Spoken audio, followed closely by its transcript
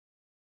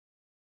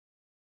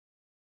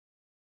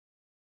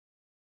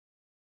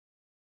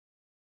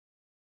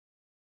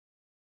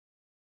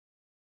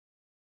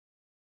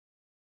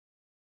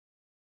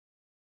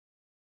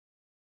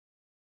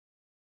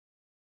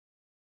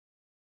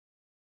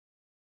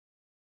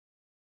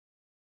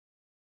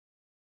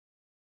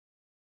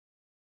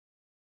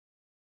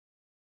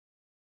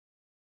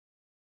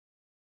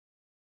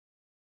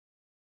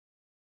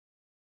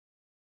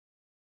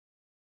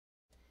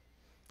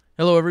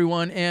Hello,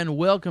 everyone, and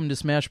welcome to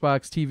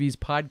Smashbox TV's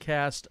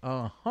podcast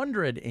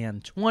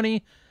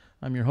 120.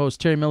 I'm your host,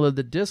 Terry Miller,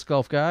 the Disc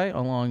Golf Guy,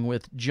 along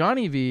with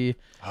Johnny V.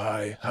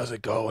 Hi, how's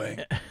it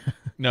going?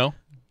 No,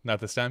 not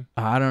this time.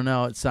 I don't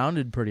know. It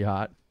sounded pretty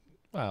hot.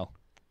 Well,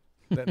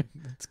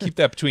 let's keep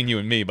that between you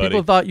and me, buddy.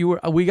 People thought you were.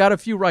 We got a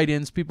few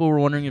write-ins. People were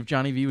wondering if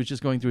Johnny V was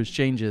just going through his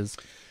changes.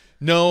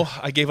 No,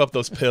 I gave up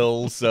those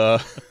pills.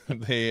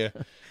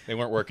 They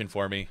weren't working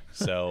for me,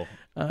 so.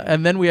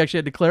 And then we actually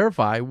had to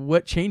clarify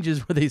what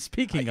changes were they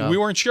speaking of. We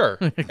weren't sure.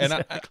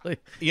 Exactly.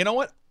 And you know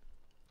what?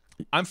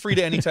 I'm free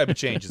to any type of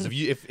changes.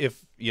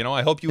 If you know,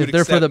 I hope you would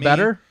they're accept for the me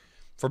better?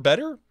 For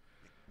better,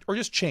 or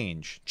just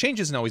change. Change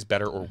isn't always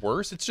better or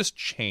worse. It's just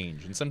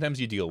change, and sometimes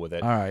you deal with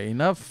it. All right,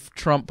 enough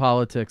Trump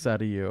politics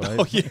out of you.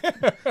 Oh yeah,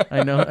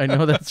 I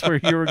know that's where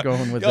you were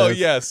going with this. Oh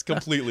yes,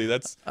 completely.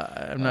 That's.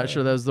 I'm not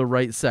sure that was the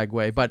right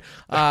segue, but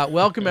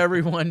welcome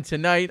everyone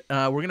tonight.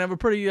 We're gonna have a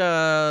pretty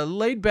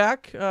laid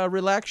back,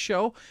 relaxed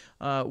show.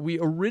 We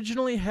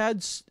originally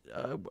had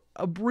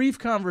a brief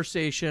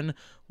conversation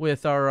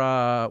with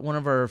our one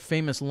of our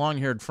famous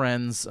long-haired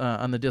friends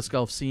on the disc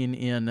golf scene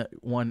in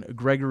one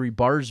Gregory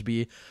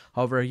Barsby.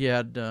 However, he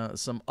had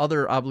some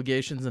other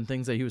obligations and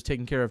things that he was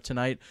taking care of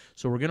tonight,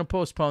 so we're going to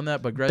postpone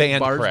that. But Greg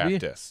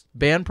Barsby,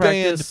 band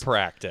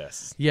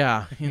practice,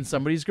 yeah, in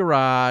somebody's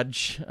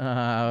garage.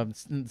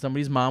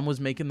 Somebody's mom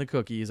was making the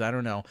cookies. I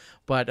don't know,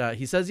 but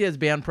he says he has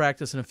band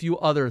practice and a few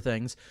other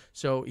things.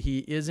 So he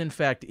is in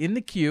fact in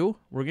the queue.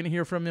 We're going to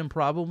hear from him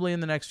probably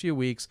in the next few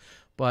weeks.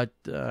 But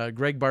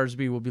Greg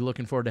Barsby will be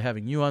looking forward to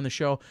having you on the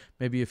show,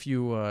 maybe a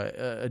few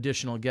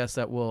additional guests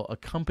that will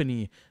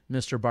accompany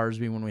Mr.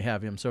 Barsby when we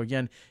have him. So,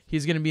 again,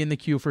 he's going to be in the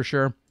queue for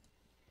sure.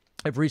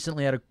 I've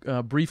recently had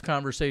a brief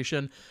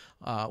conversation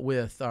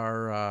with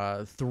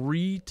our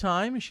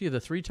three-time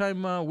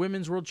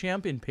women's world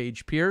champion,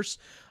 Paige Pierce.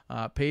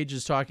 Paige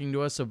is talking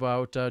to us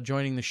about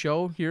joining the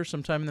show here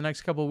sometime in the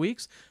next couple of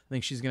weeks. I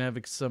think she's going to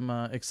have some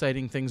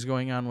exciting things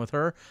going on with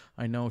her.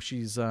 I know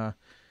she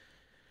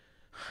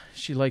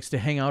likes to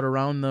hang out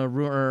around the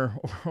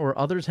or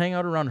others hang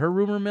out around her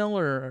rumor mill,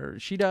 or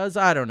she does.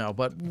 I don't know,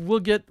 but we'll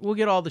get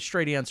all the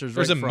straight answers.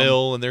 There's a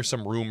mill and there's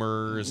some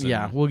rumors.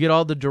 Yeah, we'll get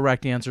all the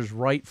direct answers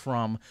right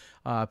from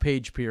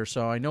Paige Pierce.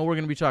 So I know we're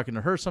going to be talking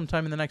to her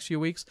sometime in the next few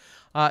weeks.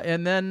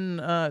 And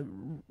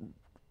then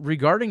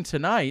regarding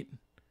tonight,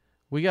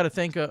 we got to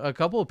thank a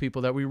couple of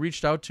people that we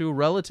reached out to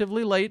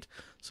relatively late.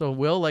 So,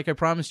 Will, like I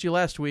promised you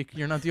last week,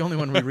 you're not the only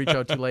one we reached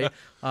out to late.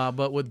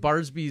 But with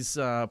Barsby's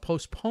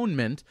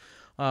postponement,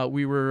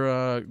 we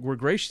were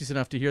gracious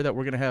enough to hear that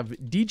we're going to have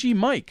DG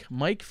Mike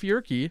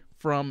Fierke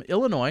from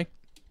Illinois.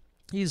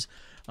 He's,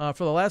 for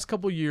the last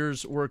couple of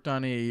years, worked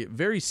on a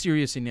very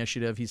serious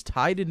initiative. He's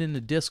tied it into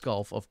disc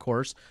golf, of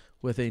course,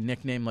 with a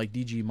nickname like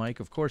DG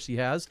Mike. Of course he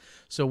has.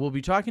 So we'll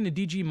be talking to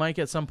DG Mike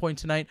at some point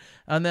tonight.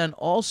 And then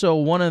also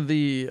one of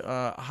the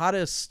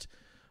hottest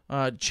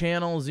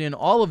channels in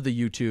all of the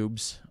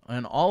YouTubes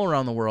and all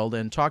around the world,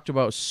 and talked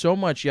about so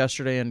much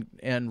yesterday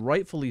and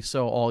rightfully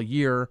so all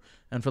year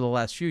and for the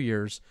last few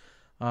years.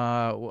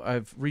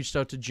 I've reached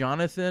out to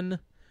Jonathan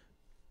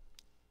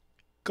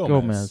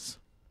Gomez.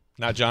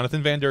 Not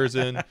Jonathan Van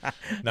Derzen.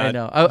 I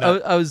know.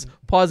 I was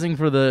pausing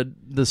for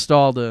the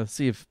stall to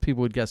see if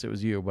people would guess it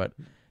was you, but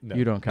no,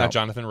 you don't count. Not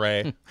Jonathan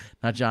Ray.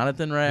 Not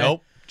Jonathan Ray.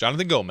 Nope.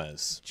 Jonathan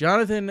Gomez.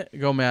 Jonathan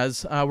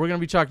Gomez. We're going to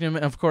be talking to him.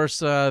 And of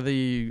course,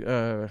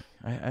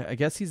 I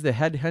guess he's the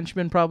head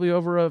henchman probably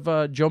over of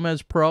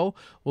Jomez Pro.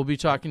 We'll be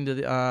talking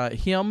to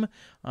him.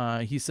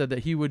 He said that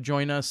he would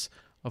join us.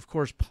 Of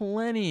course,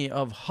 plenty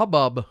of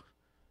hubbub,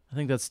 I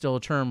think that's still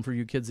a term for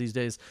you kids these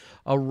days,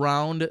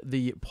 around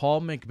the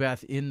Paul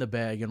Macbeth in the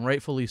bag, and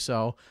rightfully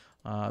so.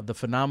 The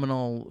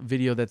phenomenal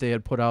video that they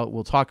had put out.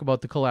 We'll talk about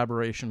the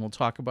collaboration. We'll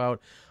talk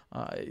about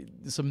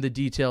some of the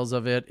details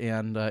of it,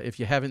 and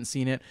if you haven't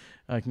seen it,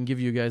 I can give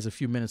you guys a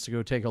few minutes to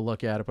go take a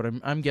look at it, but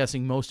I'm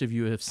guessing most of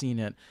you have seen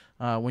it.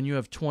 When you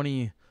have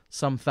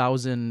 20-some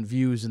thousand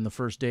views in the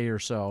first day or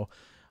so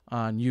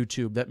on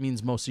YouTube, that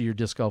means most of your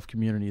disc golf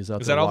community is out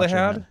there. Is that all they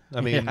had? It.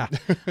 I mean, yeah.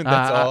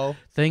 that's all.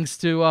 Thanks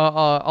to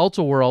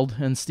Ultra World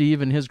and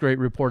Steve and his great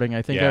reporting.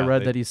 I think I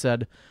read that he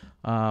said,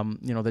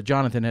 that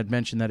Jonathan had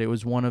mentioned that it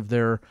was one of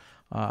their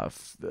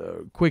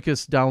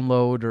quickest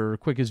download or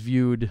quickest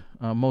viewed,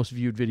 most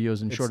viewed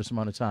videos in shortest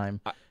amount of time.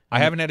 I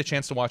haven't had a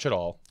chance to watch it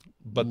all,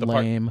 but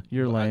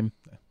You're lame.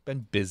 I've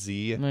been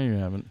busy. No, you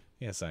haven't.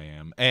 Yes, I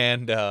am.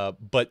 And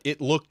but it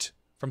looked,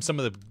 from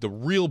some of the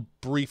real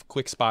brief,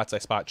 quick spots I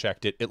spot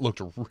checked it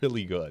looked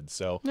really good.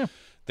 So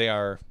they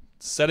are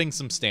setting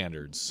some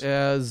standards,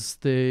 as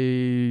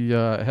they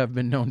have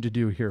been known to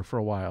do here for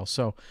a while.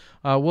 So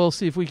we'll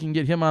see if we can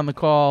get him on the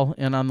call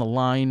and on the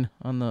line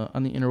on the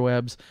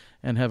interwebs,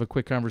 and have a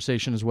quick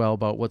conversation as well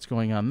about what's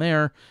going on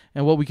there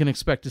and what we can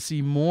expect to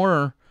see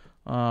more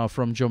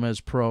from Jomez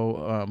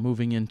Pro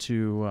moving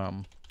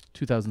into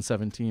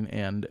 2017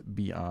 and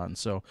beyond.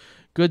 So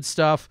good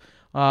stuff.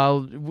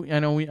 I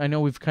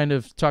know we've kind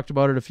of talked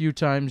about it a few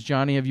times.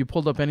 Johnny, have you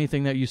pulled up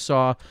anything that you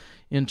saw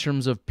in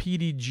terms of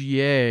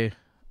PDGA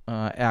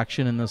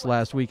action in this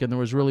last week? And there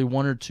was really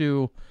one or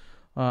two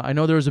I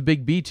know there was a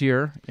big B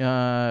tier.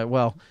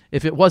 Well,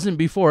 if it wasn't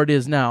before, it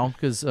is now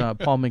because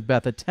Paul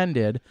Macbeth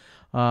attended.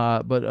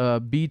 But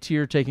B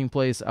tier taking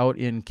place out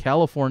in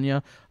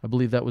California. I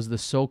believe that was the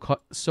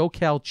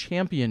SoCal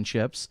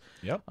Championships.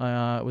 Yep.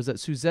 Was that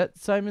Suzette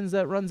Simons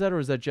that runs that, or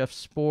is that Jeff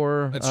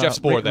Spohr? It's Jeff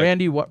Spohr.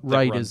 Randy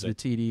Wright is the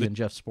TD, and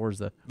Jeff Spohr is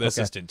the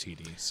assistant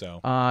TD. So.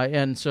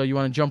 And so you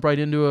want to jump right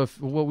into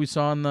what we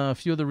saw in a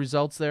few of the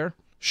results there?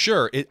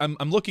 Sure.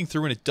 I'm looking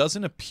through, and it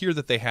doesn't appear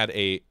that they had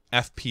a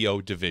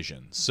FPO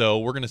division. So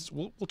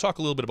we'll talk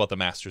a little bit about the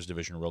Masters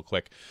division real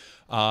quick.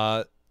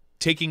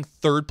 Taking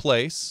third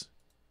place,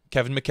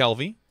 Kevin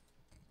McKelvey,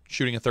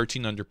 shooting a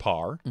 13 under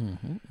par.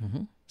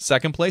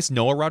 Second place,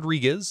 Noah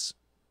Rodriguez,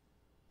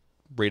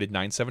 rated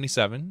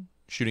 977,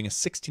 shooting a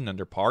 16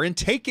 under par, and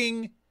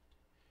taking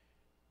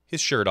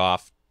his shirt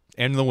off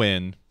and the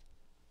win.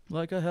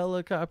 Like a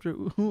helicopter,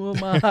 who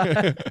am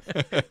I?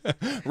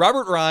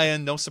 Robert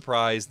Ryan, no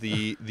surprise,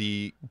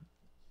 the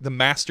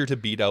master to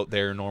beat out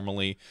there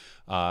normally.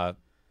 And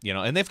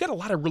they've got a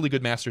lot of really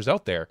good masters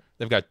out there.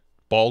 They've got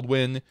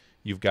Baldwin,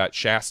 you've got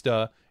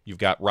Shasta, you've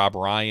got Rob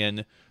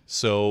Ryan.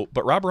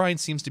 But Rob Ryan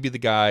seems to be the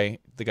guy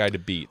to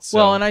beat. So.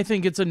 Well, and I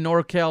think it's a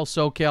NorCal,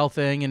 SoCal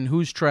thing, and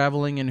who's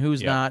traveling and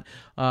who's not.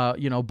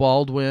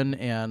 Baldwin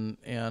and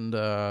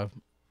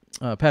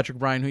Patrick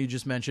Bryan, who you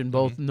just mentioned,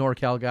 both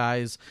NorCal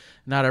guys.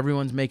 Not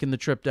everyone's making the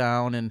trip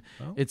down, and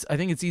I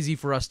think it's easy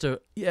for us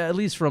to, at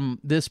least from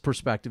this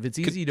perspective, it's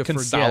easy to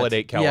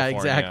consolidate forget. California. Yeah,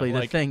 exactly.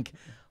 To think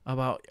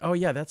about,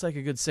 that's like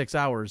a good 6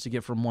 hours to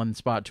get from one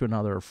spot to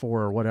another, or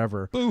 4 or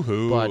whatever.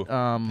 Boo-hoo.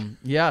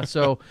 But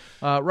so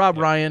Rob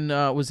Ryan,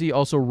 was he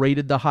also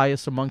rated the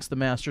highest amongst the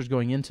Masters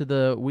going into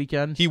the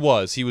weekend? He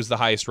was the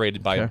highest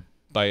rated by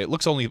it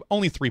looks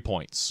only 3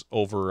 points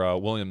over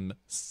William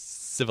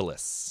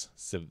Civilis.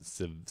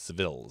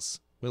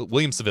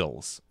 William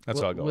Civilis. That's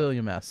how I go.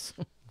 William S.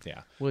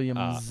 Yeah.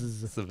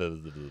 Williams.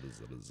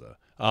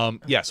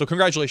 So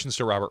congratulations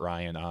to Robert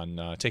Ryan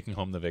on taking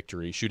home the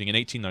victory, shooting an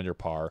 18 under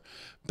par,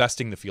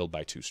 besting the field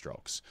by 2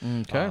 strokes.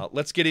 Okay.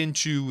 Let's get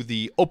into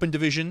the Open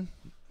division.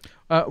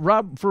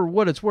 Rob, for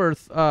what it's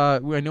worth, I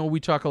know we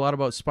talk a lot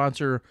about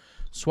sponsor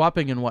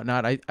swapping and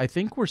whatnot. I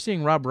think we're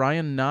seeing Rob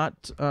Ryan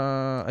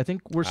I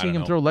think we're seeing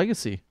him throw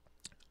Legacy.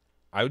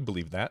 I would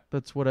believe that.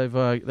 That's what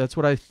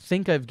I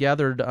think I've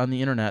gathered on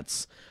the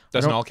internets.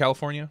 Doesn't all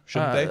California?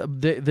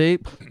 Shouldn't they? They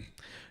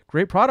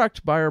great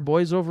product by our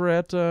boys over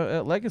at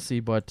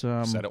Legacy, but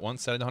said it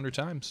once, said it 100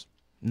 times.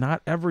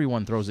 Not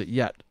everyone throws it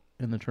yet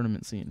in the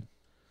tournament scene.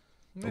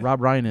 Yeah.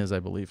 Rob Ryan is, I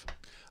believe.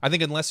 I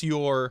think unless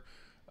you're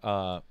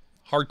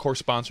hardcore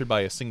sponsored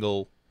by a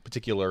single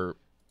particular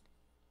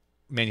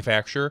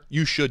manufacturer,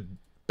 you should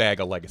bag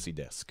a Legacy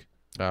disc.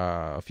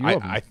 A few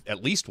of them.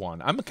 At least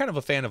one. I'm kind of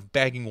a fan of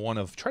try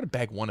to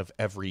bag one of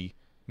every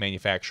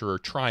manufacturer,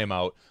 try them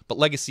out. But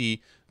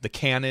Legacy, the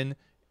Canon,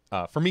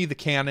 for me, the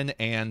Canon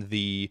and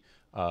the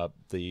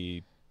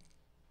You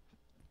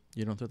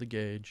don't throw the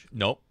gauge.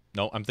 Nope.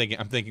 No, I'm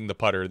thinking the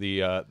putter,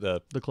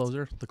 the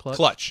closer, the clutch.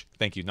 Clutch.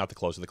 Thank you, not the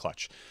closer, the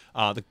clutch.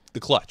 The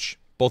clutch,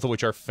 both of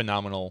which are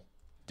phenomenal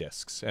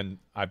discs, and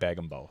I bag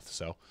them both.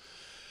 So.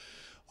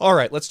 All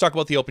right, let's talk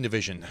about the Open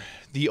Division.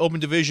 The Open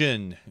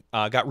Division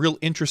got real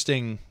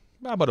interesting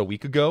about a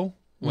week ago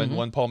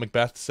when Paul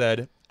Macbeth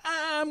said,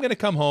 I'm going to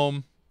come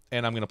home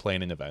and I'm going to play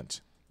in an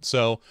event.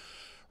 So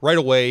right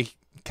away,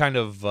 kind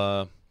of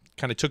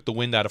took the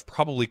wind out of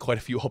probably quite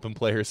a few Open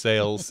player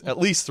sails, at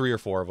least 3 or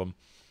 4 of them.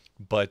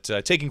 But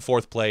taking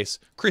 4th place,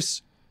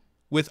 Chris,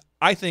 with,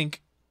 I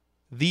think,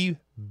 the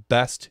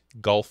best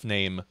golf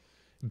name,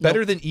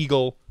 better than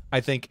Eagle,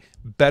 I think,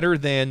 better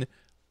than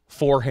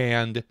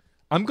Forehand.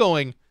 I'm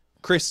going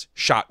Chris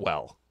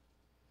Shotwell.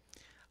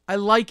 I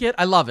like it.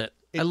 I love it.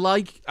 I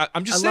love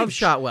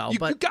Shotwell. You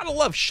gotta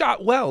love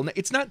Shotwell.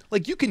 It's not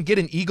like you can get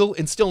an eagle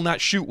and still not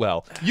shoot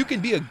well. You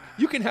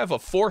can have a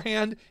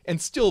forehand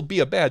and still be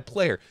a bad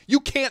player.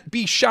 You can't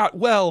be shot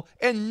well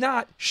and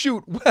not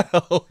shoot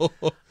well.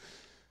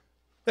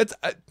 That's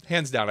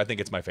hands down. I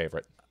think it's my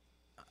favorite.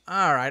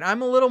 All right,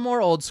 I'm a little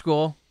more old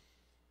school.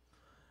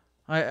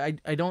 I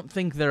don't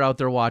think they're out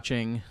there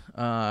watching.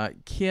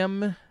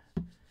 Kim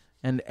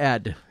and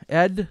Ed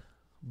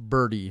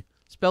Birdie,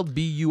 spelled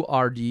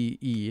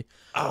B-U-R-D-E.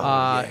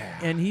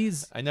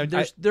 And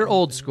they're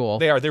old school.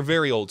 They are. They're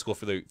very old school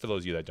for those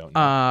of you that don't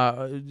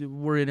know.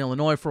 We're in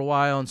Illinois for a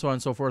while and so on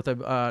and so forth.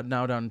 Now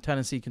down in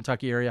Tennessee,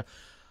 Kentucky area.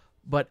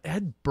 But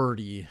Ed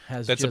Birdie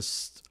has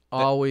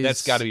always.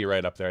 That's got to be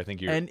right up there. I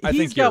think you're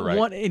right.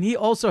 One, and he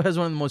also has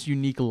one of the most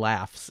unique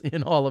laughs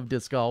in all of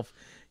disc golf.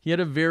 He has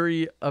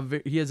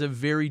a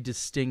very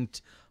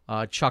distinct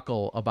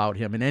chuckle about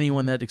him, and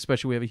anyone that,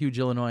 especially we have a huge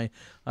Illinois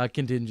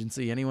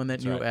contingency, anyone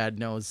that knew Ed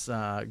knows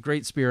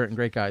great spirit and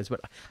great guys.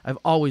 But I've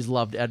always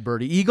loved Ed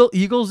Birdie.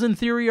 Eagles in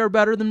theory are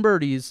better than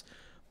birdies,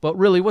 but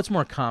really, what's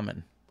more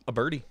common? A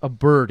birdie. A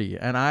birdie,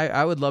 and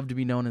I would love to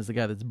be known as the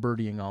guy that's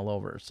birdieing all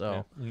over.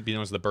 So be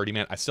known as the birdie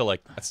man. I still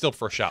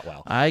prefer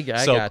Shotwell. I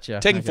gotcha.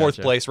 Taking 4th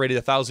place, rated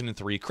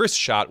 1,003. Chris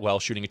Shotwell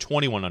shooting a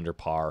 21 under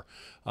par.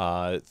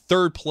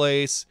 3rd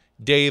place,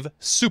 Dave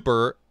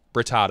Super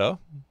Brittata.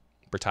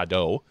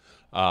 Bertado,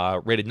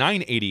 rated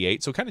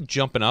 988, so kind of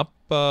jumping up,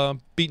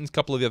 beating a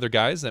couple of the other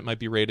guys that might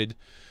be rated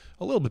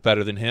a little bit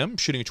better than him,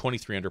 shooting a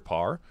 23 under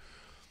par.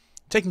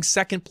 Taking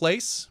second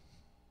place,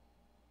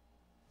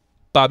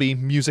 Bobby,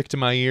 music to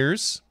my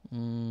ears.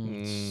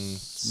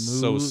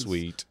 So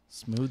sweet.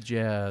 Smooth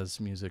jazz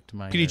music to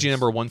my PDG ears.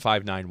 number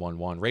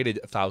 15911, rated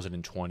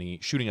 1,020,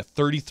 shooting a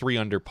 33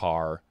 under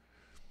par,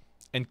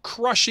 and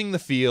crushing the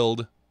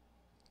field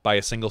by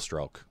a single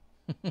stroke.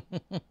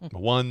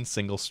 One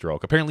single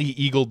stroke. Apparently, he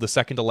eagled the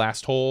second to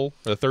last hole,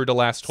 or the third to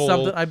last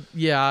hole. I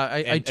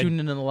tuned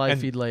in the live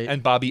feed late.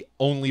 And Bobby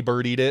only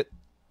birdied it.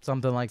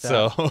 Something like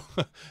that.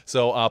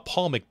 So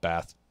Paul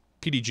Macbeth,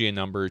 PDGA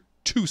number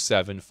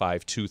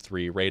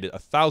 27523, rated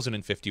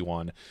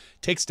 1,051,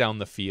 takes down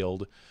the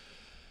field,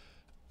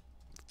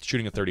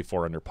 shooting a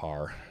 34 under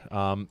par.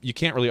 You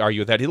can't really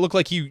argue with that. He looked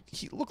like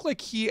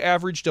he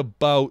averaged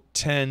about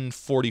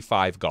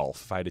 1045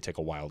 golf, if I had to take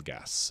a wild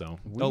guess. So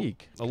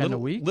weak, a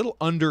little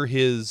under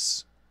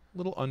his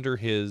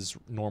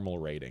normal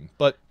rating.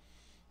 But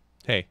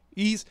hey,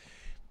 it's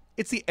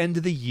the end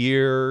of the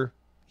year.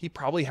 He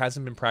probably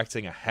hasn't been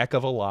practicing a heck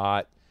of a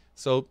lot.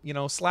 So,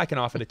 slacking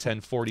off at a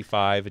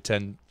 1045, a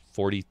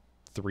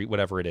 1043,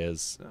 whatever it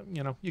is,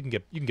 you can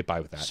get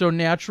by with that. So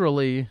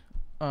naturally,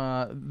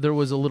 there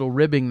was a little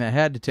ribbing that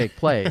had to take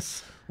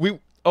place. We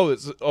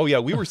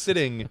were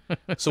sitting.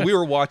 So we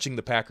were watching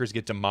the Packers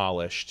get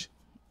demolished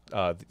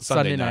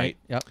Sunday night.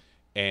 Yep.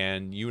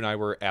 And you and I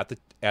were at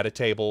a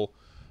table,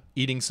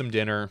 eating some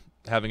dinner,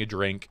 having a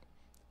drink,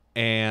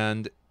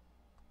 and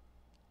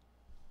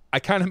I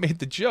kind of made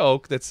the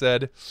joke that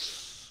said,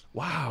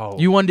 "Wow."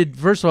 You wanted,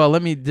 first of all,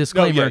 let me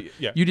disclaimer. No,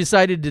 yeah. You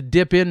decided to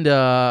dip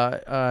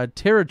into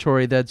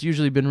territory that's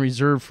usually been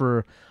reserved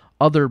for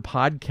other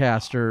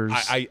podcasters.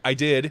 I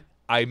did.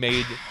 I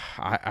made.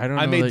 I don't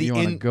know that you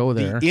want to go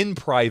there. The in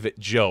private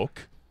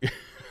joke,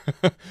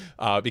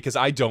 because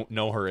I don't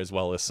know her as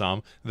well as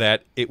some. I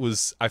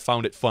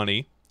found it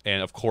funny,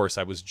 and of course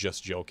I was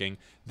just joking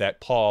that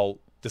Paul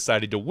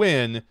decided to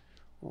win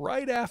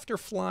right after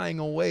flying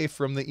away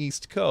from the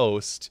East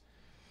Coast,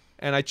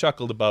 and I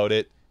chuckled about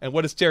it. And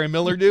what does Terry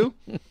Miller do?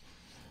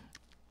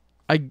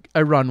 I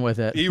run with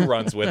it. He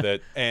runs with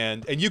it,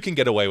 and you can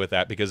get away with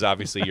that because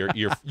obviously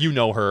you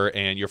know her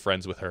and you're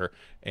friends with her,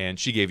 and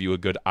she gave you a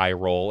good eye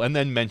roll and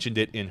then mentioned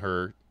it in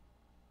her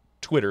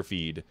Twitter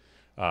feed.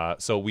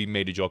 So we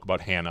made a joke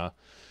about Hannah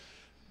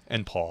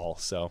and Paul.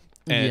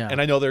 And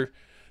I know they're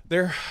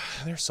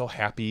so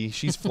happy.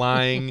 She's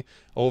flying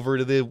over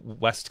to the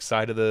west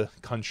side of the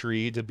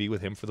country to be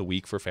with him for the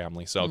week for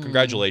family. So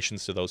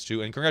congratulations to those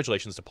two, and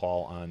congratulations to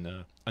Paul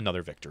on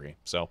another victory.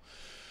 So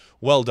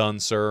well done,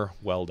 sir.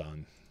 Well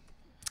done.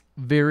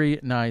 Very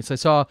nice. I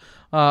saw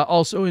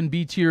also in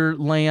B-tier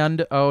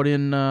land out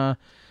in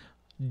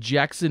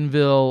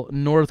Jacksonville,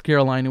 North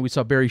Carolina, we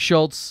saw Barry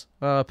Schultz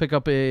pick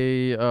up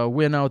a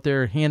win out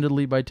there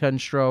handedly by 10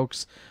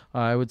 strokes.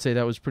 I would say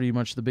that was pretty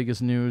much the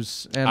biggest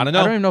news. And I don't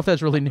know. I don't even know if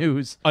that's really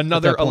news.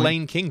 Another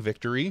Elaine King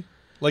victory.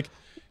 Like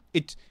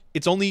it's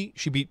only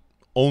she beat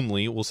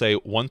only, we'll say,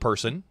 one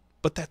person,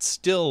 but that's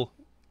still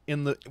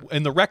in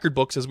the record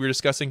books, as we were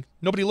discussing.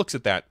 Nobody looks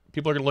at that.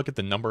 People are going to look at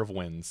the number of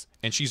wins,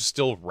 and she's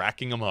still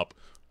racking them up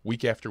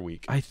week after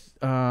week.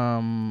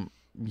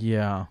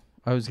 Yeah.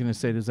 I was going to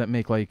say, does that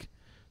make like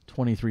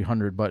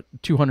 2,300, but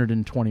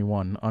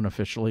 221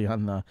 unofficially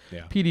on the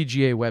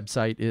PDGA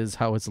website is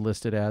how it's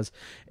listed as.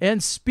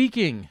 And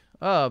speaking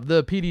of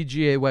the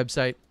PDGA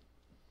website,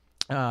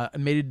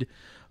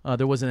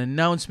 there was an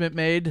announcement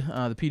made.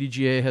 The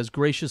PDGA has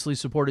graciously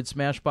supported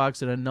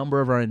Smashbox in a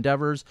number of our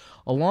endeavors,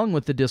 along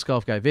with the Disc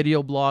Golf Guy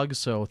video blogs.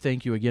 So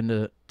thank you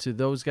again to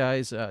those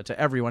guys, to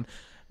everyone.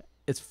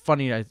 It's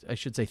funny, I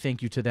should say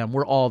thank you to them.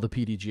 We're all the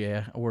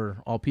PDGA. We're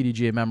all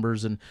PDGA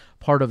members and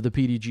part of the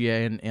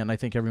PDGA, and I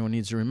think everyone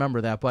needs to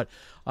remember that. But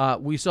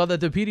we saw that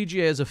the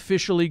PDGA has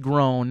officially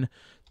grown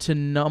to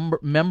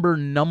member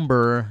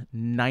number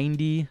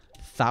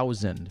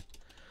 90,000.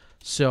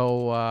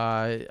 So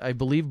I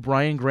believe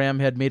Brian Graham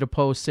had made a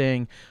post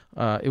saying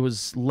it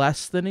was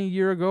less than a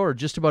year ago, or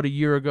just about a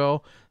year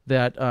ago,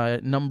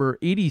 that number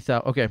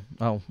 80,000. Okay,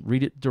 I'll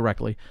read it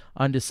directly.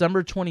 On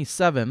December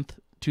 27th,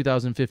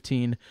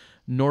 2015,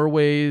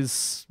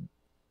 Norway's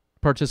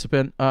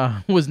participant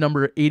was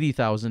number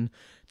 80,000.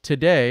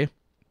 Today,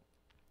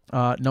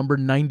 number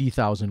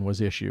 90,000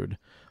 was issued.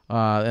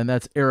 And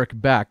that's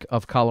Eric Beck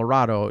of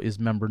Colorado is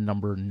member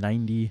number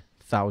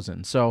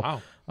 90,000.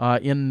 So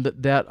in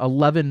that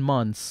 11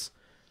 months,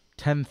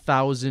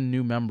 10,000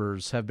 new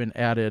members have been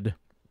added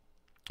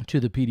to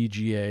the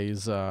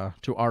PDGA's,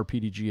 to our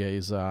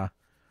PDGA's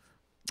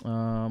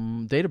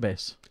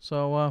database.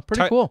 So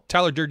pretty cool.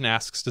 Tyler Durden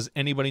asks, does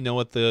anybody know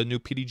what the new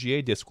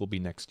PDGA disc will be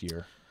next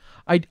year?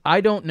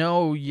 I don't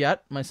know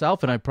yet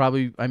myself, and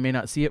I may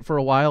not see it for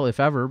a while, if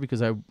ever,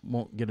 because I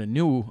won't get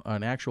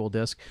an actual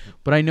disc.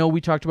 But I know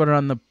we talked about it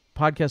on the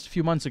podcast a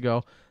few months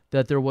ago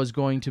that there was an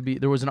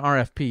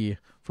RFP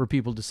for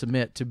people to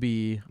submit to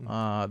be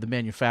the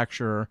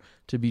manufacturer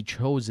to be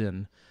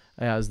chosen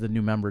as the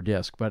new member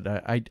disc, but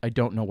I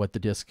don't know what the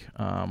disc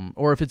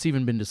or if it's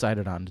even been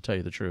decided on, to tell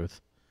you the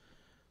truth.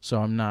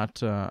 So I'm not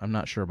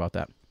sure about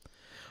that.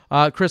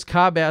 Chris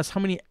Cobb asks,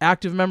 how many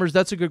active members?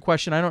 That's a good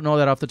question. I don't know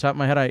that off the top of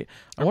my head. I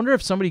wonder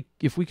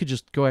if we could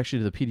just go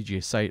actually to the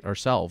PDGA site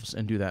ourselves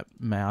and do that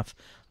math.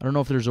 I don't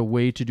know if there's a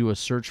way to do a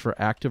search for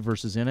active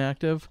versus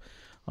inactive.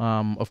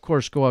 Of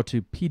course, go out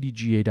to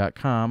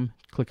pdga.com,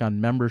 click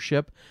on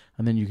membership,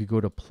 and then you could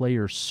go to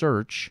player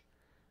search,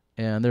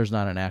 and there's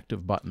not an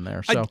active button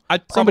there. So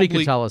somebody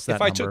could tell us that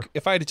number.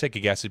 If I had to take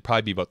a guess, it'd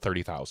probably be about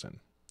 30,000,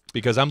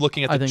 because I'm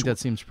looking at I think that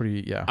seems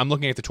pretty, yeah. I'm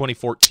looking at the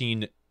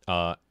 2014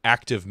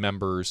 active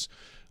members.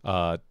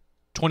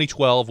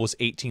 2012 was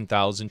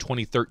 18,000.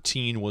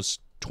 2013 was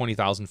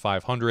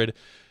 20,500.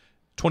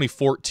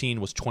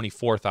 2014 was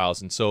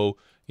 24,000. So,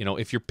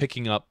 if you're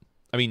picking up,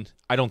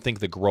 I don't think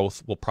the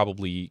growth will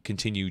probably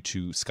continue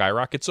to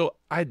skyrocket. So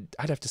I'd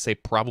have to say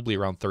probably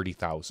around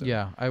 30,000.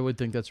 Yeah, I would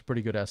think that's a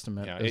pretty good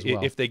estimate as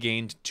well. If they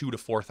gained 2,000 to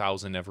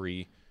 4,000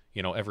 every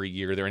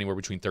year, they're anywhere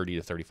between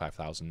 30,000 to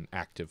 35,000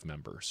 active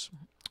members.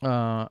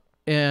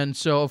 And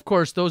so, of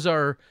course, those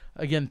are,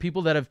 again,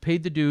 people that have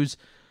paid the dues.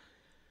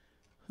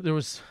 There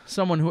was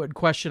someone who had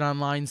questioned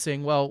online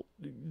saying, well,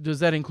 does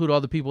that include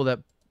all the people that,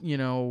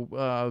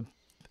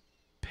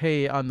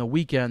 pay on the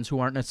weekends who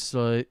aren't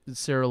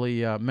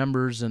necessarily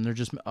members and they're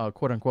just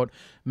quote-unquote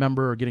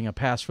member or getting a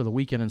pass for the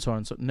weekend and so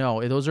on? So,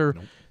 no, those are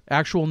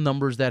actual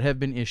numbers that have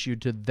been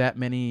issued to that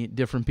many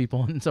different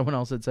people. And someone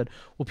else had said,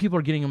 well, people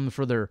are getting them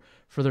for their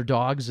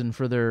dogs and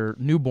for their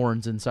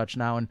newborns and such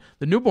now. And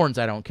the newborns,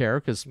 I don't care,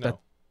 because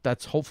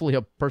that's hopefully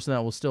a person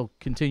that will still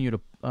continue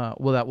to,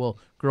 that will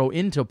grow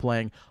into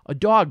playing. A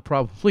dog,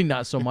 probably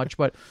not so much,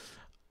 but,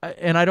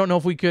 and I don't know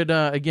if we could,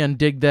 again,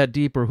 dig that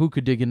deep or who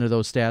could dig into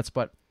those stats,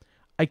 but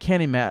I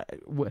can't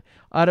imagine.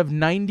 Out of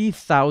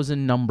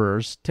 90,000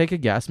 numbers, take a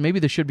guess. Maybe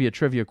this should be a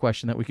trivia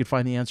question that we could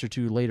find the answer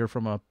to later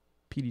from a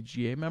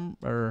PDGA member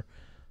or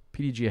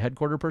PDGA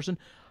headquarter person.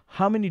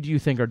 How many do you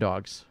think are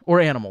dogs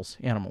or animals?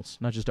 Animals,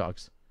 not just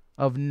dogs.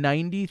 Of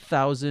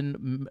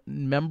 90,000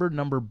 member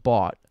number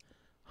bought,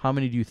 how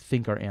many do you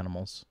think are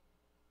animals?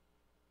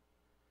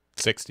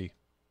 60.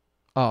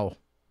 Oh,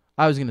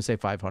 I was going to say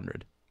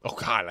 500. Oh,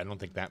 God, I don't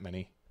think that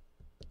many.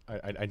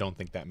 I don't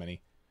think that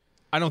many.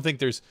 I don't think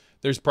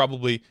there's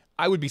probably,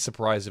 I would be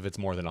surprised if it's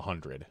more than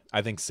 100.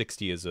 I think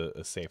 60 is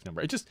a safe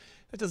number. It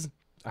doesn't,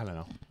 I don't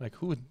know. Like,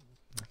 who would?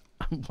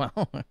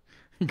 Well,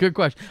 good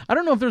question. I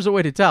don't know if there's a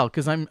way to tell,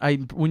 because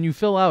when you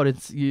fill out,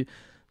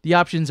 the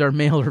options are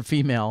male or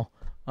female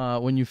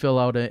when you fill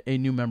out a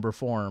new member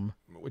form.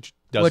 Which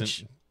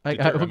doesn't.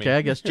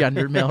 I guess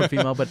gender, male or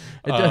female, but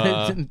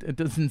it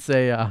doesn't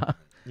say.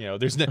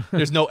 There's no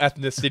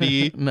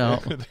ethnicity.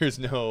 No. There's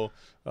no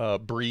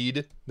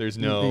breed. There's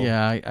no.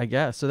 Yeah, I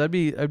guess. So I'd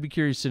be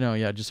curious to know.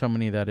 Yeah, just how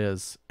many that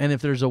is, and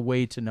if there's a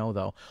way to know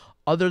though,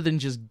 other than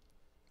just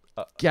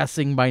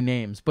guessing by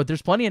names. But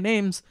there's plenty of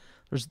names.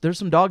 There's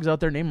some dogs out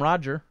there named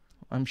Roger,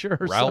 I'm sure.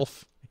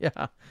 Ralph. So,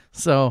 yeah.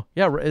 So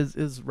yeah,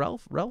 is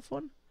Ralph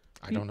one?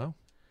 I don't know.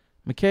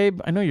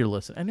 McCabe, I know you're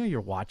listening. I know you're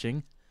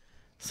watching.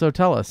 So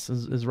tell us,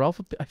 is Ralph?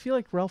 I feel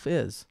like Ralph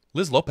is.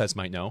 Liz Lopez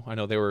might know. I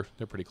know they're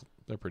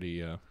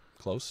pretty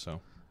close.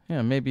 So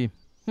yeah, maybe.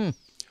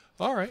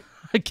 All right.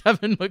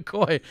 Kevin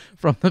McCoy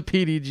from the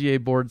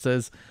PDGA board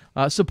says,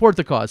 support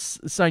the cause.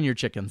 Sign your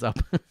chickens up.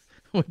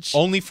 Which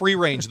only free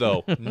range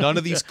though. None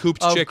of these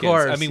cooped of chickens.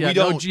 Course. I mean, yeah, we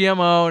don't no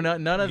GMO.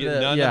 None of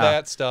of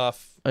that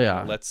stuff.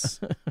 Yeah.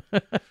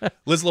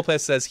 Liz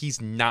Lopez says he's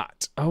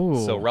not.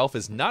 Oh. So Ralph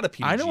is not a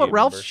PDGA. I know what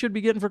Ralph member. should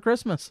be getting for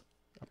Christmas.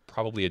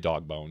 Probably a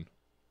dog bone.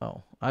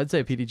 Oh, I'd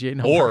say PDGA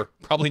number. Or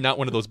probably not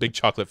one of those big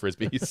chocolate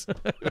Frisbees.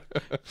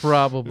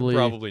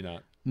 Probably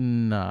not.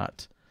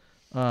 Not.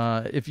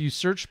 If you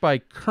search by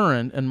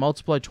current and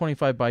multiply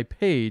 25 by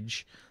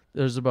page,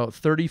 there's about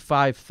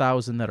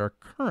 35,000 that are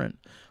current.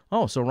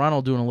 Oh, so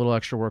Ronald doing a little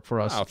extra work for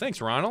us. Wow, thanks,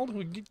 Ronald.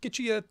 We'll get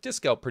you a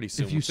disc out pretty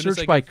soon. If you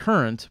search by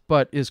current,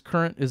 but is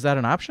that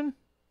an option?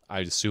 I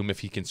assume if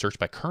he can search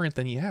by current,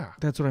 then yeah.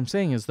 That's what I'm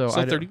saying is, though.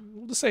 So 30,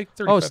 we'll just say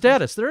 30. Oh,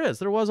 status. There is.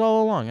 There was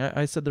all along.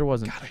 I said there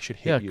wasn't. God, I should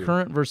hit you. Yeah,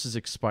 current versus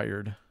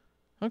expired.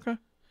 Okay.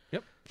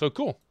 Yep. So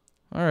cool.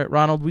 All right,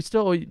 Ronald, we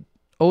still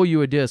owe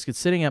you a disc. It's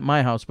sitting at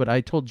my house, but I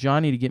told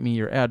Johnny to get me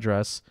your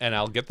address. And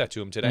I'll get that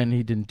to him today. And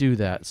he didn't do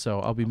that, so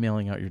I'll be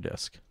mailing out your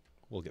disc.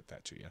 We'll get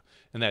that to you.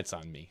 And that's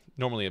on me.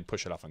 Normally I'd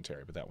push it off on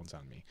Terry, but that one's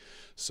on me.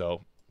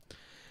 So.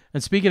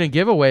 And speaking of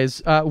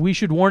giveaways, we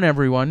should warn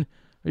everyone.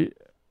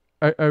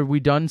 Are we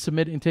done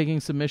taking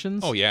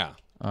submissions? Oh, yeah.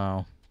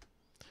 Oh.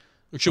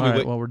 Should all we right,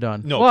 wait? well, we're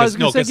done. No, well, I was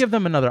going to say give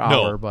them another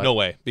hour. But no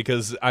way,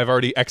 because I've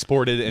already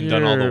exported and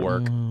done all the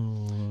work.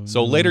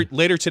 So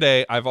later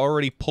today, I've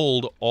already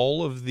pulled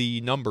all of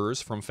the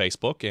numbers from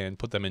Facebook and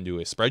put them into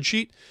a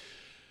spreadsheet.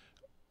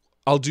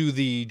 I'll do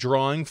the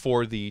drawing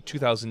for the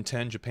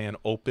 2010 Japan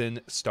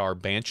Open Star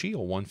Banshee, a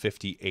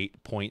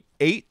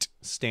 158.8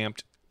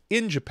 stamped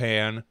in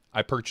Japan.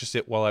 I purchased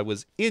it while I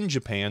was in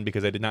Japan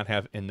because I did not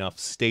have enough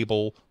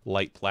stable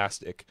light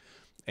plastic,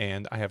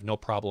 and I have no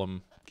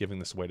problem giving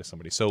this away to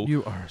somebody. So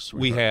you are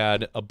we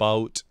had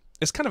about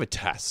as kind of a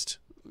test,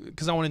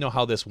 because I want to know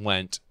how this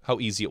went, how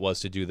easy it was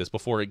to do this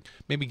before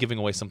maybe giving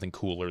away something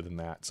cooler than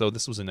that. So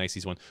this was a nice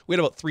easy one. We had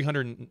about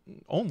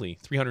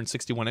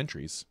 361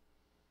 entries.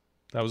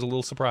 I was a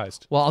little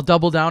surprised. Well, I'll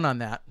double down on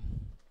that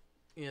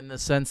in the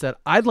sense that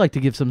I'd like to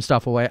give some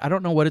stuff away. I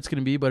don't know what it's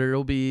going to be, but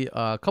it'll be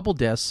a couple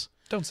discs.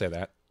 Don't say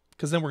that,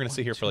 because then we're going to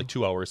sit here for like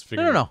 2 hours.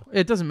 No.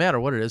 It doesn't matter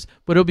what it is,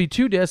 but it'll be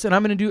 2 discs, and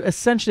I'm going to do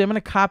essentially. I'm going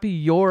to copy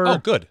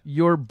your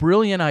your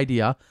brilliant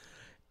idea,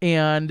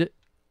 and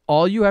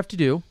all you have to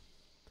do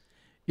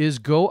is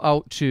go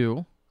out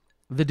to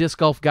the Disc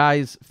Golf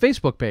Guys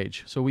Facebook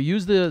page. So we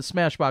use the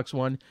Smashbox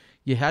one.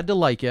 You had to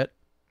like it.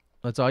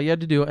 That's all you had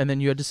to do, and then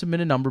you had to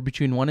submit a number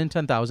between 1 and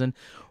 10,000.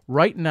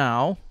 Right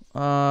now,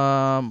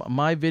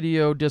 my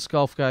video Disc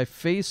Golf Guy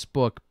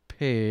Facebook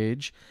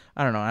page,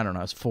 I don't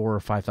know, it's 4,000 or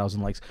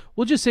 5,000 likes.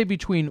 We'll just say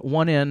between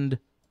 1 and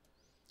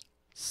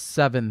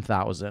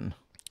 7,000.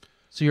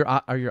 So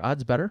are your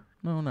odds better?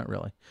 No, not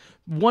really.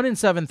 1 in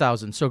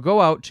 7,000. So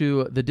go out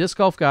to the Disc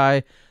Golf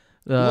Guy,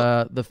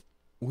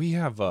 we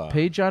have a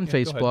page on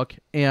Facebook,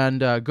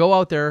 and go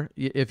out there.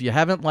 If you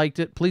haven't liked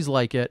it, please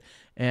like it.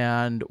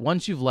 And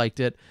once you've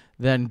liked it,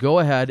 then go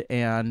ahead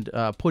and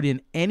put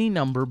in any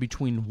number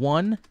between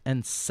 1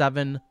 and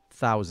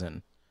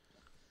 7,000.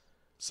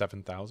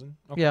 7,000?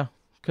 Okay. Yeah,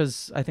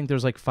 because I think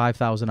there's like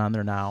 5,000 on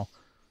there now.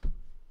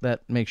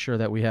 That makes sure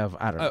that we have,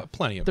 I don't know.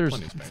 Plenty of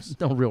space.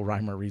 No real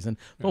rhyme or reason.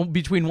 Yeah. Well,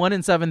 between 1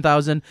 and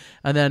 7,000,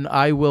 and then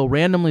I will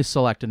randomly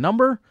select a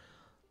number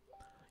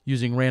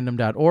using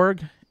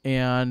random.org.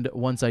 And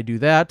once I do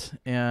that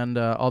and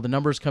all the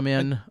numbers come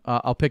in,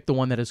 I'll pick the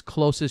one that is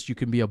closest. You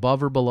can be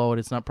above or below it.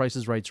 It's not Price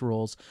is Right's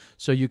rules.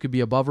 So you could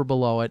be above or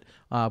below it.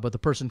 But the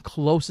person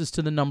closest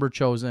to the number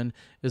chosen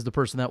is the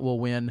person that will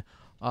win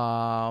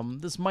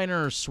this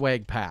minor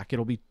swag pack.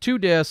 It'll be 2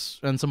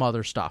 discs and some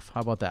other stuff. How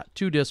about that?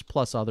 2 discs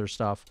plus other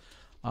stuff,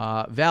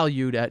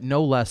 valued at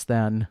no less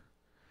than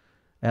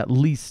at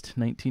least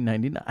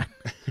 $19.99. I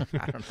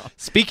don't know.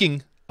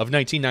 Speaking of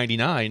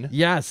 $19.99,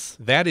 yes,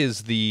 that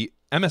is the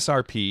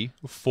MSRP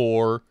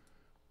for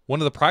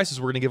one of the prizes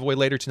we're going to give away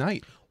later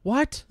tonight.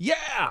 What?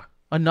 Yeah.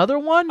 Another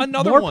one?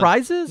 Another More one.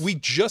 prizes? We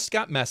just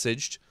got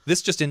messaged.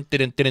 This just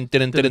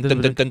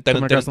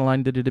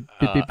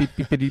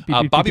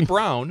Bobby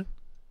Brown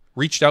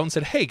reached out and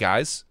said, "Hey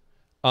guys,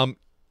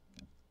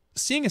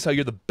 seeing as how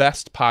you're the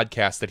best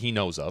podcast that he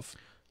knows of."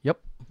 Yep.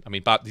 I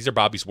mean, these are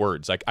Bobby's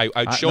words. Like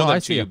I'd show them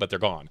to you, but they're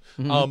gone.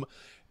 Mm-hmm.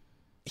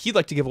 He'd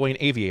like to give away an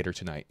aviator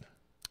tonight.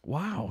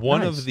 Wow.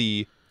 One of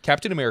the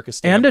Captain America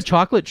stamped. And a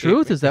chocolate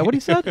truth? Is that what he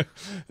said?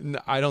 No,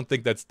 I don't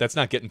think that's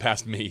not getting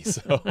past me.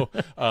 So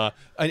an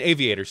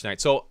aviator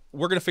tonight. So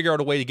we're going to figure out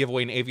a way to give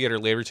away an aviator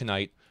later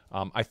tonight.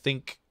 I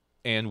think,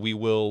 and we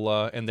will,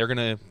 and they're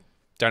going to,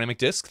 Dynamic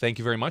Disc, thank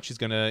you very much. He's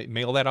going to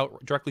mail that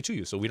out directly to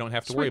you, so we don't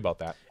have to worry about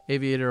that.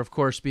 Aviator, of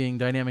course, being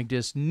Dynamic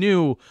Disc's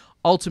new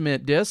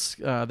Ultimate Disc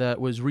that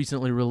was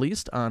recently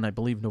released on, I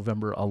believe,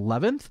 November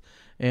 11th.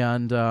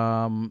 And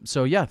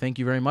so, yeah, thank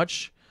you very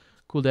much.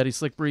 Cool Daddy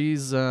Slick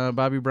Breeze,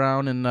 Bobby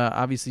Brown, and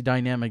obviously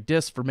Dynamic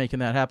Disc for making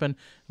that happen.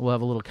 We'll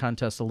have a little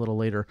contest a little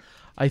later.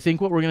 I think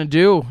what we're going to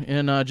do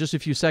in just a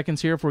few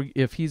seconds here,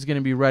 if he's going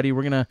to be ready,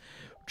 we're going to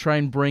try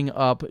and bring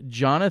up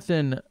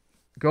Jonathan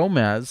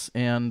Jomez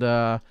and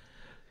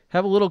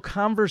have a little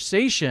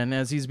conversation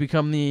as he's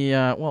become the,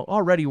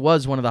 already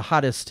was one of the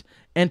hottest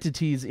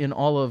entities in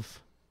all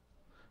of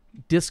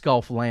disc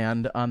golf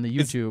land on the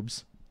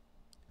YouTubes.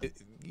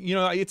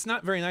 It's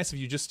not very nice of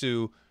you just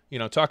to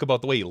talk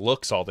about the way he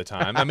looks all the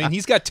time. I mean,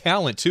 he's got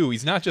talent, too.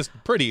 He's not just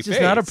pretty face.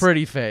 He's not a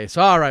pretty face.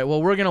 All right,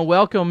 well, we're going to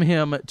welcome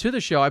him to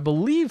the show, I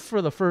believe,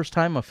 for the first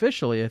time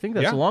officially. I think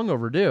that's long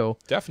overdue.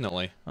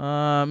 Definitely.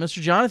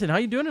 Mr. Jonathan, how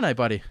you doing tonight,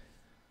 buddy?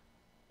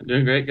 I'm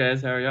doing great,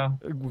 guys. How are y'all?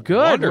 Good.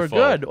 Wonderful.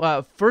 We're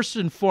good. First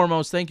and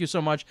foremost, thank you so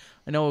much.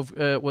 I know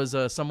it was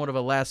somewhat of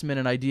a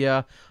last-minute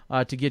idea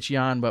to get you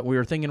on, but we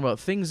were thinking about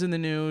things in the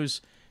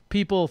news,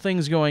 people,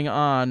 things going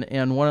on,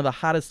 and one of the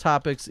hottest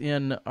topics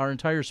in our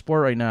entire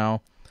sport right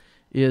now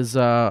is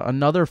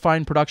another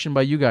fine production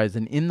by you guys,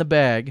 and In the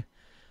Bag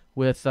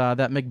with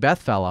that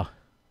Macbeth fella.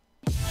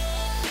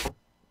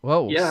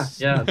 Whoa. Yeah,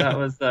 that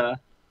was.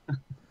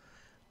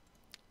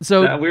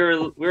 So we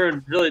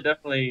were really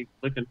definitely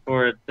looking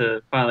forward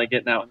to finally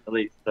getting out and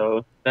released.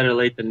 So better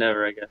late than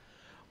never, I guess.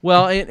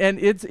 Well, and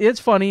it's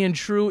funny, in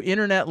true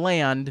internet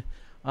land,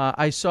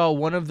 I saw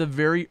one of the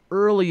very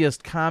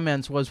earliest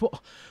comments was,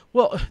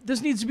 well,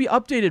 this needs to be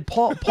updated.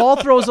 Paul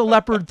throws a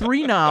Leopard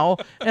 3 now,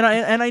 and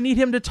I need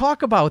him to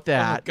talk about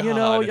that.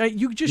 Oh,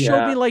 You just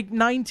showed me like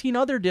 19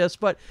 other discs,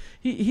 but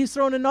he's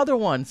throwing another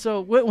one. So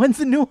when's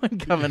the new one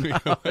coming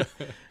out?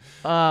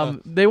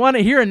 They want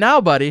to hear it now,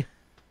 buddy.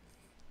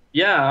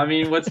 Yeah, I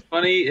mean, what's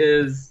funny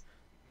is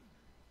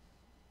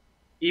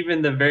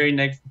even the very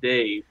next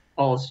day,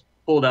 Paul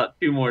pulled out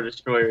 2 more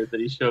destroyers that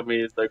he showed me.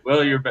 It's like,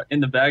 well, you're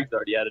In the Bag's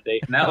already out of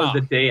date, and that was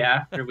the day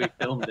after we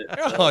filmed it.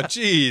 So oh,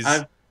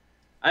 jeez.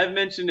 I've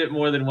mentioned it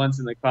more than once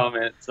in the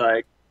comments.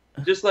 Like,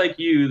 just like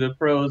you, the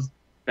pros'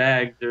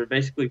 bags are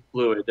basically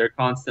fluid. They're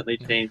constantly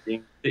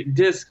changing. The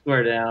discs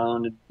wear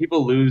down, and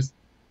people lose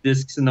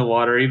discs in the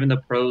water. Even the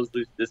pros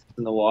lose discs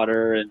in the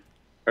water, and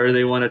or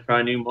they want to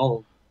try new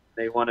molds.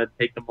 They want to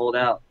take the mold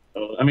out.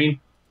 So I mean,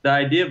 the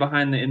idea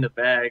behind the in the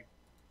bag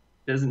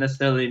doesn't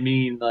necessarily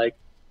mean like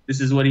this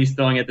is what he's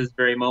throwing at this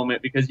very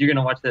moment, because you're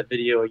gonna watch that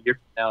video a year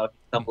from now if you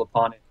stumble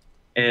upon it,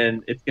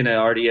 and it's gonna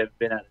already have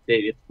been out of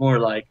date. It's more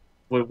like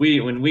when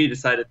we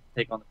decided to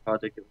take on the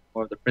project, it was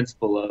more of the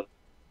principle of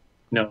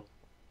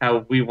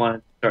how we want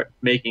to start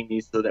making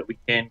these so that we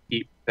can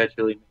keep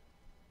perpetually making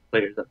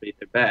players update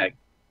their bag.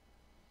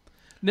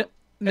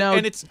 Now,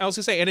 and it's I was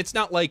gonna say, and it's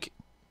not like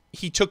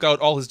he took out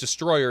all his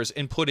destroyers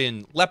and put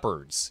in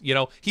leopards.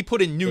 He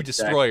put in new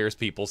destroyers,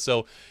 people.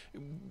 So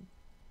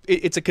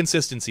it's a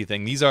consistency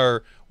thing. These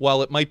are,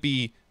 while it might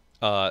be,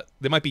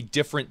 they might be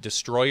different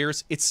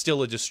destroyers, it's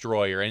still a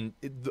destroyer. And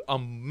a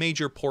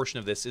major portion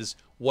of this is,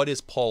 what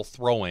is Paul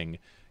throwing?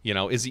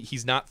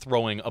 He's not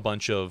throwing a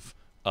bunch of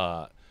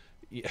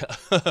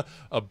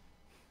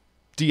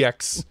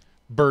DX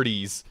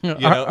birdies,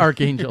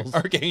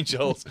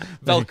 archangels,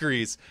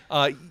 Valkyries.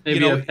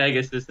 Maybe a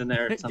Pegasus in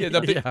there or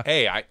something.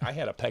 Hey, I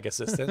had a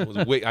Pegasus. That was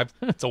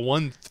it's a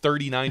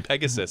 139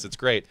 Pegasus. It's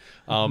great.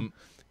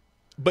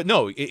 But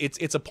no,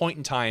 it's a point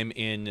in time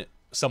in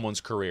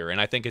someone's career, and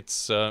I think it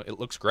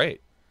looks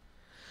great.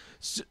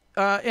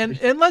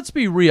 And let's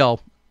be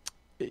real.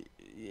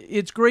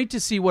 It's great to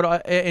see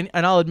and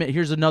I'll admit,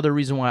 here's another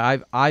reason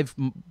why I've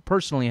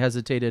personally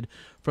hesitated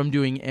from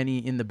doing any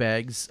in the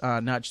bags,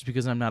 not just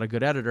because I'm not a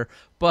good editor,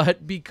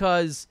 but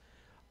because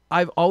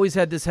I've always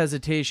had this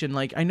hesitation.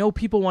 Like, I know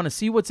people want to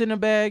see what's in a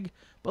bag,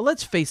 but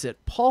let's face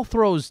it, Paul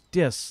throws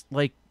discs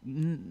like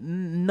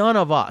none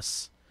of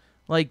us.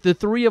 Like, the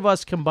three of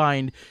us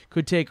combined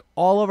could take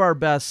all of our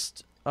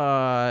best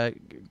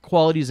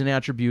qualities and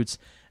attributes,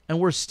 and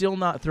we're still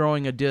not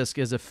throwing a disc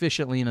as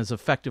efficiently and as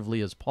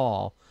effectively as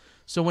Paul.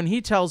 So when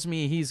he tells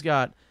me he's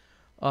got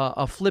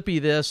a flippy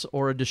this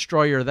or a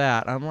destroyer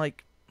that, I'm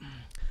like,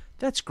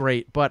 that's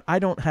great, but I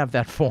don't have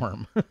that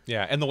form.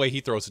 Yeah, and the way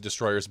he throws a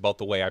destroyer is about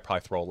the way I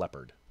probably throw a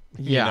leopard.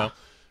 Yeah.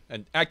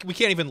 And we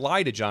can't even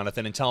lie to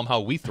Jonathan and tell him how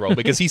we throw,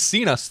 because he's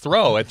seen us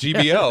throw at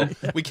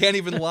GBO. We can't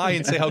even lie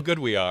and say how good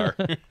we are.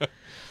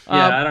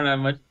 I don't have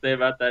much to say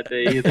about that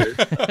day either.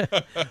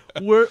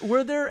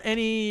 Were there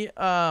any?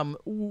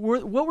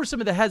 What were some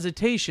of the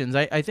hesitations?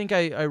 I think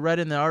I read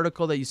in the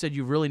article that you said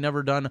you've really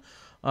never done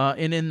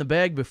in the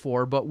bag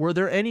before, but were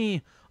there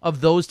any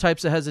of those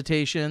types of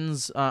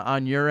hesitations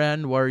on your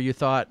end where you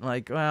thought,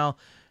 like, well,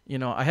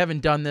 I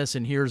haven't done this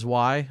and here's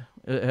why?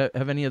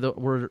 Have any of the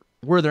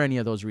were there any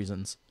of those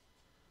reasons?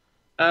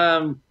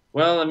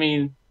 Well, I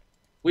mean,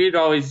 we'd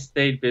always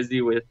stayed busy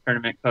with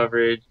tournament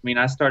coverage. I mean,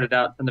 I started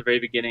out from the very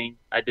beginning.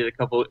 I did a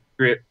couple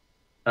grip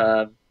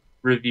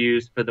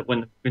reviews for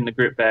when the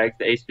grip bags,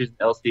 the ACs and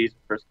LCs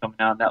were first coming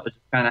out. And that was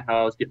just kind of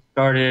how I was getting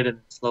started,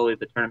 and slowly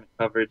the tournament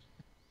coverage.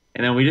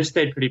 And then we just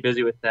stayed pretty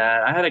busy with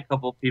that. I had a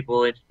couple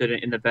people interested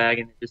in the bag,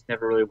 and it just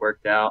never really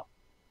worked out.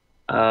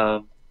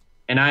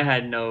 And I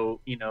had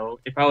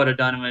if I would have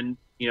done them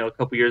a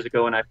couple years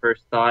ago when I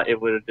first thought, it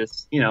would have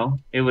just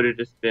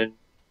been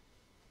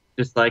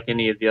just like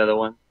any of the other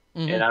ones.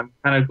 Mm-hmm. And I'm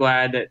kind of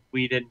glad that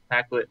we didn't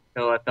tackle it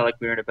until I felt like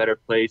we were in a better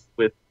place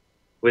with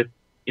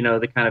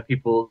the kind of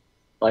people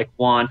like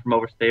Juan from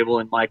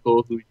Overstable and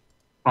Michael, who's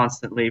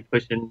constantly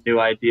pushing new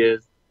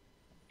ideas.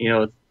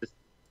 It's just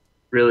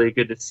really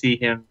good to see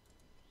him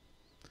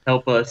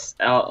help us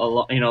out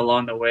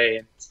along the way.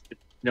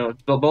 And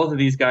but both of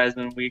these guys,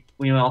 when we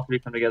all three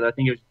come together, I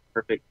think it was just a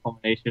perfect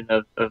culmination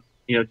of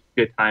just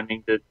good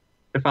timing to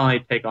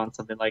finally take on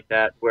something like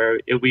that, where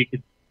we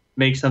could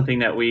make something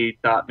that we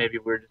thought maybe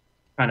we're just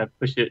trying to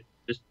push it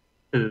just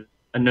to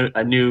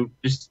a new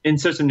just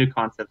insert some new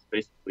concepts,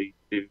 basically,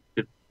 to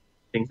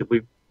things that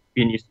we've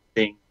been used to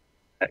seeing.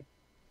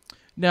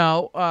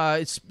 Now,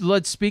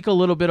 let's speak a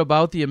little bit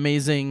about the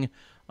amazing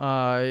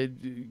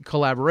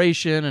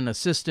collaboration and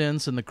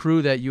assistance and the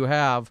crew that you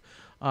have.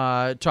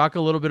 Talk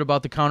a little bit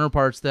about the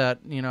counterparts that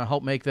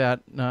help make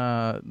that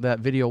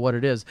video what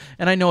it is.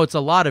 And I know it's a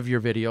lot of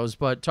your videos,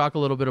 but talk a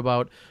little bit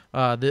about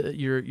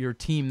your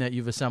team that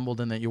you've assembled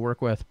and that you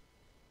work with.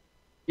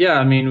 Yeah,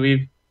 I mean,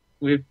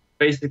 we've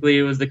basically,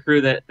 it was the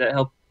crew that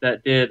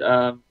did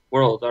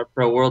Worlds, our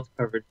Pro Worlds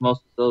coverage.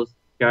 Most of those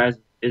guys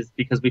is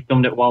because we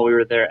filmed it while we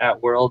were there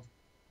at Worlds,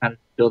 kind of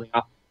building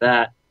off of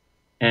that.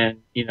 And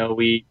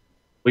we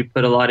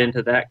put a lot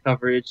into that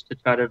coverage to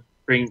try to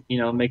bring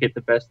make it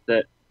the best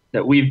that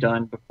we've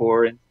done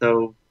before. And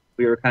so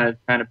we were kind of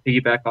trying to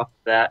piggyback off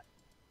of that.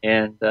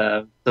 And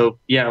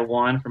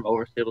Juan from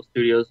Overstable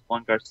Studios,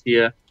 Juan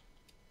Garcia,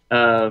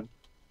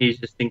 he's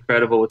just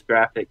incredible with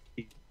graphics.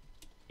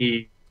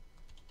 He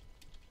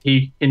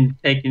can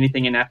take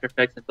anything in After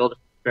Effects and build it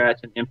from scratch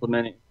and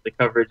implement it into the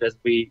coverage as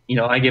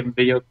I give him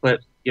video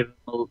clips, give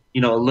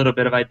him a little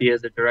bit of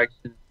ideas or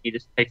direction. He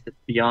just takes it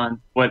beyond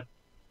what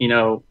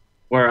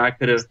where I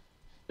could have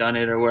done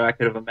it or where I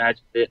could have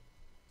imagined it.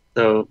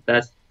 So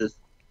that's just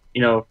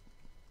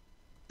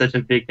such a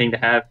big thing to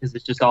have, because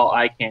it's just all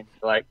eye candy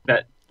like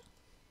that.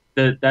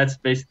 That's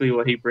basically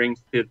what he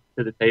brings to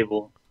the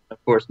table.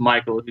 of course,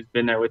 Michael, who's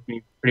been there with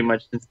me pretty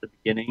much since the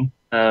beginning.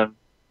 And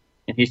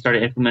he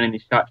started implementing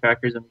these shot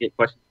trackers, and we get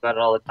questions about it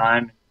all the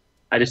time.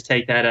 I just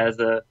take that as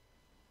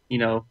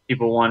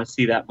people want to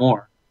see that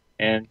more.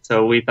 And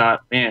so we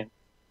thought, man,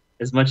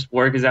 as much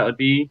work as that would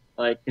be,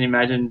 like, can you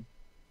imagine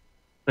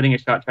putting a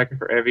shot tracker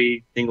for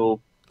every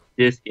single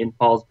disc in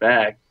Paul's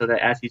bag so that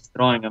as he's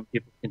throwing them,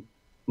 people can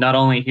not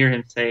only hear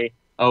him say,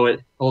 oh,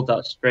 it holds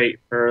out straight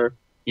for,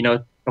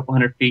 a couple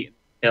hundred feet and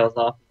tails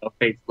off,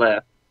 fades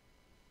left.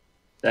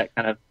 That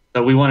kind of,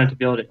 so we wanted to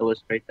be able to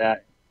illustrate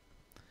that.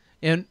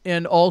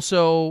 And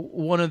also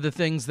one of the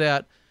things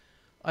that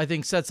I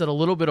think sets it a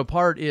little bit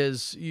apart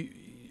is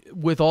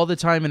with all the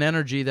time and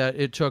energy that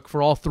it took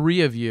for all three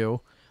of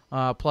you,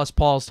 plus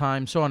Paul's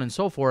time, so on and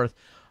so forth,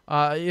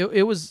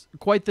 it was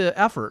quite the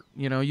effort.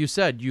 You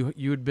said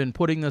you had been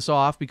putting this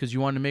off because you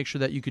wanted to make sure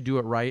that you could do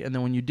it right, and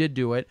then when you did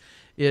do it,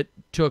 it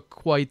took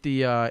quite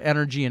the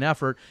energy and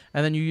effort,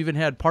 and then you even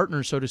had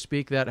partners, so to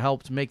speak, that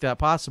helped make that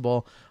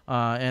possible.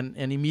 And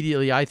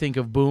immediately I think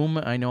of Boom.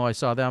 I know I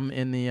saw them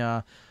in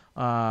the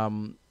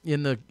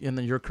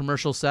your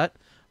commercial set.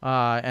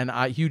 And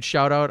a huge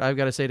shout out, I've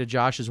got to say, to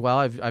Josh as well.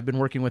 I've been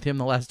working with him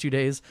the last 2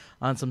 days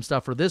on some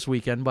stuff for this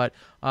weekend. But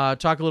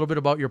talk a little bit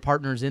about your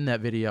partners in that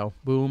video,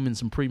 Boom and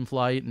Supreme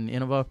Flight and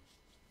Innova.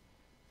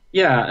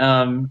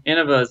 Yeah,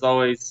 Innova has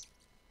always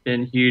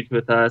been huge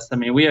with us. I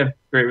mean, we have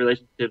great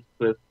relationships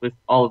with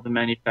all of the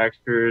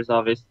manufacturers.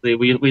 Obviously,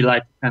 we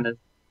like to kind of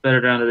spread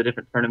it around to the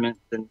different tournaments.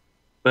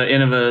 But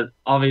Innova,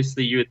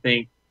 obviously, you would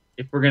think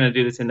if we're going to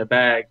do this in the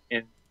bag,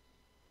 and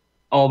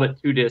all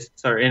but 2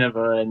 discs are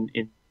Innova,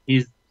 and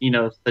he's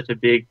such a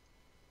big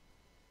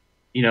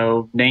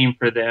name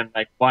for them,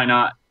 like, why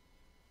not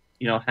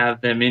have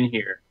them in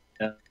here?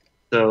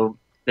 So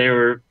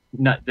there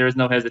was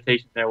no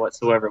hesitation there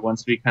whatsoever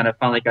once we kind of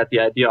finally got the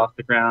idea off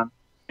the ground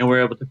and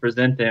we're able to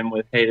present them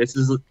with, hey, this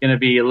is going to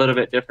be a little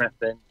bit different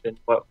than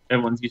what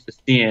everyone's used to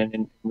seeing,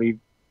 and we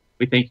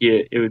think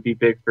it would be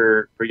big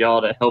for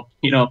y'all to help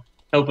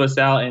us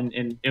out,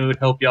 and it would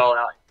help y'all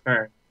out in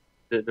turn.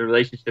 The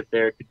relationship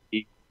there could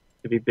be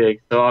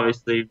big. So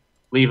obviously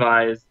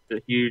Levi is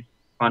a huge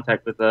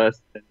contact with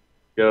us, and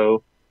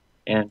Joe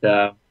and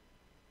Joe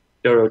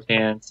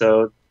Rotan.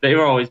 So they've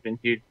always been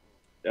huge,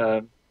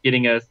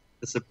 getting us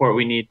the support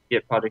we need to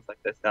get projects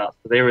like this out.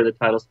 So they were the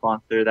title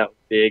sponsor. That was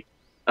big.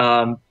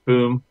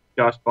 Boom,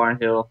 Josh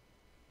Barnhill.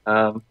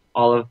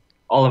 All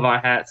of our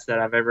hats that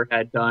I've ever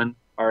had done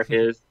are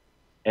his,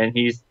 and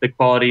the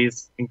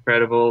quality's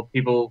incredible.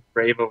 People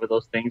rave over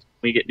those things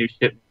when we get new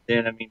shipments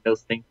in. I mean,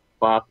 those things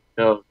fly off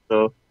themselves.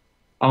 So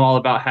I'm all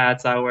about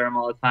hats. I wear them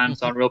all the time,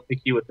 so I'm real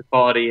picky with the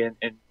quality, and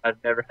I've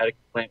never had a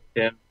complaint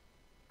with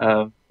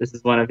him. This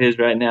is one of his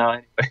right now,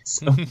 anyway.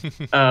 So,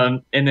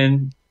 and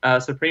then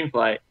Supreme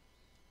Flight,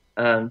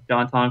 John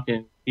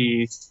Tompkins.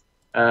 He's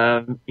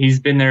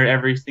been there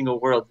every single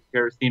Worlds. If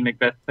you've ever seen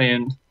Macbeth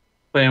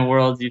playing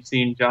Worlds, you've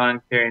seen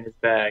John carrying his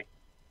bag,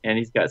 and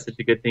he's got such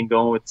a good thing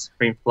going with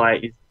Supreme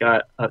Flight. He's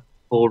got a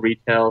full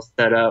retail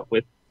set up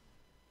with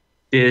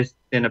discs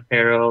and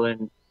apparel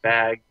and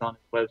bags on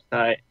his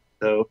website.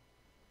 So,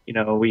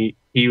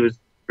 he was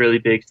really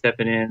big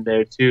stepping in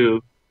there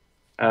too,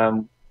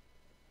 being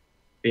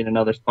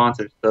another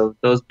sponsor. So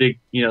those big,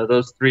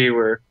 those three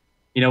were,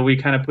 we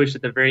kind of pushed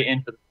at the very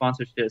end for the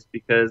sponsorships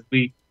because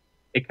the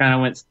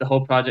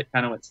whole project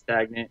kind of went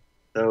stagnant.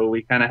 So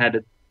we kind of had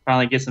to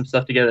finally get some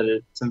stuff together,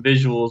 some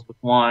visuals with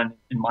Juan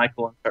and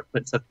Michael, and start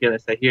putting stuff together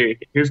and say,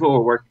 here's what we're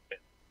working with.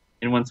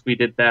 And once we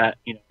did that,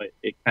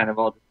 it kind of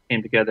all just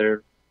came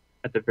together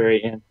at the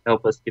very end to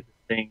help us get this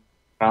thing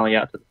finally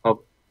out to the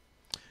public.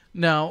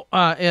 Now,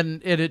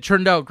 and it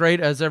turned out great,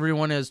 as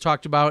everyone has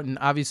talked about, and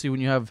obviously when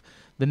you have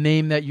the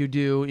name that you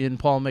do in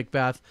Paul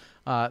Macbeth,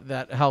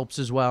 that helps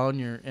as well,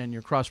 and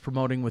you're cross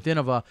promoting with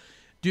Innova.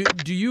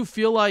 Do you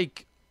feel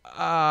like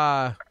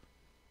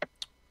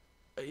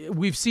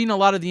we've seen a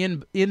lot of the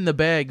in the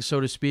bag,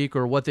 so to speak,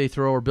 or what they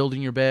throw, or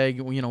building your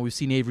bag? We've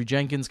seen Avery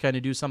Jenkins kind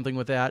of do something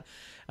with that,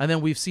 and then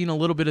we've seen a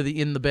little bit of the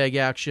in the bag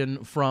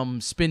action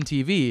from Spin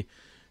TV.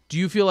 Do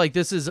you feel like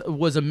this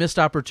was a missed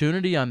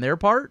opportunity on their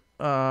part?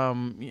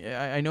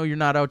 I know you're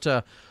not out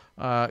to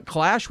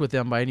clash with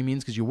them by any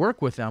means because you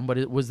work with them,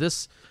 but was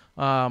this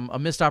a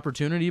missed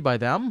opportunity by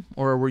them,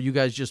 or were you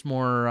guys just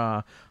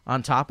more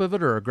on top of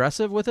it or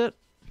aggressive with it?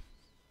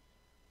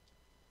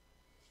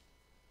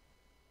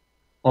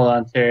 Hold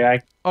on,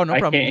 Terry. No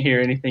problem. I can't hear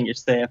anything you're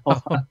saying.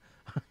 Hold on.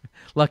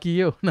 Lucky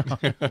you. No.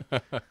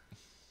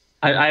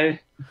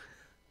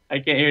 I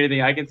can't hear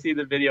anything. I can see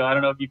the video. I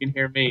don't know if you can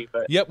hear me,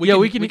 but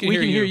we can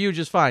hear you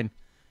just fine.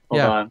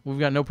 Hold on. We've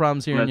got no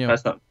problems hearing you. I'm gonna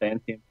try something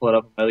fancy and pull it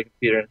up on my other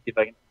computer and see if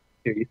I can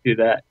hear you through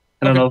that.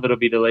 I don't know if it'll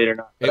be delayed or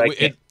not. But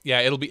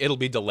it'll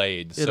be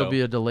delayed. It'll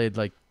be a delayed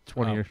like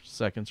 20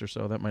 seconds or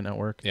so. That might not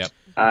work. Yeah.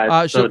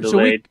 So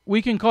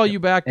we can call you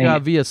back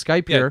via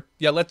Skype here.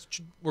 Yeah.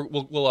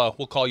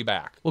 We'll call you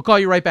back. We'll call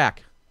you right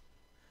back.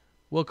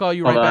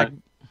 Back.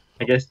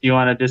 I guess you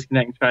want to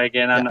disconnect and try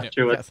again. I'm not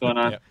sure what's going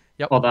on.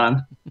 Yep. Hold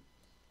on.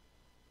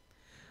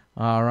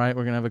 All right,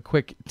 we're gonna have a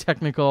quick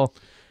technical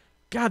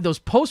God, those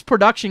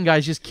post-production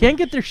guys just can't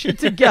get their shit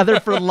together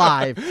for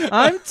live.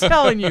 I'm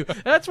telling you.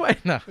 That's why.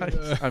 No,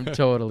 I'm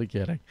totally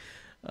kidding.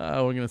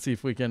 We're going to see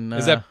if we can.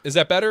 Is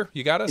that better?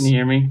 You got us? Can you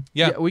hear me?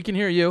 Yeah. We can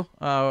hear you.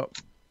 I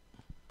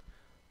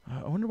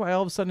wonder why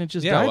all of a sudden it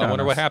just died well, I on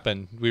wonder us. what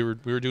happened. We were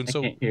doing I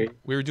can't hear you.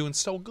 we were doing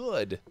so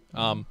good.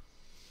 Well,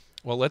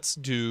 let's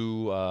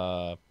do.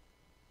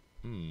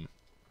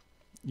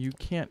 You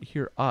can't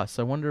hear us.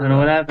 I wonder. I don't know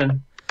what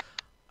happened.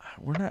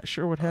 We're not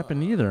sure what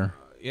happened either.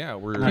 Yeah,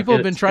 we're Not People have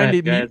good been at trying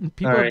to Skype, guys. mute,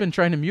 people All have right. been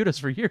trying to mute us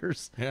for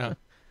years. yeah.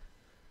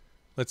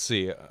 Let's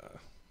see.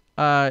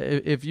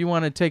 If you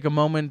want to take a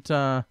moment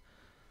to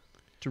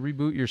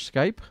reboot your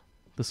Skype,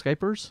 the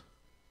Skypers.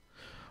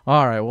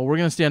 All right. Well, we're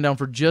gonna stand down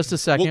for just a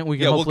second. We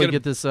can we'll hopefully get him-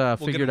 get this we'll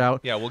figured get him- out.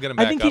 Yeah, we'll get him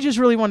I back think up. he just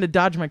really wanted to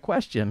dodge my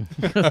question.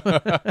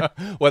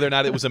 Whether or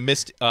not it was a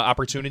missed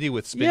opportunity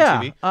with Spin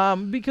Yeah,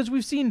 TV. because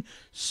we've seen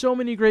so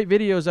many great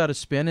videos out of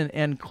Spin,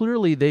 and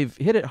clearly they've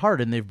hit it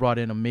hard, and they've brought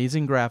in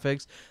amazing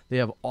graphics. They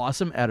have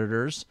awesome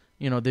editors.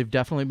 They've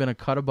definitely been a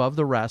cut above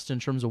the rest in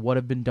terms of what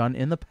have been done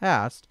in the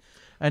past.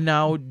 And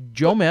now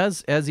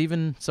Jomez, as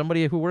even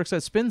somebody who works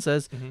at Spin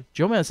says,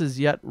 Jomez has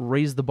yet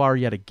raised the bar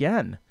yet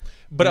again.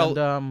 But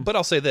And,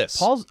 I'll say this.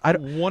 Paul's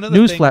one of the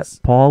newsflash. things,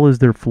 Paul is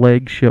their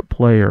flagship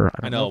player.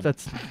 I don't know. if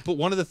that's but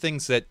one of the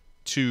things that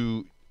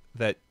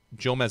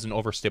Jomez and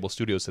Overstable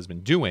Studios has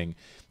been doing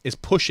is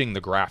pushing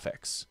the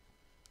graphics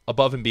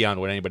above and beyond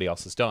what anybody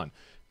else has done.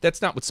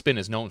 That's not what Spin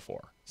is known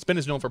for. Spin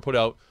is known for put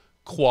out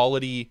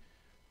quality,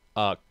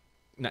 not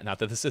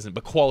that this isn't,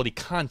 but quality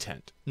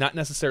content, not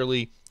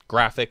necessarily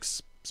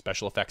graphics,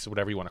 special effects, or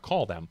whatever you want to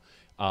call them.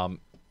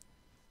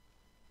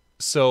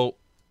 So,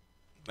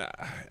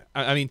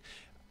 I mean,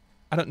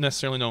 I don't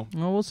necessarily know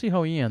well, we'll see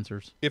how he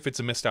answers. if it's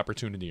a missed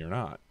opportunity or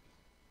not.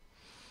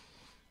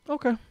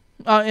 Okay.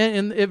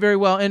 And it very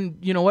well. And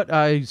you know what?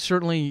 I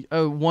certainly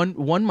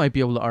one might be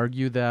able to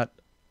argue that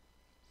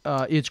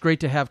it's great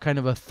to have kind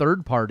of a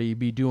third party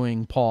be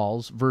doing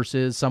Paul's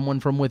versus someone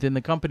from within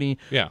the company.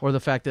 Yeah. Or the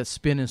fact that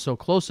Spin is so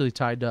closely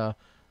tied to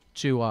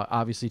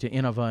obviously to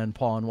Innova and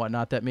Paul and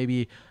whatnot, that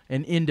maybe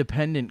an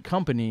independent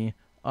company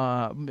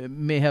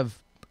may have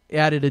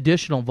added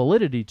additional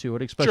validity to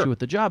it, especially Sure. with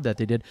the job that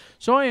they did.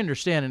 So I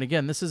understand, and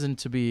again, this isn't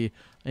to be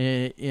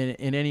in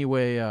any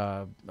way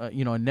a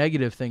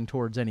negative thing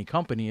towards any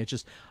company. It's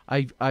just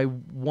I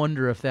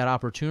wonder if that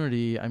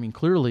opportunity. I mean,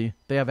 clearly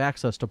they have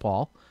access to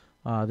Paul.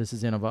 This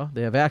is Innova.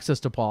 They have access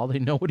to Paul. They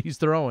know what he's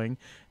throwing,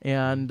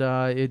 and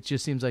it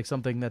just seems like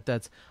something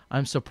that's.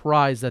 I'm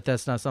surprised that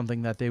that's not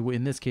something that they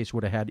in this case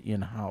would have had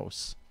in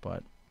house,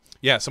 but.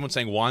 Yeah, someone's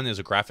saying Juan is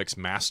a graphics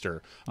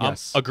master.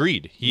 Yes.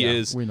 Agreed. He Yeah,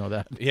 is. We know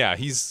that. Yeah,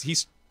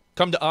 he's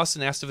come to us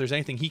and asked if there's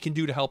anything he can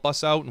do to help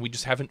us out, and we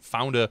just haven't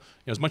found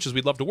as much as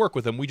we'd love to work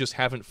with him, we just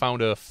haven't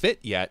found a fit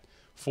yet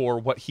for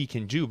what he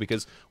can do,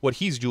 because what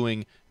he's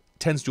doing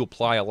tends to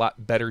apply a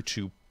lot better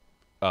to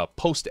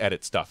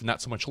post-edit stuff,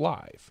 not so much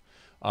live.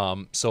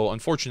 So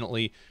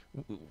unfortunately,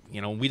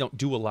 we don't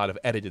do a lot of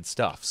edited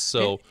stuff.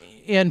 So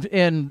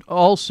And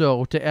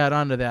also to add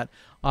on to that,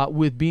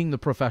 with being the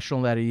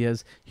professional that he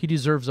is, he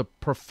deserves a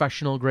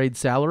professional grade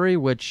salary,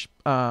 which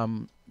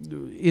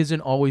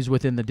isn't always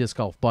within the disc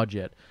golf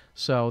budget.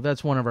 So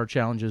that's one of our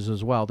challenges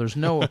as well. There's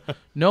no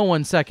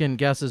one second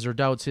guesses or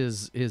doubts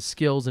his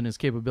skills and his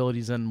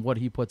capabilities and what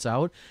he puts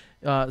out.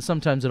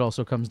 Sometimes it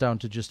also comes down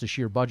to just a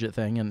sheer budget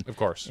thing, and of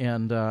course,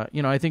 and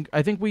I think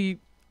we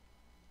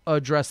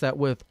address that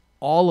with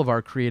all of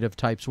our creative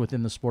types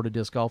within the sport of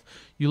disc golf.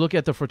 You look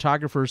at the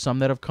photographers, some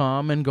that have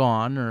come and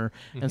gone,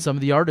 and some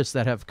of the artists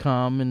that have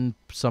come, and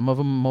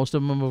most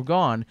of them have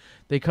gone.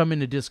 They come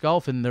into disc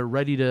golf and they're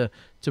ready to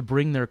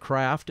bring their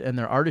craft and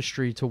their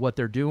artistry to what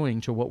they're doing,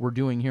 to what we're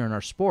doing here in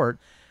our sport,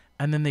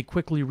 and then they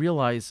quickly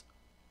realize,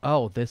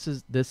 oh, this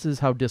is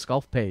how disc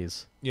golf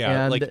pays.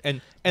 Yeah,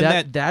 and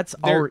that's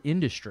they're- our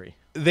industry.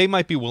 they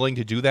might be willing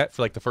to do that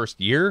for like the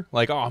first year.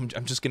 Like, oh, I'm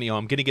just gonna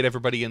I'm gonna get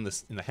everybody in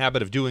the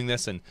habit of doing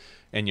this, and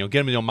get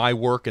them to know my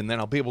work, and then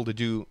I'll be able to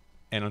do.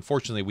 And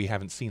unfortunately, we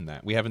haven't seen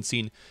that. We haven't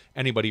seen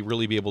anybody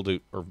really be able to,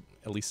 or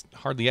at least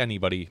hardly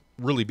anybody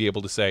really be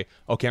able to say,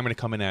 okay, I'm going to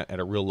come in at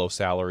a real low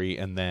salary,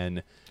 and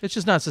then It's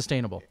just not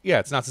sustainable. yeah,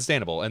 it's not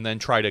sustainable, and then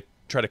try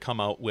to come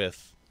out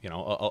with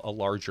a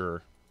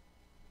larger.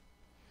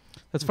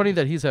 That's funny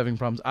that he's having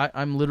problems.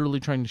 I'm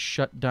literally trying to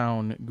shut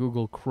down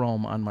Google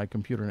Chrome on my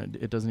computer, and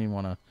it doesn't even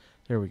want to.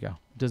 There we go.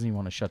 It doesn't even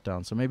want to shut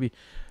down. So maybe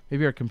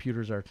our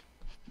computers are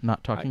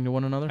not talking to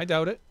one another. I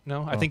doubt it.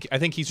 No, I Oh.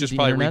 think he's just The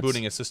probably internet's?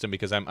 rebooting his system,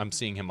 because I'm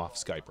seeing him off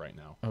Skype right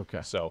now.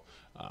 Okay. So,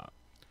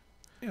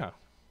 yeah.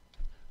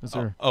 Is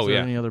there, Oh, is there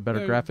yeah. any other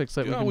better graphics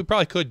that we can? We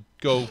probably could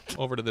go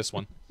over to this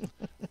one.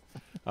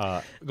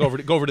 Go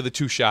over to the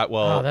two shot.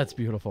 Well, Oh, that's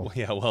beautiful.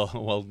 yeah.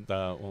 Well,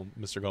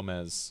 Mr.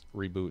 Gomez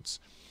reboots.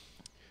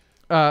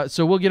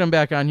 So we'll get him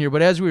back on here.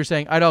 But as we were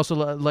saying, I'd also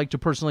like to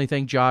personally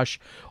thank Josh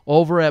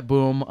over at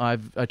Boom. I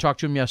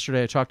talked to him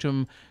yesterday. I talked to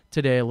him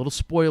today. A little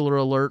spoiler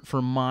alert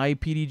for my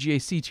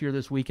PDGA C tier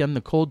this weekend,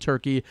 the Cold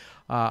Turkey.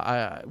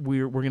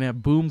 We're going to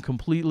have Boom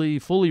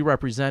fully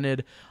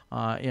represented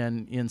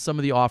in some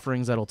of the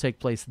offerings that'll take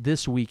place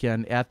this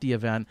weekend at the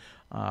event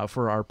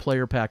for our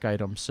player pack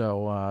items.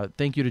 So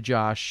thank you to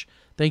Josh.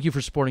 Thank you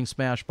for supporting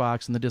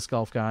Smashbox and the Disc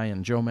Golf Guy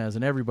and Jomez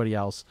and everybody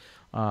else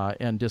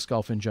and disc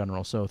golf in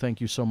general. So thank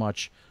you so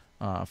much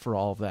for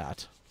all of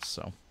that.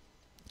 So,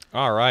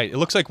 all right. It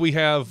looks like we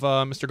have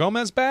Mr.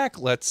 Gomez back.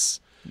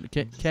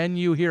 Can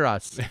you hear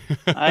us?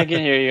 I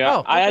can hear you. Oh,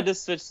 okay. I had to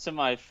switch to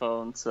my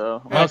phone,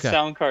 so my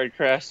sound card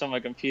crashed on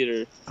my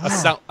computer.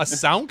 A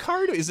sound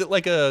card? Is it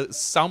like a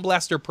Sound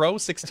Blaster Pro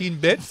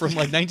 16-bit from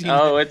like 19?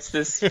 Oh, it's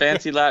this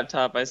fancy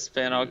laptop I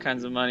spent all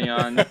kinds of money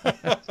on.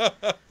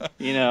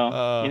 You know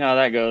how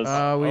that goes.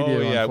 We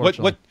do. Yeah.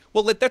 Unfortunately.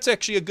 Well, that's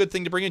actually a good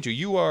thing to bring into.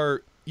 You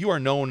are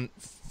known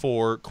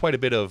for quite a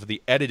bit of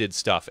the edited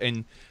stuff,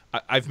 and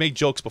I've made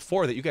jokes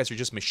before that you guys are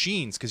just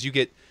machines because you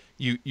get.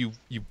 You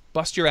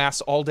bust your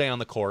ass all day on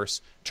the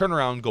course, turn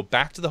around, go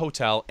back to the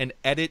hotel, and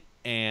edit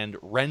and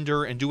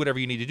render and do whatever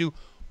you need to do.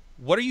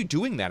 What are you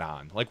doing that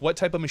on? Like, what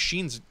type of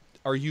machines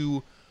are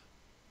you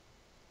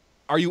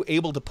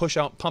able to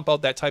pump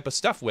out that type of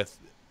stuff with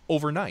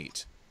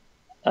overnight?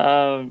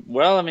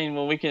 Well, I mean,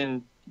 when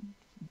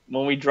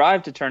we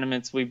drive to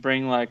tournaments, we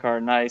bring like our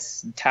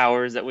nice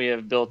towers that we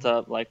have built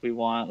up like we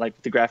want,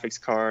 like the graphics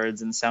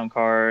cards and sound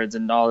cards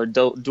and all the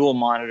dual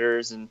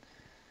monitors and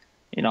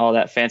all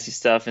that fancy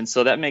stuff. And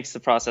so that makes the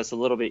process a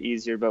little bit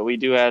easier, but we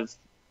do have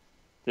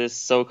this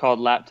so-called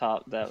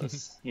laptop that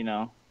was,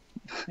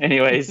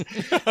 anyways,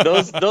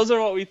 those are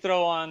what we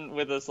throw on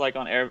with us, like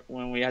on air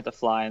when we have to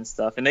fly and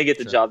stuff, and they get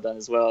the job done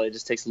as well. It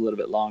just takes a little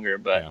bit longer,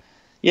 but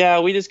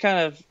yeah, we just kind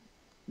of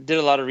did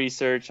a lot of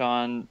research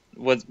on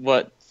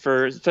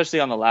especially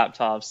on the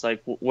laptops,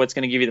 like what's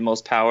going to give you the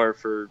most power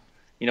for,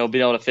 being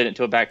able to fit it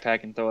into a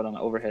backpack and throw it on an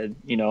overhead,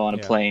 on a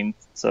plane.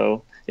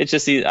 So it's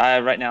just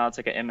right now it's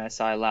like an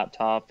MSI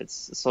laptop.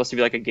 It's supposed to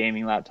be like a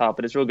gaming laptop,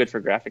 but it's real good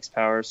for graphics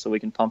power, so we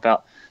can pump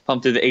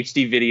through the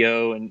HD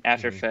video and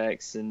After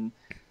Effects and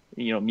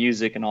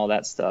music and all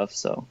that stuff.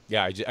 So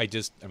yeah, I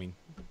mean,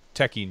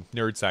 techie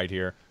nerd side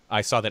here.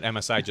 I saw that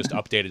MSI just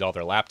updated all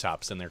their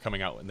laptops, and they're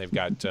coming out and they've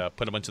got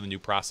put a bunch of the new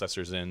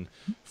processors in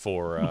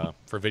for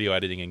video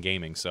editing and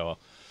gaming. So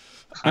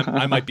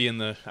I might be in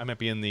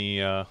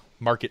the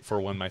market for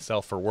one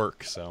myself for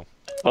work. So.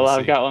 Well,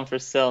 I've got one for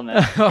sale now.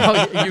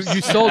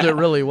 you sold it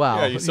really well.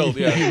 Yeah, you sold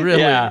it.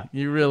 Yeah.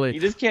 You really. You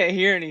just can't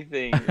hear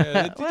anything.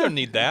 You don't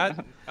need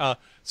that.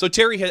 So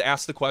Terry had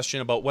asked the question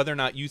about whether or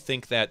not you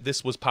think that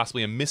this was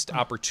possibly a missed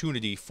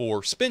opportunity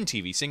for Spin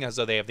TV, seeing as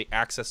though they have the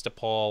access to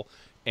Paul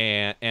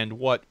and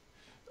what.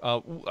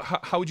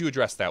 How would you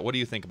address that? What do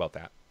you think about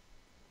that?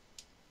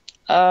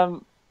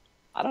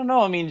 I don't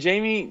know. I mean,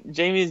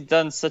 Jamie's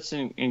done such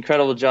an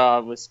incredible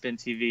job with Spin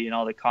TV and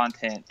all the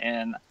content,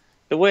 and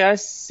the way I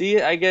see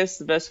it, I guess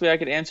the best way I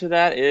could answer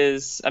that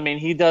is, I mean,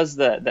 he does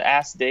the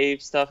Ask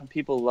Dave stuff, and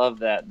people love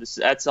that.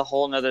 That's a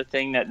whole nother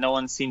thing that no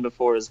one's seen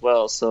before as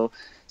well. So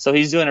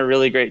he's doing a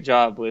really great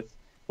job with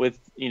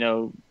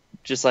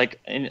just like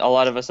a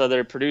lot of us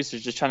other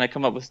producers, just trying to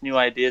come up with new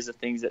ideas of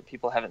things that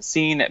people haven't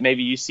seen that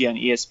maybe you see on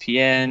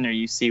ESPN or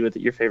you see with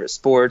your favorite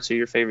sports or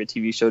your favorite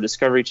TV show,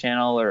 Discovery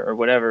Channel or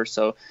whatever.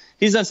 So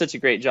he's done such a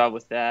great job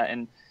with that.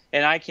 And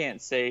I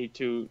can't say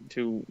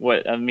to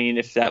what, I mean,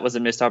 if that was a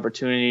missed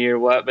opportunity or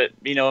what, but,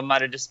 it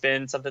might have just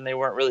been something they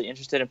weren't really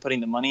interested in putting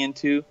the money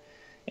into.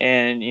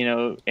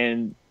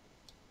 And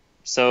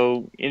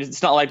so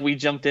it's not like we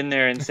jumped in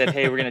there and said,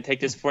 hey, we're going to take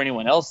this before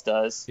anyone else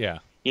does. Yeah.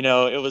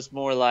 It was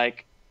more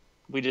like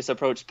we just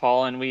approached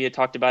Paul, and we had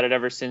talked about it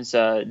ever since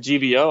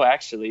GBO,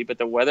 actually, but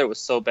the weather was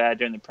so bad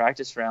during the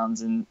practice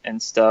rounds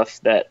and stuff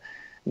that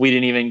we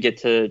didn't even get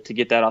to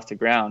get that off the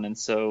ground. And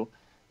so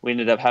we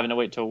ended up having to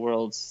wait till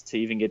Worlds to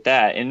even get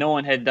that. And no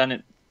one had done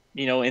it,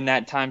 in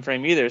that time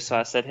frame either. So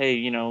I said, hey,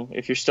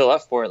 if you're still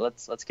up for it,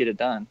 let's get it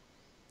done.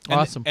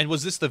 Awesome. And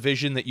was this the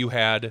vision that you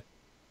had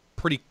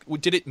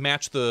did it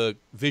match the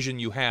vision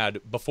you had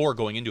before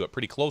going into it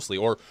pretty closely?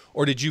 Or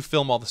did you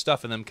film all the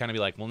stuff and then kind of be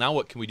like, well, now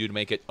what can we do to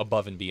make it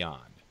above and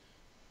beyond?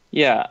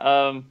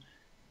 Yeah.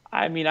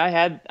 I mean, I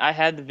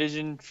had the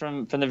vision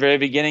from the very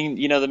beginning.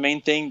 The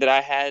main thing that I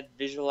had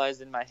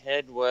visualized in my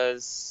head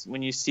was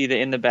when you see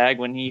in the bag,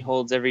 when he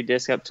holds every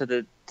disc up to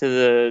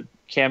the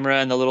camera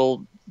and the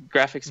little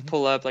graphics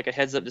pull up like a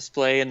heads up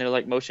display and they're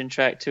like motion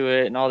track to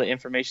it and all the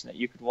information that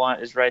you could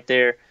want is right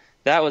there.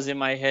 That was in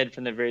my head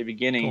from the very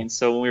beginning. Cool. And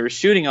so when we were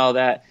shooting all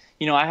that,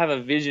 I have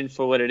a vision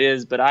for what it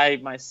is, but I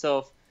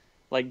myself,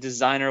 like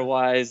designer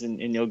wise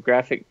and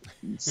graphic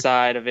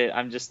side of it,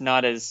 I'm just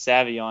not as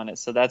savvy on it.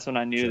 So that's when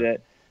I knew that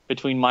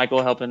between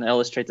Michael helping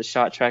illustrate the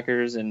shot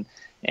trackers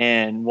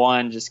and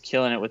Juan just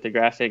killing it with the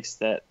graphics,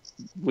 that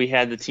we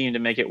had the team to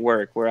make it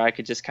work, where I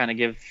could just kind of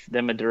give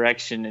them a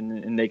direction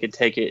and they could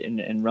take it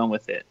and run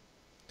with it.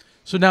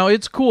 So now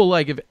it's cool,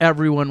 like if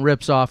everyone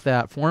rips off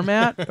that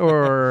format,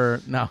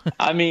 or no?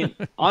 I mean,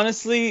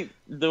 honestly,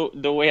 the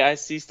way I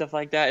see stuff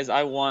like that is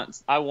I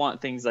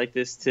want things like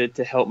this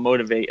to help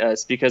motivate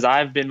us, because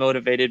I've been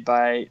motivated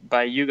by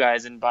you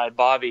guys and by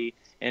Bobby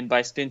and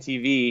by Spin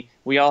TV.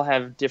 We all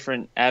have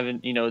different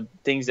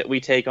things that we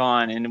take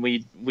on and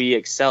we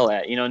excel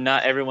at.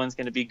 Not everyone's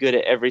going to be good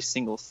at every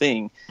single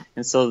thing,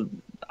 and so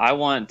I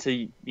want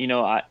to,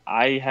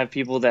 I have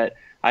people that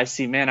I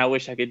see, man, I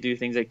wish I could do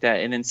things like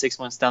that, and then 6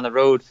 months down the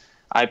road,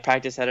 I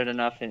practice at it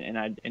enough, and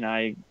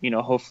I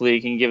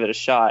hopefully can give it a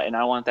shot. And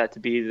I want that to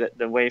be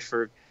the way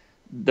for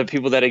the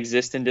people that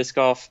exist in disc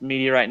golf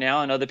media right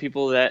now, and other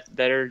people that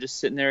are just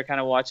sitting there kind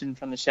of watching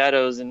from the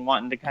shadows and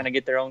wanting to kind of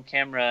get their own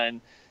camera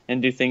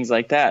and do things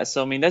like that.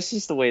 So I mean, that's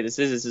just the way this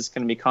is. It's just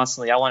going to be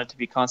constantly. I want it to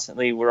be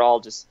constantly. We're all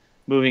just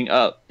moving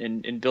up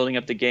and building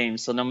up the game.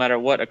 So no matter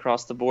what,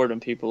 across the board, when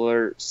people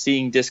are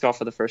seeing disc golf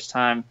for the first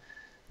time,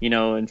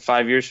 in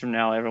 5 years from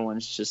now,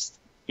 everyone's just,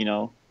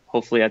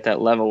 hopefully at that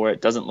level where it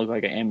doesn't look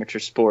like an amateur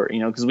sport,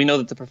 because we know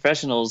that the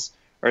professionals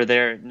are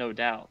there, no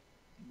doubt.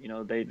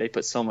 They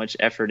put so much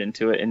effort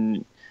into it.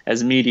 And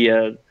as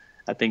media,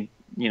 I think,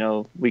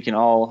 we can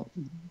all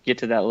get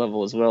to that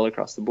level as well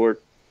across the board.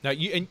 Now,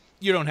 you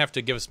don't have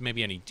to give us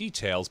maybe any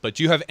details, but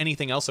do you have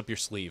anything else up your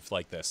sleeve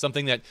like this?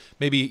 Something that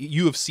maybe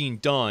you have seen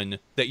done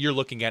that you're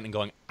looking at and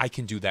going, I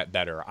can do that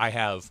better. I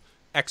have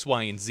X,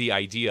 Y, and Z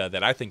idea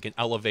that I think can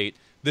elevate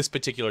this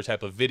particular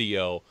type of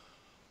video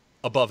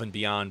above and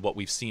beyond what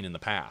we've seen in the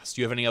past.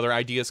 Do you have any other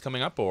ideas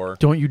coming up, or?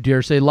 Don't you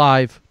dare say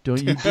live.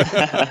 Don't you?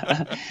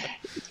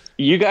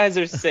 You guys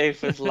are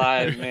safe with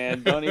live,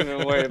 man. Don't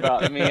even worry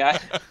about me.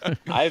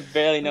 I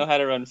barely know how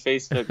to run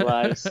Facebook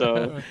Live,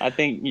 so I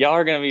think y'all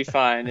are gonna be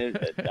fine.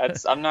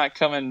 I'm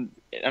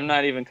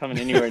not even coming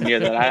anywhere near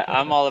that.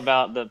 I'm all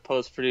about the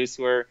post-produce,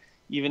 where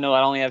even though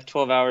I only have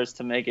 12 hours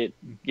to get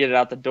it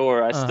out the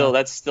door,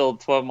 that's still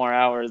 12 more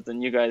hours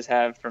than you guys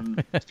have from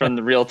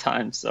the real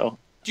time. So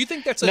do you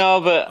think that's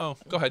go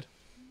ahead.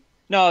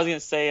 No, I was gonna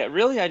say,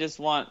 really, I just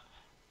want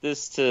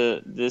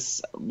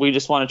we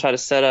just want to try to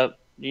set up,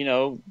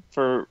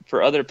 for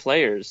other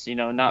players,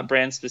 not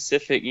brand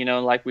specific,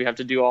 like we have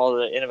to do all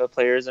the Innova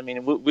players. I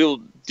mean,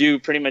 we'll do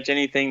pretty much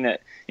anything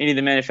that any of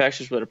the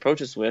manufacturers would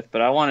approach us with,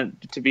 but I want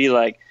it to be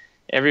like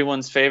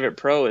everyone's favorite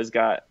pro has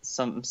got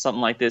something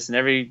like this, and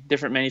every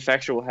different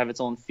manufacturer will have its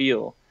own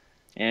feel.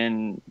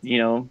 And,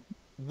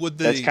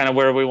 that's kind of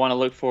where we want to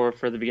look for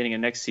the beginning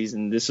of next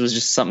season. This was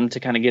just something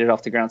to kind of get it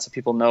off the ground so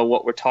people know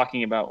what we're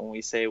talking about when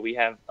we say we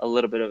have a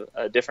little bit of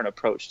a different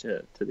approach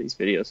to these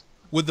videos.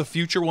 Would the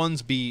future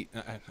ones be,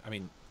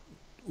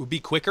 would be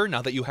quicker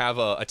now that you have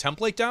a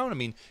template down? I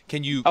mean,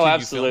 can you?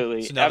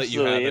 Absolutely, so now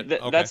absolutely. That you have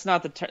it, okay.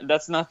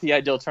 That's not the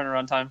ideal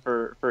turnaround time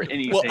for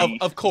anything. Well,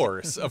 of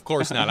course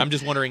not. I'm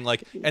just wondering,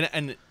 like,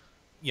 and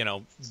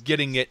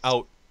getting it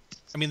out.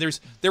 I mean,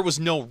 there was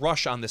no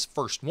rush on this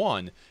first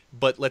one,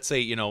 but let's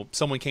say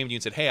someone came to you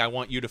and said, "Hey, I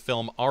want you to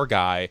film our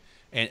guy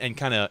and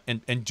kind of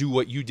and do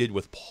what you did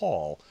with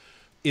Paul."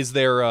 Is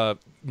there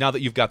now that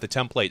you've got the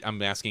template?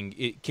 I'm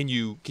asking, can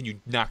you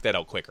knock that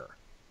out quicker?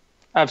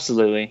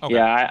 Absolutely. Okay.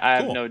 Yeah, I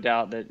have no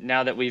doubt that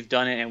now that we've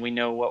done it and we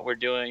know what we're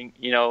doing,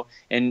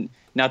 and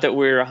not that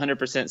we're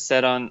 100%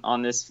 set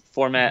on this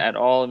format at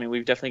all. I mean,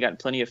 we've definitely gotten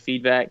plenty of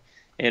feedback,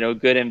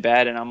 good and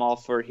bad, and I'm all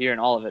for hearing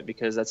all of it,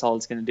 because that's all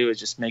it's going to do is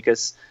just make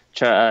us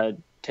try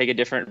take a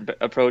different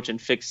approach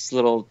and fix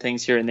little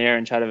things here and there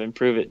and try to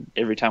improve it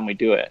every time we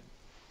do it.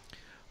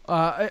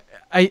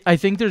 I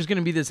think there's going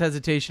to be this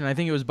hesitation. I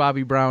think it was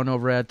Bobby Brown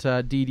over at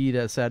DD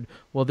that said,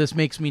 well, this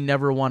makes me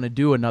never want to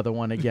do another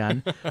one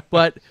again.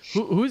 But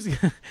who's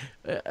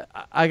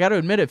I got to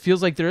admit, it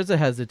feels like there is a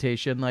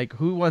hesitation. Like,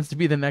 who wants to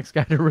be the next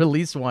guy to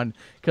release one?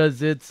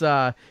 Because it's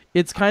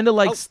kind of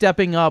like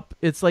stepping up.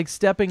 It's like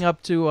stepping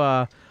up to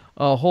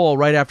a hole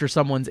right after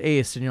someone's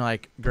ace, and you're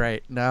like,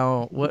 great,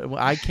 now what?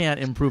 I can't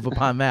improve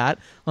upon that.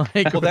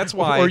 Like, well, that's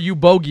why. Or you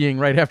bogeying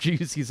right after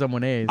you see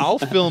someone ace. I'll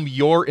film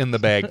your in the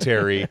bag,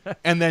 Terry,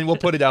 and then we'll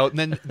put it out,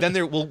 and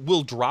then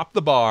we'll drop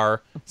the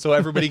bar so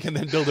everybody can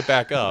then build it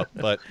back up.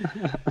 But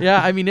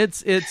yeah, I mean,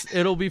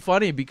 it'll be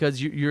funny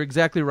because you're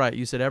exactly right.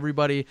 You said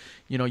everybody,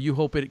 you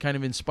hope it kind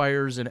of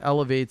inspires and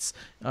elevates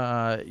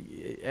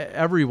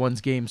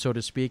everyone's game, so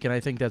to speak, and I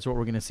think that's what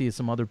we're going to see is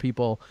some other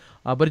people.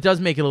 But it does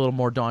make it a little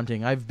more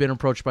daunting. I've been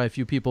approached by a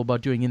few people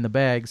about doing in the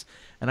bags,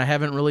 and I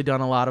haven't really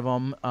done a lot of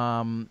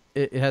them.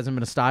 It hasn't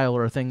been a style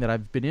or a thing that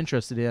I've been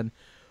interested in.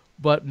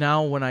 But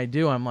now when I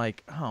do, I'm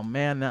like, oh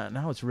man,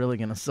 now it's really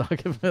gonna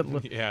suck if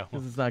it. Yeah,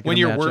 it's not when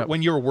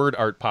gonna your word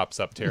art pops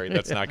up, Terry,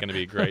 that's not going to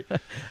be great.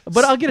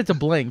 But I'll get it to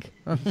blink.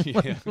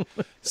 Yeah.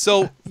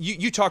 So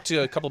you talked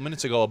a couple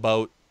minutes ago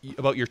about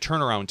your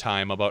turnaround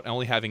time, about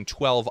only having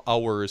 12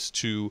 hours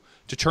to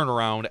turn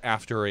around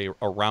after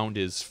a round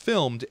is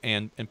filmed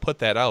and put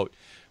that out.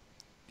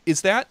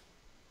 Is that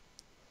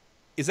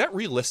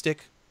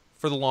realistic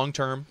for the long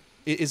term?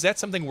 Is that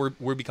something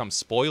we're become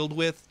spoiled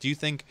with? Do you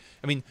think?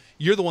 I mean,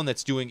 you're the one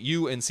that's doing.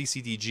 You and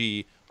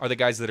CCDG are the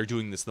guys that are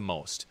doing this the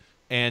most,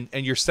 and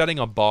you're setting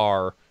a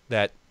bar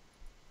that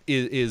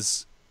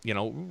is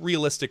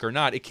realistic or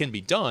not, it can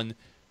be done.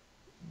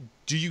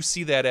 Do you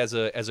see that as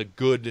a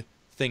good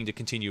thing to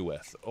continue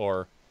with,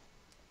 or?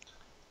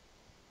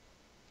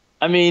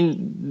 I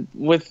mean,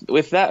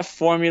 with that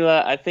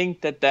formula, I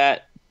think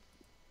that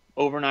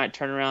overnight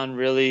turnaround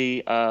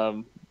really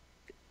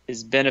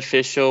is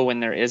beneficial when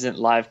there isn't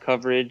live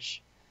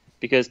coverage,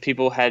 because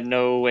people had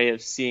no way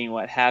of seeing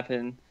what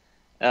happened.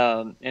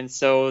 And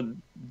so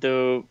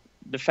the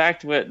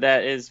fact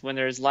that is, when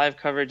there's live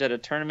coverage at a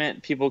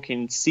tournament, people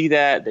can see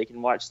that, they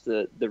can watch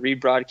the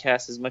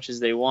rebroadcast as much as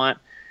they want,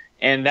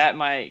 and that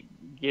might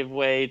give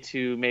way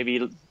to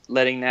maybe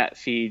letting that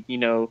feed,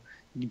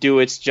 do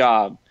its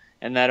job,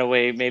 and that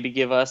way maybe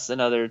give us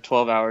another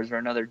 12 hours or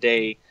another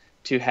day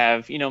to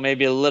have,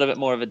 maybe a little bit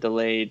more of a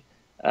delayed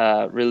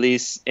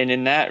release. And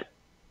in that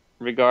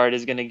regard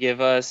is going to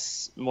give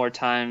us more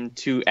time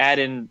to add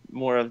in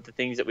more of the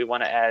things that we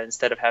want to add,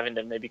 instead of having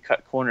to maybe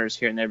cut corners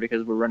here and there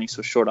because we're running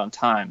so short on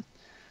time.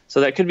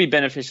 So that could be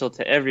beneficial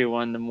to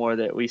everyone the more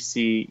that we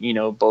see,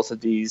 both of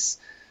these,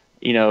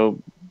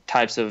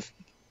 types of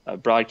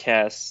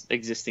broadcasts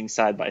existing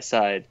side by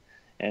side.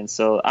 And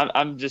so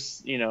I'm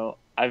just,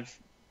 I've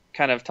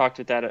kind of talked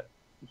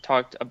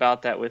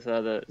about that with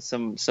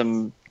some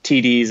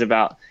TDs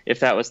about if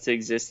that was to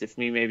exist, if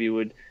me maybe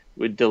would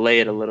delay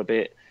it a little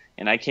bit.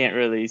 And I can't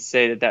really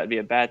say that would be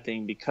a bad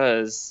thing,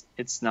 because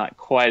it's not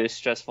quite as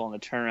stressful in the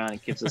turnaround.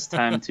 It gives us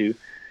time to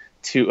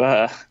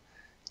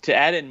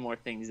add in more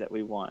things that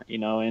we want,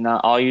 And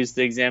I'll use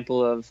the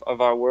example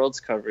of our Worlds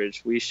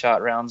coverage. We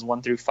shot rounds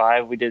 1 through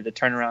 5. We did the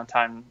turnaround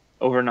time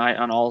overnight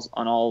on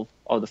all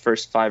of the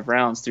first 5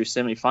 rounds through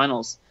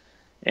semifinals,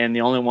 and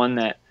the only one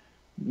that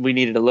we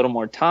needed a little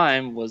more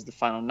time was the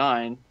final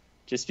 9,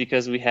 just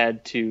because we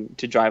had to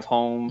drive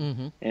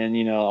home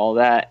and all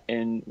that,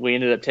 and we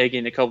ended up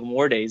taking a couple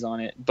more days on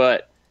it.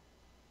 But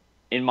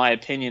in my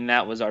opinion,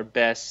 that was our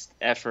best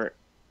effort.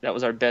 That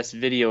was our best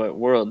video at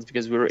Worlds,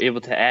 because we were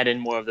able to add in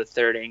more of the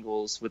third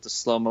angles with the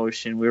slow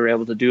motion. We were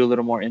able to do a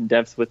little more in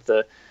depth with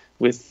the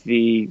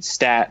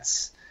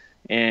stats,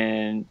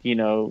 and we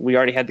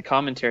already had the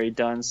commentary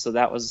done, so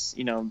that was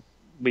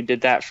we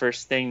did that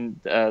first thing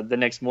the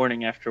next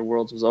morning after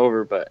Worlds was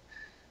over. But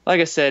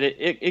like I said,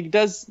 it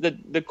does,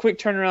 the quick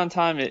turnaround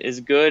time is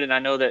good, and I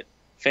know that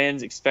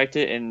fans expect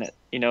it, and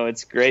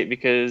it's great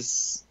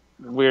because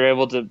we're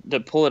able to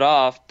pull it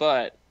off.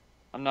 But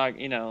I'm not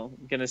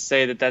gonna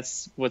say that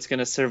that's what's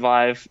gonna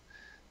survive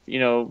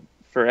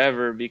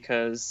forever,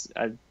 because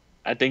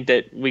I think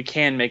that we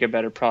can make a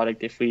better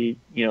product if we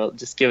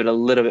just give it a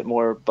little bit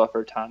more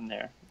buffer time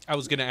there. I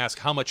was going to ask,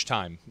 how much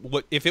time?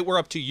 What if it were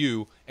up to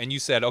you and you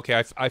said,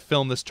 okay, I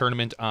filmed this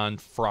tournament on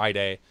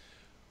Friday,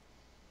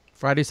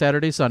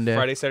 Saturday, Sunday.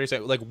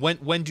 Like when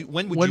would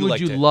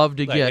you love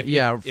to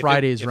get?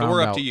 Friday's if round it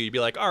were out. up to you, you'd be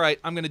like, all right,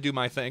 I'm going to do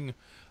my thing.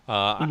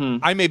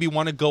 I maybe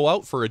want to go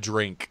out for a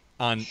drink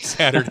on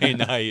Saturday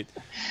night.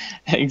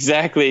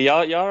 Exactly.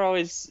 Y'all are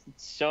always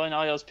showing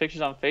all y'all's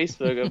pictures on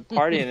Facebook of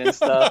partying and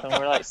stuff, and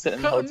we're like sitting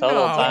in the hotel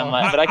all the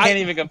time. But I can't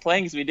even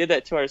complain because we did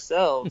that to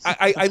ourselves.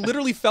 I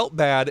literally felt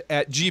bad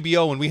at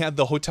GBO when we had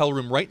the hotel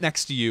room right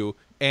next to you,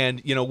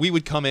 and we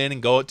would come in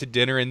and go out to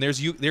dinner, and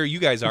there you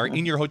guys are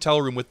in your hotel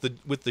room with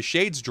the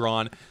shades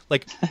drawn,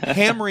 like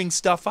hammering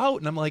stuff out,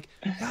 and I'm like,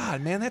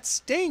 God, man, that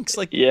stinks.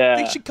 Like,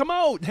 they should come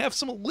out and have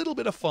a little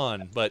bit of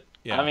fun. But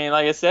yeah, I mean,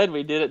 like I said,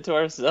 we did it to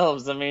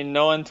ourselves. I mean,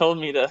 no one told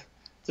me to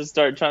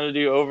start trying to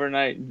do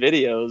overnight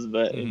videos,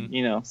 but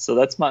so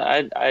that's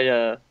I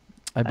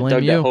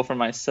dug that hole for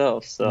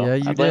myself. So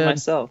yeah, I blame did.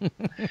 myself.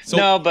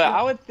 No, but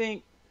I would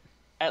think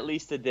at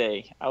least a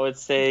day. I would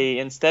say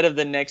instead of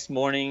the next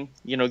morning,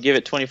 give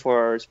it 24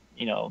 hours,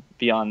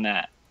 beyond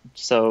that.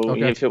 So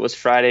if it was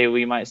Friday,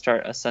 we might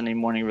start a Sunday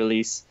morning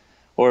release,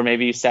 or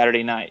maybe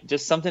Saturday night,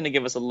 just something to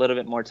give us a little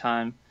bit more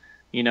time,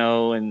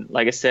 and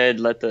like I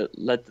said, let the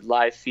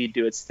live feed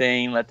do its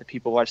thing. Let the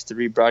people watch the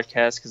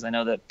rebroadcast, because I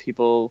know that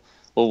people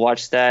will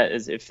watch that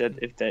as if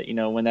that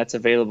when that's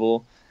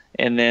available,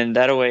 and then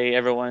that way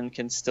everyone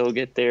can still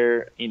get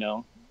their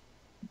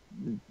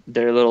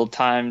their little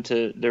time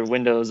to their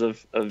windows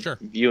of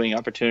viewing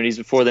opportunities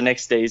before the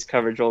next day's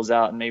coverage rolls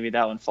out, and maybe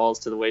that one falls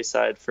to the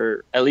wayside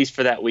for at least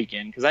for that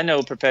weekend, because I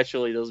know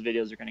perpetually those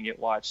videos are going to get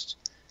watched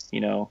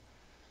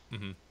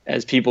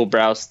as people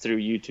browse through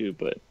YouTube.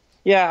 But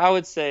yeah, I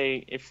would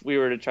say if we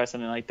were to try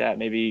something like that,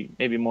 maybe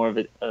more of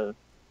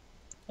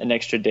an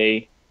extra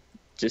day,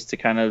 just to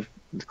kind of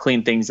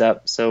clean things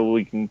up so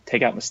we can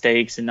take out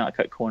mistakes and not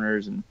cut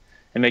corners and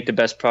make the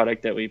best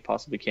product that we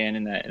possibly can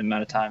in that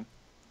amount of time.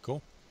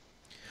 Cool.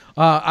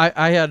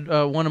 I had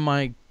one of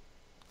my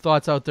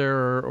thoughts out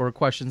there or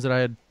questions that I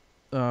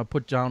had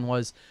put down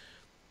was,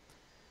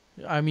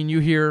 I mean, you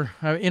hear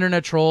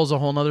internet trolls, a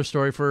whole nother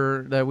story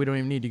for that we don't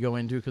even need to go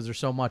into because there's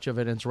so much of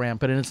it and it's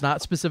rampant and it's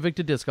not specific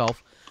to disc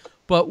golf.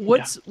 But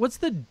what's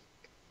the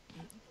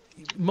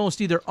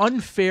most either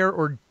unfair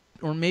or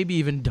maybe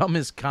even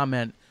dumbest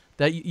comment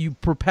that you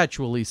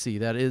perpetually see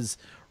that is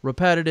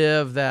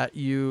repetitive, that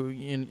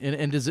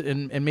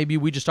and maybe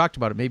we just talked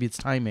about it, maybe it's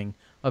timing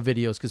of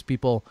videos, because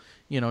people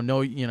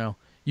know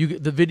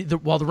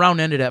Well, the round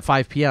ended at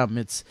 5 p.m.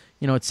 It's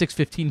it's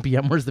 6:15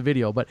 p.m. Where's the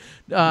video? But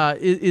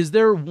is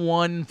there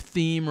one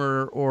theme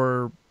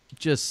or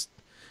just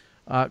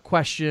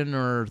question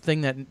or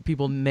thing that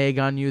people nag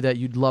on you that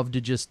you'd love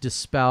to just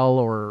dispel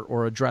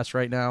or address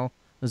right now?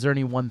 Is there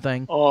any one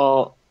thing?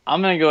 Well,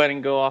 I'm gonna go ahead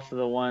and go off of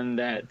the one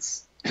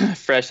that's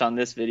fresh on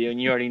this video,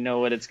 and you already know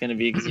what it's gonna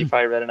be because you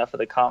probably read enough of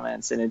the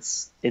comments. And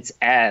it's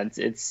ads.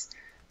 It's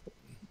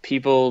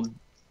people.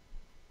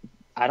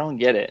 I don't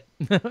get it.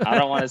 I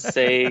don't want to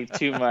say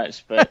too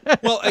much, but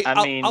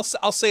I mean, I'll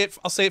say it.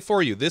 I'll say it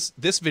for you.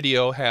 This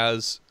video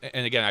has,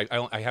 and again,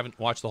 I haven't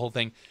watched the whole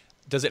thing.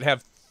 Does it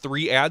have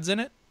 3 ads in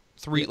it?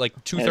 3, like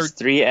 2/3. It has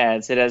 3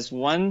 ads. It has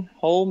 1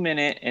 whole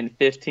minute and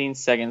 15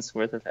 seconds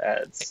worth of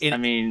ads.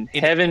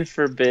 Heaven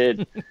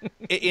forbid.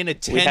 In a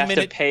 10-minute, we have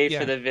to pay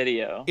for the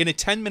video. In a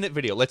 10-minute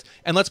video,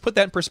 let's put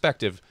that in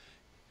perspective.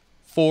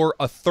 For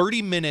a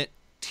 30-minute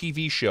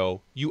TV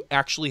show, you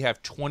actually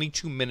have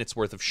 22 minutes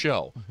worth of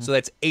show. Mm-hmm. So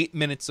that's 8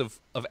 minutes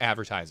of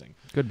advertising.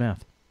 Good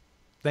math.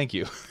 Thank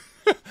you.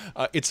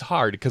 It's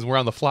hard because we're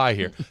on the fly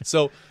here.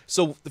 So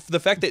the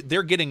fact that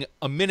they're getting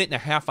a minute and a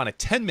half on a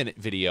 10-minute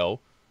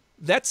video,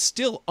 that's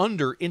still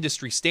under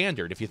industry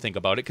standard if you think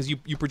about it, because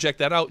you project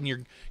that out and you're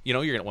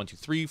getting 1, 2,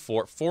 3,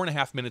 4,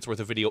 4.5 minutes worth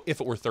of video if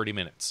it were 30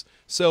 minutes.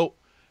 So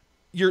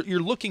you're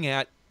looking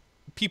at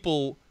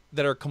people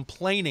that are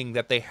complaining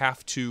that they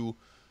have to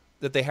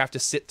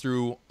sit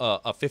through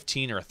a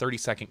 15 or a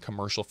 30-second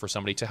commercial for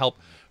somebody to help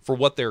for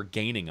what they're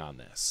gaining on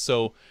this.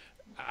 So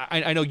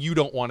I know you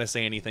don't want to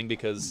say anything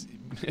because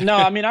no,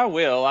 I mean I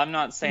will. I'm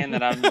not saying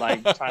that I'm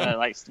like trying to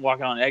like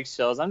walking on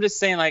eggshells. I'm just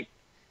saying like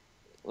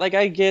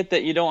I get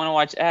that you don't want to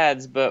watch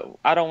ads, but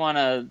I don't want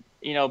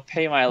to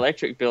pay my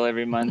electric bill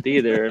every month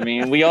either. I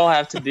mean, we all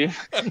have to do.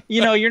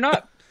 You're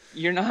not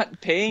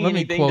paying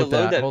anything to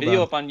load that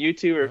video up on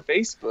YouTube or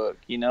Facebook.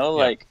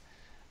 Like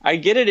I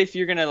get it if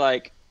you're gonna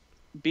like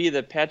be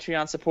the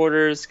Patreon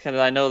supporters, because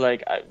I know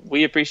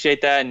we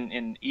appreciate that,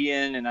 and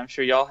Ian, and I'm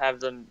sure y'all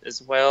have them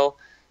as well,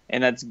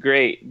 and that's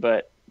great.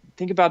 But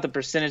think about the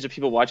percentage of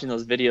people watching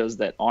those videos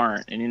that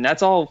aren't. I mean,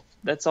 that's all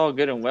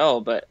good and well,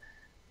 but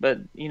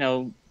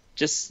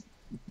just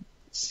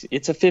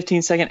it's a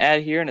 15-second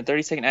ad here and a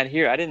 30-second ad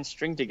here. I didn't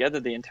string together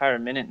the entire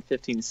minute and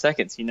 15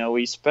 seconds.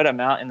 We spread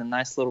them out in the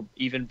nice little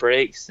even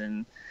breaks,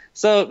 and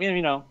so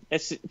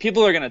it's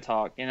people are gonna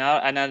talk.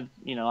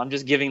 I'm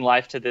just giving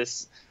life to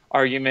this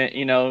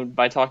argument,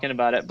 by talking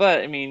about it.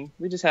 But I mean,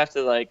 we just have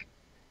to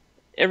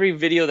every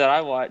video that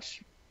I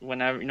watch,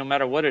 whenever, no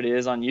matter what it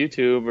is on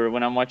YouTube or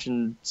when I'm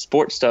watching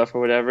sports stuff or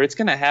whatever, it's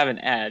gonna have an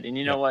ad. And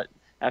you know what?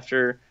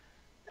 After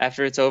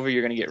it's over,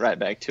 you're gonna get right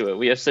back to it.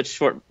 We have such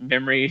short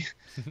memory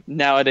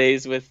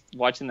nowadays with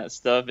watching that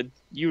stuff. It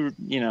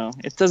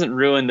doesn't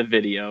ruin the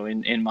video,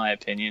 in my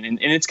opinion, and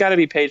it's got to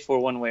be paid for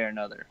one way or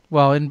another.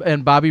 Well,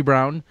 and Bobby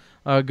Brown,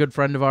 a good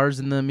friend of ours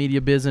in the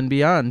media biz and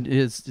beyond,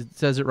 it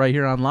says it right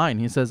here online.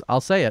 He says,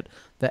 I'll say it,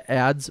 the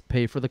ads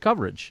pay for the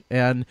coverage.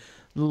 And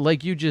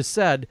like you just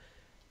said,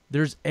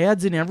 there's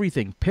ads in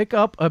everything. Pick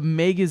up a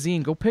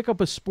magazine. Go pick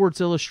up a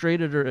Sports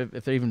Illustrated, or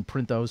if they even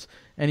print those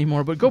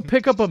anymore, but go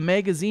pick up a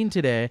magazine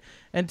today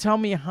and tell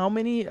me how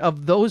many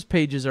of those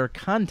pages are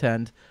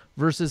content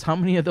versus how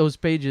many of those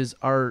pages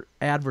are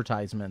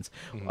advertisements.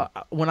 Mm-hmm.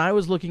 When I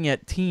was looking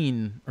at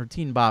Teen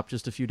Bop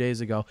just a few days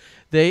ago,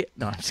 no,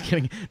 I'm just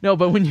kidding. No,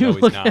 but when you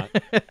look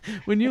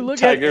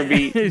Tiger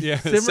Beat,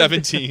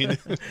 17.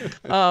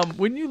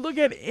 When you look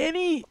at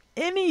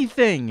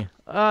anything,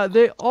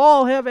 they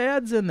all have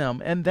ads in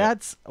them, and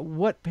that's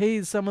what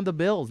pays some of the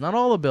bills. Not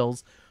all the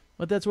bills,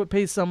 but that's what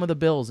pays some of the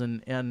bills.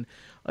 And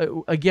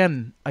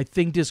again, I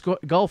think disc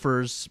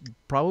golfers,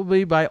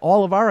 probably by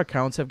all of our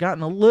accounts, have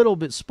gotten a little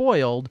bit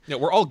spoiled. Yeah,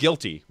 we're all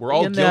guilty. We're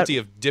all guilty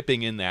of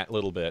dipping in that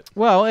little bit.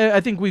 Well, I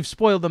think we've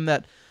spoiled them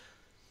that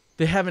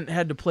they haven't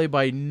had to play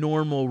by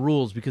normal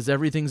rules because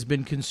everything's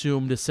been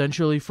consumed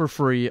essentially for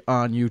free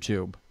on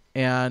YouTube.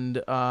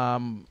 And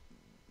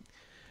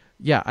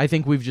yeah, I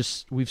think we've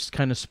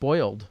kind of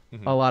spoiled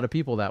a lot of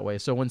people that way.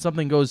 So when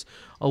something goes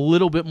a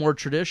little bit more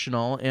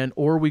traditional,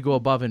 or we go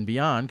above and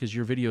beyond, because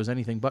your video is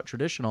anything but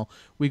traditional,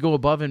 we go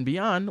above and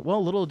beyond. Well, a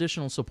little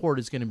additional support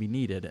is going to be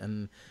needed,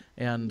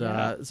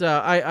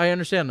 so I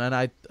understand,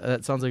 and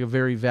that sounds like a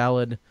very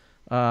valid,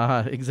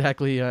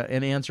 exactly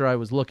an answer I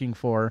was looking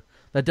for.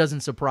 That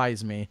doesn't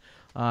surprise me.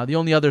 The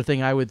only other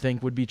thing I would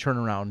think would be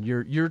turnaround.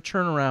 Your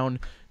turnaround,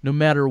 no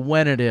matter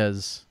when it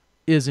is,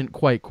 isn't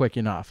quite quick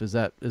enough. Is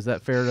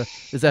that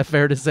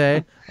fair to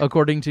say,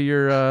 according to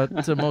your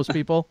to most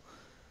people?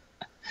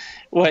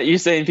 What, you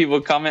saying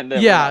people comment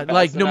that? Yeah,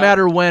 like no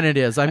matter when it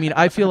is. I mean,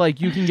 I feel like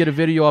you can get a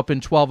video up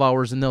in 12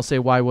 hours and they'll say,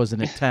 why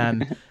wasn't it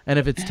 10? And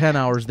if it's 10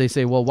 hours, they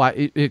say, well,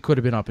 why it could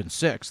have been up in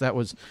 6. That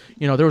was,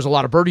 there was a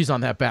lot of birdies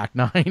on that back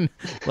 9.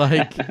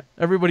 Like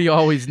everybody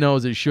always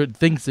knows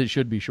thinks it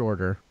should be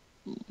shorter.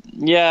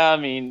 Yeah, I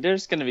mean,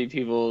 there's going to be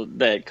people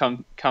that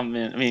come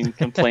in,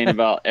 complain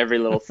about every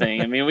little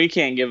thing. I mean, we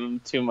can't give them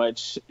too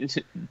much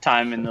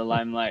time in the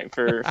limelight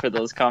for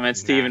those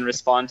comments to even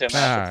respond to them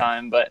at the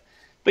time. But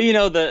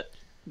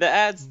the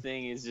ads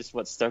thing is just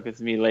what stuck with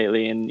me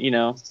lately. And,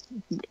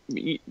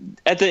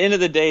 at the end of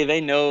the day,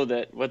 they know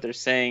that what they're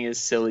saying is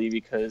silly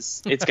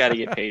because it's got to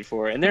get paid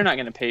for, and they're not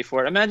going to pay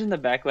for it. Imagine the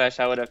backlash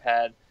I would have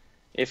had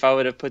if I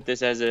would have put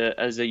this as a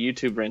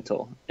YouTube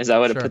rental, as I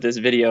would have put this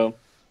video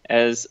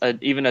as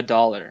even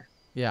 $1.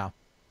 Yeah.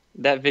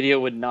 That video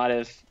would not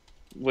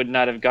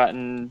have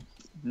gotten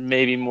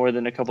maybe more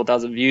than a couple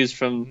thousand views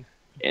from,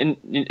 and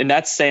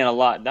that's saying a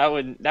lot. That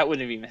wouldn't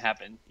have even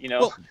happened,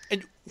 Well,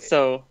 and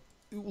so.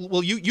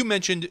 Well, you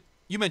mentioned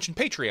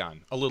Patreon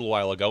a little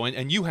while ago,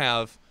 and you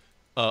have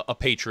a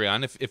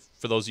Patreon. If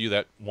for those of you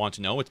that want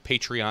to know, it's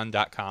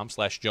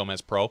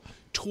patreon.com/JomezPro.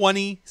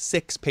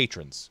 26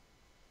 patrons.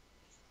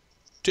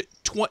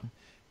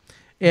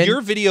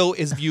 Your video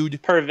is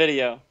viewed per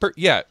video.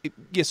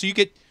 So you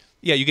get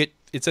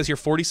it says here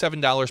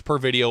 $47 per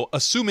video,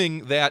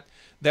 assuming that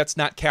that's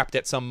not capped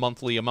at some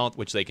monthly amount,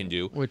 which they can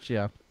do.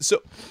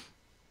 So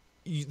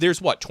there's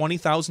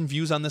 20,000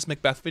 views on this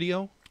Macbeth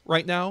video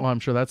right now. Well, I'm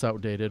sure that's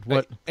outdated.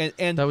 What?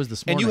 And that was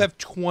this morning. And you have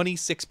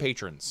 26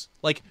 patrons.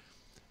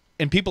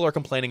 And people are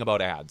complaining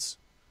about ads.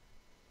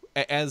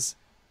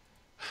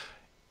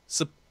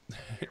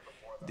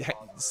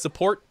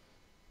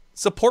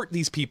 Support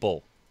these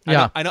people.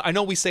 Yeah. I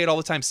know we say it all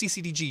the time.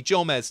 CCDG,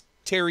 Jomez,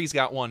 Terry's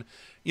got one.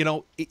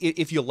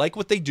 If you like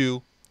what they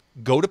do,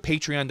 go to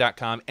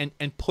patreon.com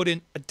and put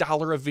in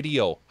 $1 a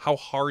video. How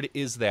hard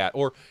is that?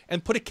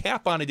 And put a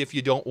cap on it if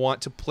you don't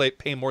want to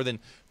pay more than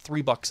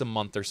 $3 a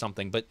month or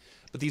something. But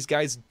these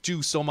guys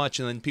do so much,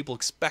 and then people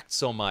expect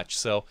so much.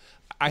 So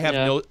I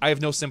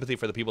have no sympathy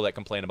for the people that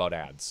complain about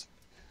ads.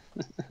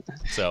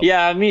 So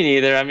yeah, me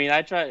neither. I mean,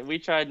 we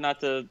tried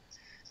not to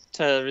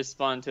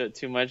respond to it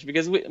too much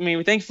because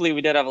thankfully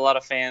we did have a lot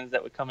of fans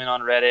that would come in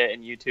on Reddit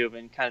and YouTube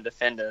and kind of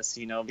defend us,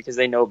 because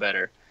they know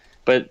better.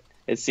 But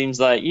it seems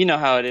like,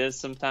 how it is.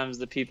 Sometimes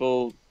the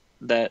people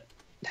that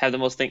have the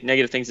most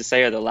negative things to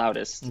say are the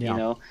loudest,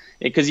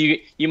 because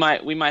we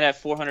might have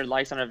 400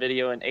 likes on our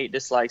video and 8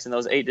 dislikes, and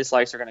those 8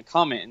 dislikes are going to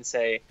comment and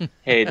say,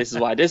 hey, this is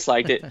why I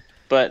disliked it.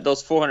 But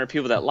those 400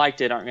 people that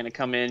liked it aren't going to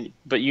come in,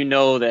 but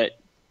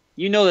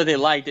that they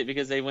liked it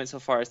because they went so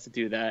far as to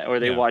do that, or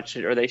they watched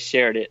it, or they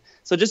shared it.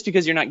 So just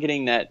because you're not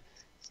getting that,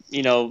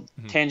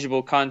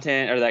 tangible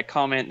content or that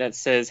comment that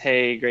says,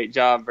 hey, great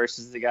job,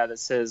 versus the guy that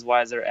says,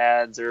 why is there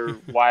ads, or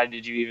why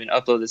did you even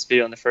upload this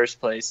video in the first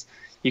place?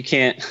 You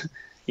can't,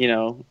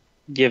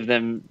 give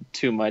them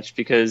too much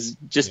because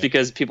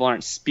people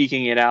aren't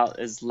speaking it out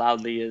as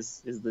loudly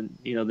as the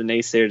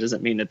naysayer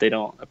doesn't mean that they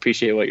don't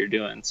appreciate what you're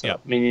doing. So,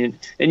 and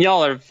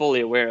y'all are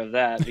fully aware of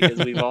that because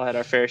we've all had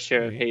our fair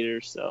share of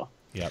haters. So,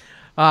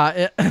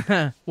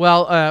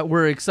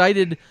 we're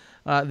excited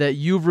that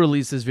you've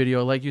released this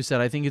video. Like you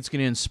said, I think it's going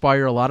to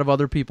inspire a lot of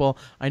other people.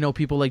 I know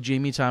people like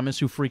Jamie Thomas,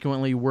 who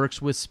frequently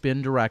works with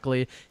Spin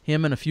directly.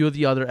 Him and a few of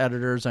the other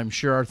editors, I'm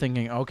sure, are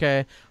thinking,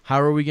 okay, how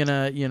are we going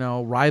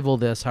to, rival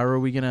this? How are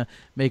we going to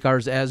make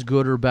ours as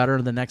good or better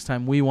the next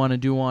time we want to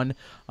do one?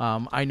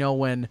 I know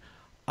when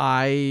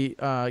I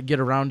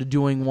get around to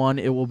doing one,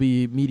 it will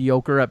be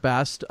mediocre at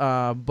best,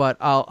 but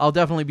I'll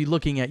definitely be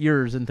looking at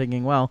yours and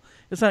thinking, well,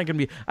 it's not going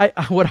to be.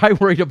 What I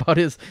worried about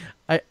is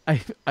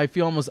I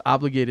feel almost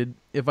obligated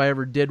if I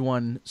ever did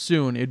one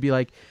soon. It'd be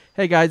like,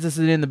 hey guys, this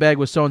is in the bag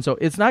with so and so.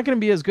 It's not going to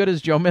be as good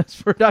as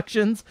Jomez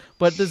Productions,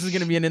 but this is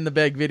going to be an in the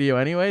bag video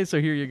anyway. So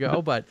here you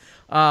go. But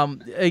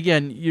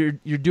again,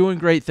 you're doing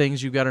great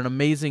things. You've got an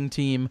amazing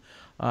team.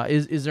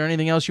 Is there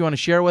anything else you want to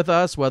share with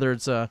us, whether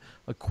it's a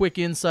quick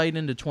insight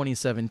into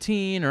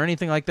 2017 or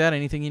anything like that?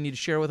 Anything you need to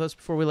share with us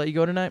before we let you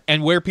go tonight?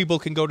 And where people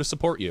can go to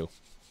support you?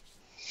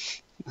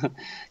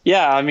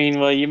 Yeah,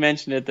 you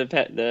mentioned it,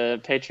 the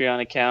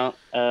Patreon account.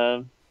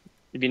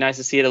 It'd be nice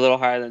to see it a little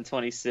higher than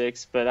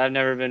 26, but I've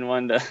never been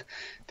one to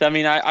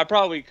I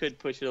probably could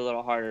push it a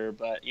little harder,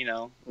 but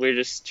we're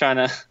just trying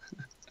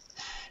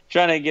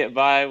to get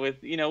by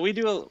with,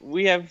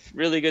 we have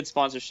really good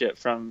sponsorship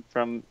from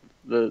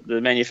the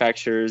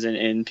manufacturers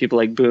and people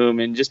like Boom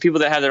and just people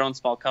that have their own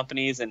small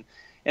companies. And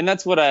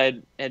that's what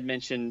I had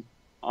mentioned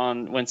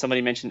when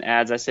somebody mentioned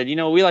ads. I said,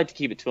 we like to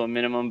keep it to a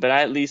minimum, but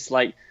I at least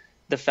like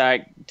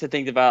to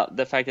think about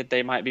the fact that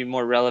they might be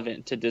more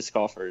relevant to disc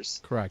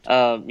golfers. Correct.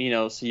 So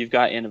you've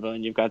got Innova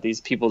and you've got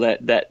these people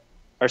that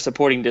are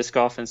supporting disc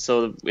golf. And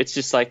so it's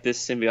just like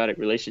this symbiotic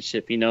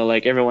relationship,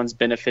 like everyone's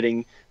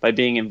benefiting by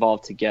being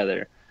involved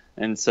together.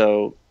 And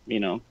so,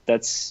 and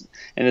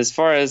as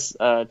far as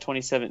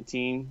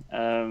 2017,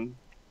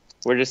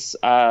 we're just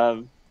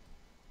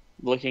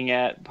looking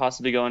at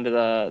possibly going to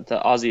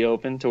the Aussie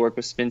Open to work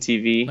with Spin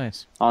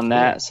TV on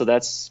that. So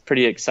that's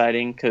pretty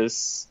exciting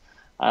because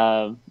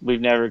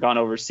we've never gone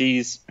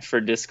overseas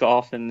for disc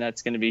golf, and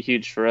that's going to be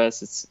huge for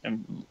us. It's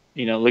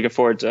looking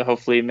forward to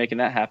hopefully making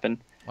that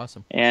happen.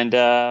 Awesome.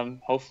 And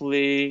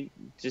hopefully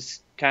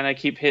just kind of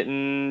keep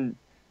hitting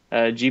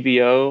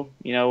GBO.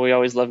 We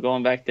always love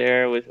going back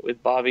there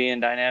with Bobby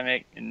and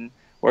Dynamic and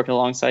working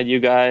alongside you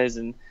guys,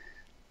 and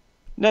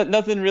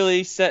Nothing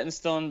really set in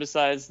stone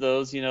besides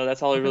those.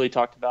 That's all we really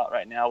talked about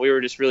right now. We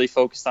were just really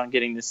focused on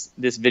getting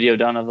this video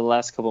done over the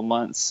last couple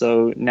months.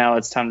 So now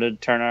it's time to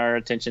turn our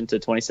attention to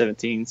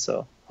 2017.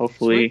 So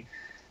hopefully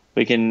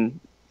we can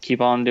keep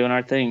on doing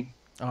our thing.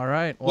 All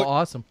right. Well,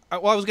 awesome.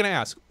 Well, I was going to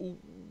ask,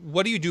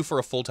 what do you do for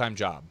a full-time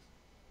job?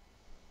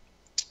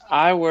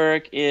 I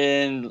work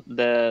in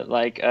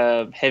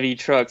the heavy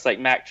trucks, like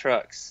Mack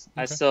trucks.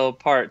 Okay. I sell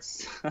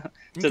parts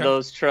to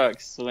those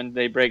trucks when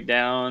they break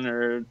down,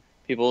 or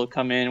people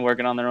come in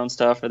working on their own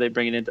stuff, or they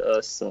bring it into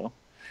us. So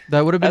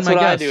that would have been my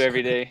guess. That's what I do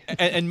every day.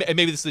 And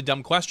maybe this is a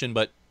dumb question,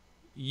 but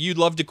you'd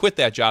love to quit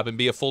that job and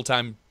be a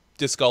full-time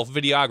disc golf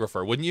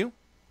videographer, wouldn't you?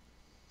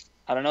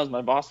 I don't know. Is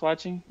my boss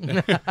watching?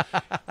 No,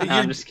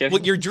 I'm just kidding.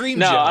 What your dream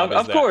job?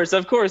 Of course.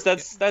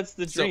 That's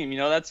the dream.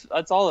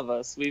 That's all of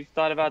us. We've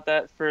thought about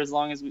that for as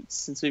long as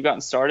since we've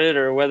gotten started,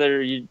 or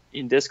whether you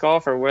in disc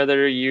golf, or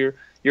whether you're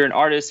an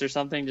artist or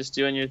something, just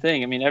doing your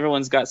thing. I mean,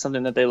 everyone's got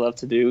something that they love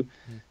to do,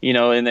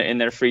 in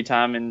their free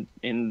time,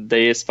 and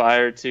they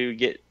aspire to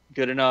get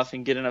good enough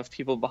and get enough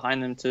people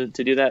behind them to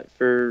do that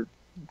for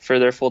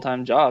their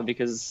full-time job,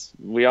 because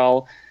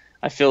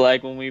I feel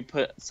like when we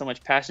put so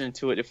much passion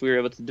into it, if we were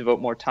able to devote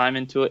more time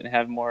into it and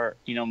have more,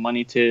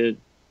 money to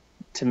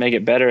make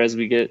it better as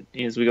we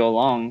go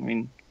along, I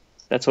mean,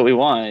 that's what we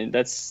want.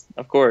 That's,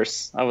 of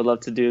course, I would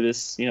love to do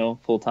this,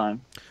 full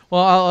time.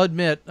 Well, I'll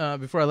admit,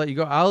 before I let you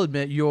go, I'll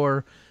admit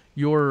your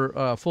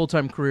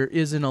full-time career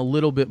isn't a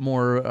little bit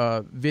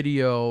more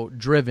video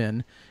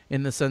driven,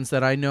 in the sense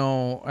that I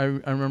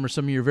remember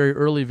some of your very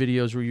early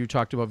videos where you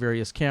talked about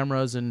various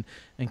cameras and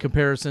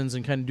comparisons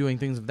and kind of doing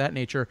things of that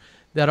nature.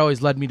 That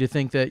always led me to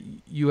think that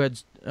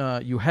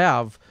you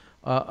have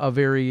a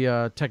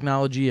very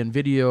technology and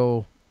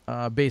video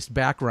based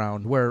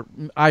background, where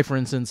I, for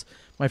instance,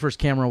 my first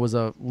camera was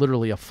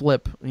literally a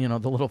flip, the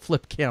little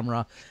flip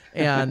camera,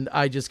 and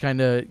I just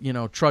kind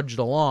of trudged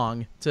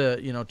along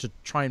to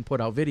try and put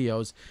out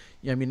videos.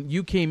 I mean,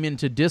 you came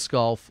into disc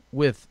golf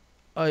with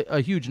a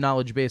huge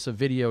knowledge base of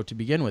video to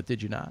begin with,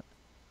 did you not?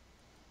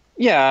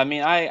 Yeah, I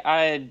mean, I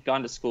had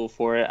gone to school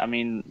for it. I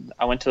mean,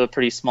 I went to a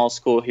pretty small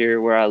school here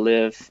where I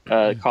live,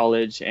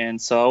 college, and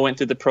so I went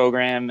through the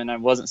program, and I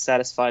wasn't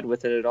satisfied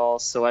with it at all.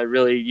 So I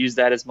really used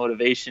that as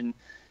motivation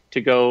to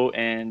go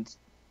and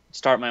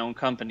start my own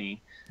company.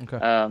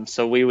 Okay.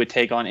 So we would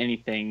take on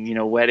anything,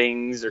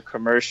 weddings or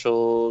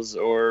commercials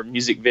or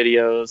music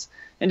videos,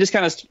 and just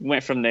kind of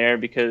went from there,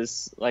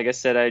 because, like I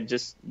said,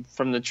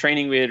 from the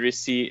training I had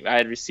received,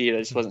 I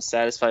just wasn't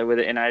satisfied with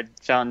it, and I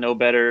found no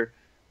better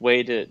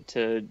way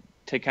to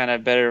kind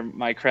of better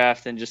my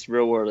craft than just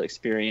real world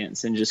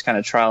experience, and just kind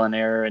of trial and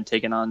error, and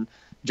taking on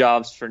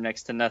jobs for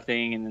next to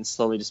nothing, and then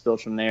slowly just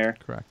build from there.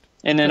 Correct.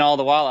 And then all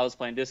the while I was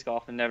playing disc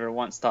golf, and never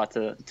once thought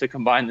to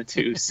combine the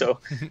two. So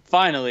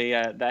finally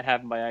that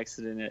happened by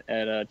accident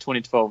at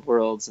 2012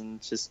 Worlds, and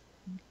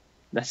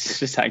that's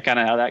just kind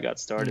of how that got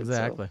started.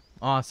 Exactly. So.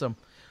 Awesome.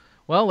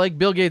 Well, like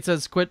Bill Gates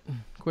says, quit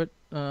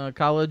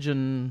college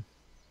and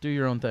do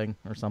your own thing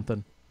or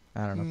something.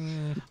 I don't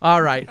know.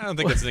 All right. I don't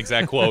think that's an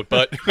exact quote,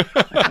 but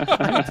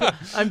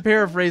I'm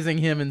paraphrasing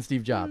him and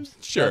Steve Jobs.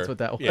 Sure. That's what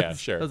that was. Yeah,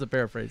 sure. That was a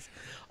paraphrase.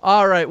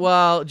 All right.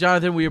 Well,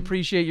 Jonathan, we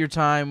appreciate your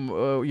time.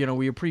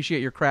 We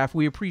appreciate your craft.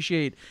 We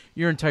appreciate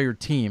your entire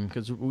team,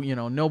 because,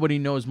 nobody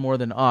knows more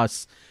than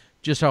us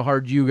just how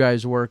hard you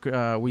guys work.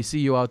 We see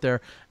you out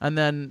there. And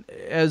then,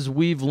 as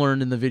we've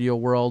learned in the video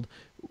world,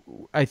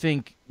 I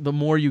think the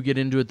more you get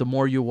into it, the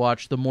more you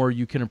watch, the more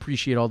you can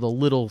appreciate all the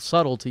little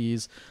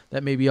subtleties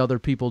that maybe other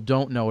people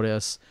don't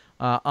notice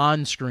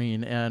on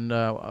screen. And,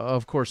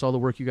 of course, all the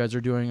work you guys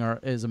are doing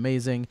is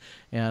amazing,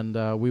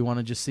 and we want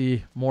to just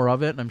see more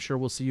of it, and I'm sure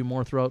we'll see you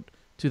more throughout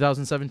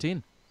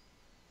 2017.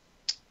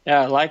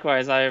 Yeah,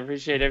 likewise. I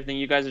appreciate everything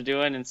you guys are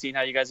doing, and seeing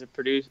how you guys have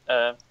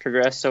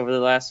progressed over the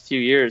last few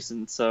years.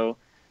 And so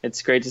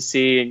it's great to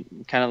see,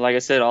 kind of like I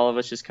said, all of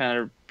us just kind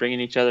of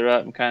bringing each other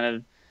up and kind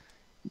of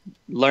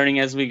learning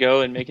as we go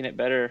and making it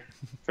better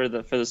for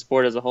the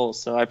sport as a whole.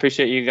 So I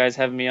appreciate you guys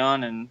having me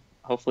on, and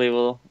hopefully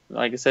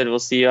like I said, we'll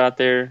see you out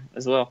there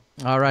as well.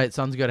 All right.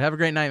 Sounds good. Have a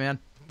great night, man.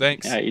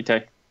 Thanks. All right, you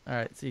too. All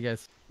right. See you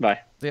guys. Bye.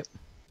 Yep.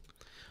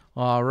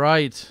 All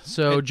right.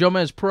 So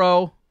Jomez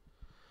Pro,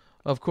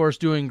 of course,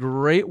 doing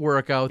great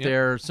work out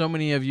there. So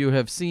many of you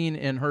have seen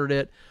and heard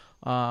it.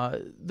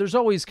 There's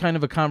always kind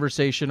of a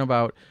conversation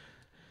about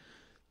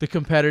the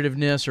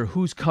competitiveness, or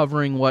who's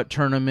covering what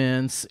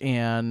tournaments,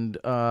 and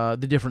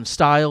the different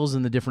styles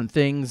and the different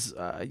things.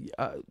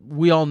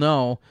 We all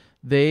know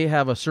they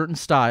have a certain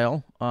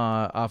style.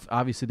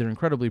 Obviously, they're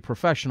incredibly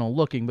professional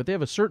looking, but they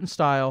have a certain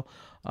style.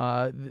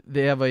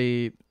 They have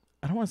I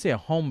don't want to say a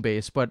home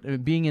base,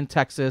 but being in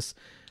Texas,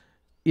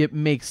 it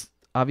makes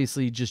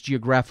obviously just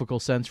geographical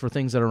sense for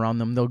things that are around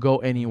them. They'll go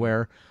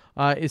anywhere.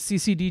 It's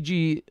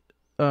CCDG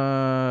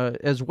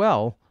as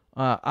well.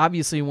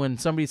 Obviously, when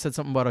somebody said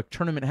something about a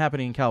tournament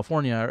happening in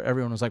California,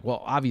 everyone was like,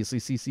 well, obviously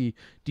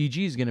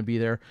CCDG is going to be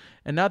there.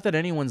 And not that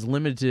anyone's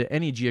limited to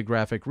any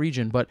geographic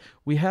region, but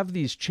we have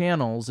these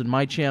channels, and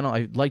my channel,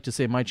 I'd like to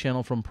say my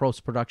channel from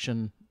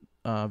post-production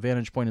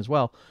vantage point as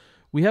well,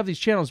 we have these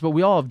channels, but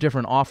we all have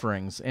different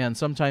offerings, and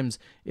sometimes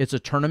it's a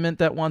tournament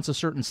that wants a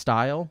certain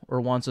style or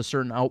wants a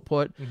certain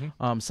output.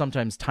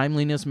 Sometimes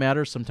timeliness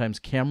matters. Sometimes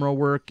camera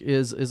work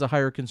is a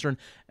higher concern.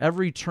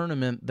 Every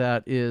tournament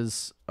that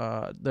is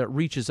that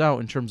reaches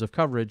out in terms of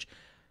coverage,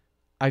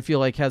 I feel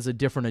like has a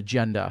different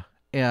agenda.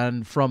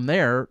 And from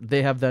there,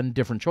 they have then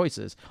different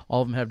choices.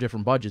 All of them have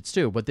different budgets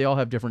too, but they all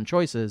have different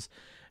choices.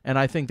 And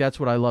I think that's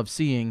what I love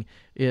seeing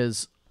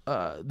is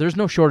there's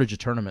no shortage of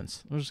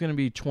tournaments. There's going to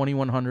be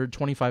 2,100,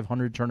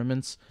 2,500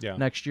 tournaments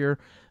next year.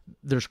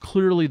 There's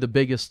clearly the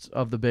biggest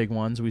of the big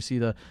ones. We see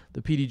the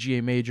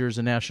PDGA majors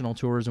and national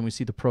tours, and we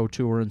see the pro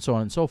tour and so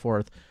on and so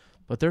forth.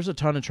 But there's a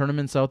ton of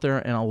tournaments out there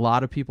and a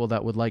lot of people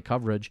that would like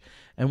coverage.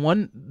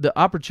 And the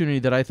opportunity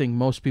that I think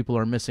most people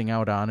are missing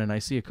out on, and I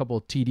see a couple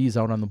of TDs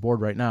out on the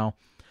board right now,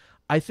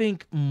 I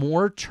think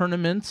more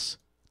tournaments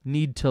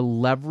need to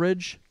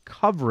leverage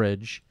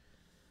coverage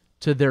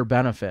to their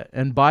benefit.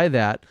 And by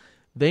that,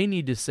 they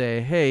need to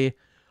say, hey,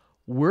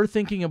 we're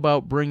thinking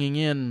about bringing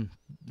in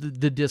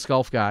the disc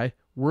golf guy.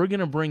 We're going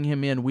to bring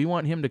him in. We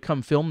want him to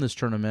come film this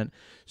tournament.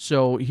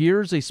 So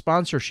here's a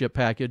sponsorship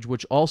package,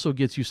 which also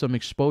gets you some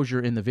exposure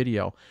in the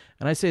video.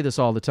 And I say this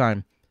all the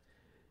time.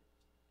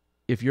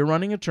 If you're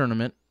running a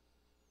tournament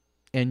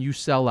and you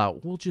sell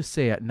out, we'll just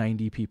say at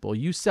 90 people,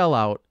 you sell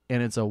out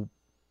and it's a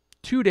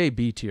 2-day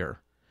B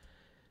tier.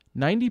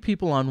 90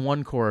 people on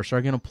one course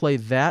are going to play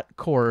that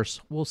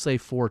course, we'll say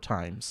 4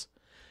 times.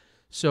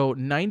 So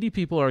 90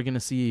 people are going to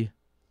see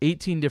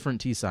 18 different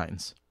tee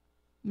signs,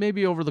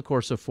 maybe over the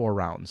course of 4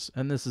 rounds.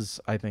 And this is,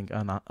 I think,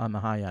 on the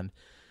high end.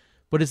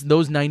 But it's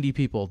those 90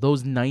 people,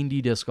 those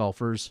 90 disc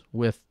golfers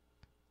with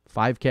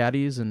 5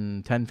 caddies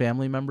and 10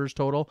 family members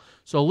total.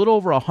 So a little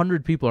over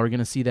 100 people are going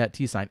to see that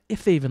tee sign,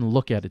 if they even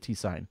look at a tee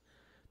sign.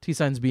 Tee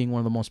signs being one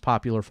of the most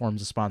popular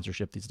forms of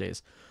sponsorship these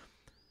days.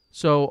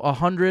 So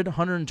 100,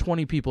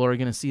 120 people are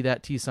going to see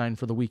that tee sign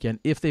for the weekend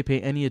if they pay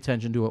any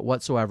attention to it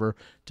whatsoever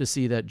to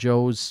see that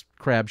Joe's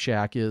Crab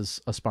Shack is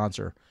a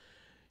sponsor.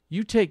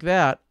 You take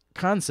that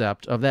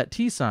concept of that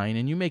tee sign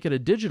and you make it a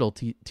digital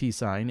tee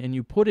sign and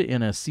you put it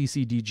in a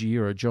CCDG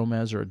or a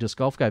Jomez or a Disc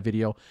Golf Guy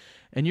video,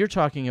 and you're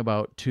talking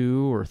about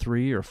 2 or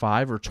 3 or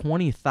 5 or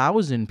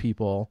 20,000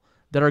 people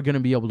that are going to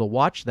be able to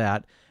watch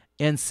that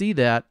and see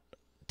that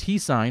tee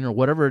sign or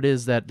whatever it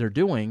is that they're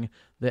doing,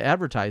 the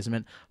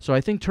advertisement. So I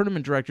think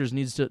tournament directors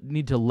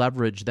need to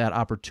leverage that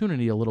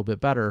opportunity a little bit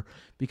better,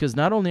 because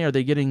not only are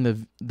they getting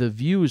the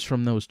views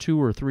from those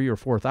 2 or 3 or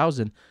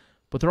 4,000,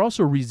 but they're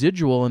also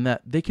residual in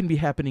that they can be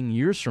happening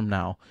years from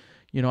now.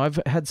 You know, I've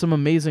had some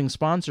amazing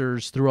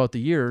sponsors throughout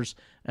the years,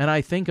 and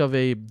I think of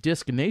a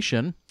Disc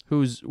Nation who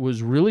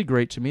was really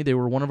great to me. They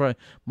were one of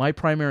my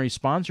primary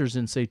sponsors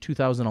in, say,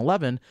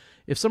 2011.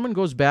 If someone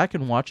goes back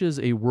and watches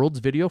a Worlds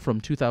video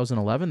from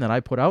 2011 that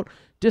I put out,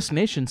 Disc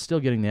Nation's still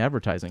getting the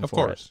advertising for it. Of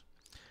course.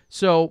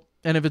 So,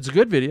 and if it's a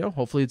good video,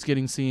 hopefully it's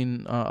getting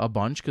seen a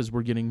bunch because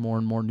we're getting more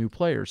and more new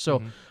players.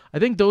 So I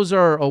think those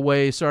are a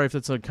way, sorry if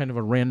that's a kind of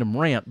a random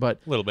rant,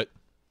 but a little bit.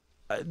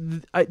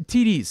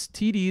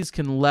 TDs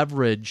can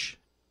leverage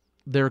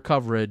their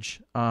coverage,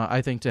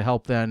 I think, to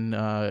help then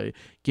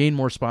gain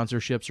more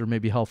sponsorships or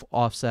maybe help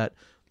offset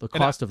the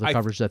cost of the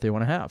coverage that they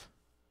want to have.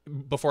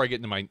 Before I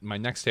get into my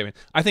next statement,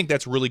 I think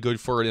that's really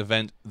good for an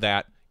event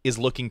that is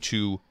looking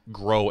to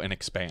grow and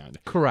expand.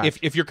 Correct.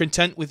 If you're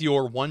content with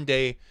your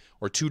 1-day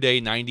or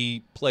 2-day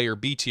 90-player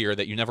B tier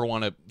that you never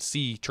want to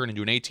see turn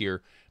into an A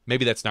tier,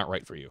 maybe that's not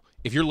right for you.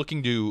 If you're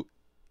looking to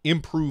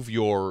improve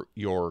your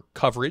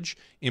coverage,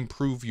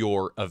 improve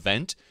your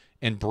event,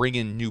 and bring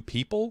in new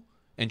people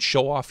and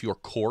show off your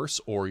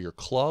course or your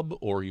club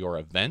or your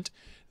event,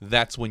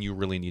 that's when you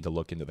really need to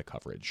look into the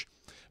coverage.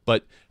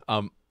 But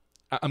I'm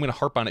going to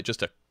harp on it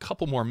just a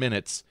couple more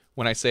minutes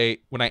when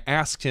I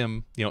asked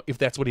him, you know, if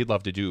that's what he'd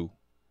love to do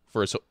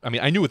for us. I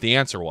mean, I knew what the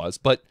answer was,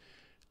 but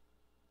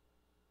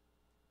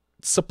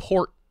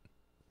support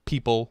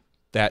people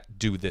that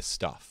do this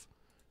stuff.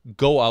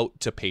 Go out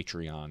to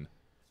Patreon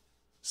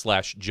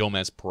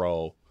 /Jomez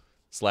Pro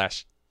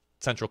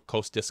 /Central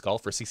Coast Disc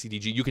Golf or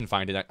CCDG. You can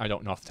find it. I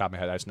don't know off the top of my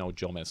head. I just know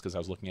Jomez because I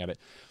was looking at it.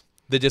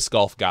 The Disc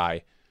Golf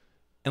Guy.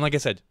 And like I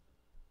said,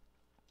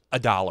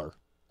 $1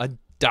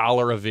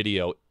 a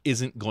video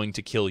isn't going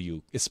to kill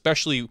you,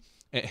 especially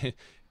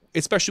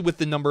with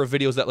the number of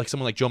videos that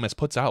someone like Jomez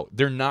puts out.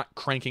 They're not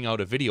cranking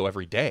out a video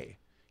every day.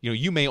 You know,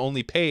 you may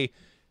only pay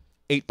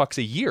 $8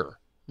 a year.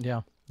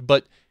 Yeah.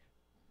 But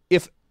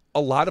if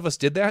a lot of us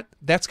did that,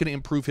 that's going to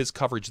improve his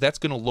coverage. That's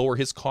going to lower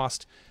his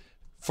cost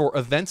for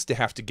events to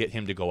have to get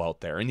him to go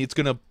out there. And it's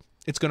going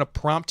to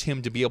prompt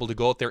him to be able to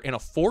go out there and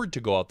afford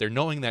to go out there,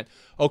 knowing that,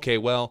 okay,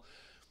 well,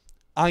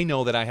 I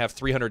know that I have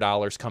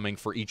 $300 coming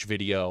for each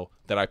video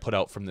that I put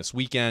out from this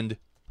weekend.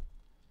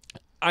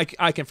 I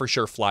can for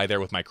sure fly there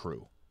with my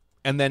crew.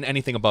 And then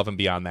anything above and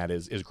beyond that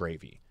is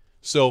gravy.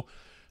 So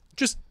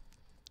just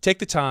take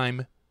the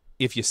time.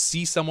 If you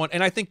see someone,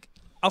 and I think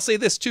I'll say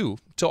this too,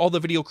 to all the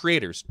video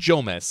creators,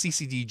 Jomez,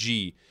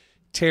 CCDG,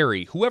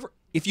 Terry, whoever,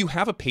 if you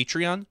have a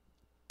Patreon,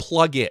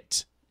 plug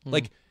it.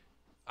 Like,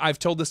 I've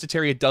told this to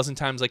Terry a dozen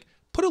times,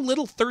 put a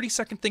little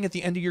 30-second thing at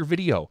the end of your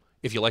video.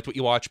 if you liked what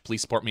you watch,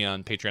 please support me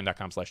on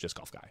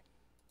patreon.com/discgolfguy.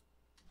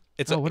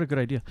 What a good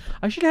idea.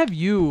 I should have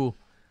you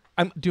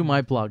do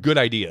my plug. Good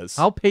ideas.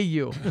 I'll pay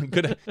you.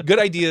 good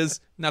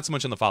ideas, not so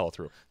much on the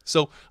follow-through.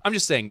 So I'm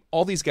just saying,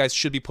 all these guys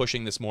should be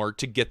pushing this more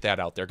to get that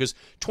out there, because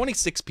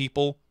 26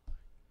 people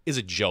is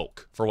a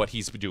joke for what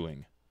he's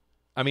doing.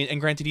 I mean,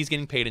 and granted, he's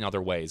getting paid in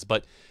other ways,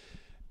 but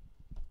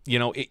you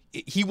know,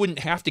 he wouldn't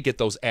have to get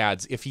those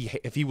ads if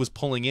he was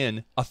pulling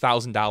in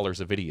 $1,000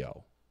 a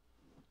video.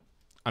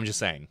 I'm just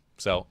saying.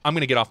 So I'm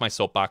going to get off my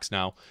soapbox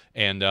now,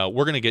 and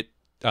we're going to get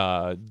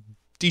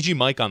DG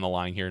Mike on the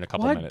line here in a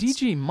couple minutes.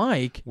 DG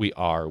Mike? We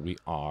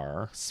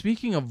are.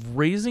 Speaking of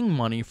raising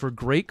money for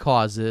great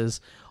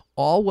causes,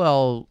 all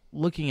while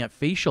looking at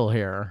facial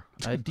hair,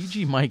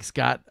 DG Mike's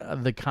got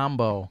the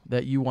combo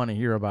that you want to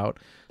hear about.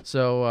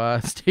 So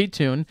stay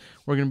tuned.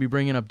 We're going to be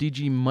bringing up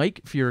DG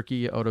Mike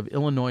Fierke out of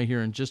Illinois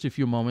here in just a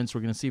few moments. We're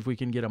going to see if we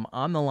can get him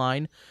on the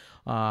line.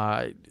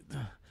 I'm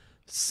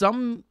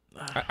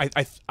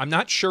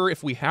not sure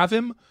if we have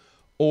him,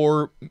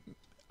 or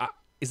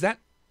is that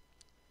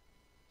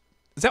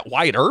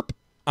Wyatt Earp?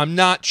 I'm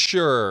not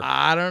sure.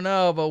 I don't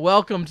know, but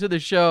welcome to the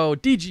show,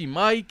 DG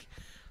Mike.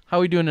 How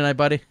are we doing tonight,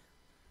 buddy?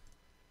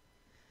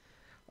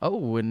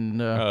 Oh, and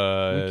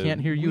we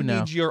can't hear you we now.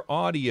 Need your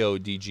audio,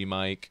 DG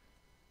Mike.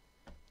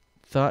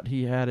 Thought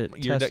he had it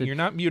tested. You're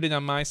not muted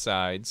on my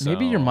side. So.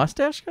 Maybe your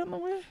mustache got in the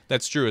way?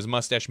 That's true. His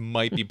mustache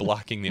might be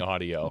blocking the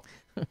audio.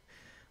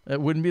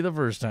 That wouldn't be the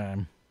first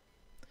time.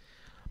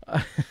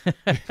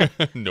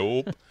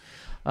 Nope.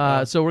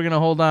 So we're going to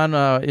hold on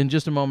in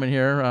just a moment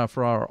here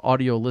for our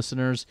audio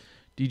listeners.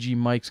 DG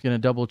Mike's going to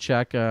double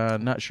check.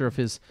 Not sure if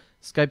his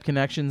Skype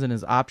connections and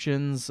his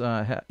options,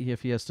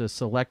 if he has to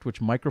select which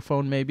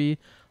microphone maybe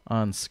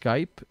on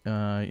Skype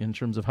in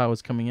terms of how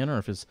it's coming in, or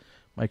if his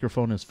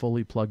microphone is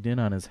fully plugged in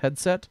on his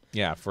headset.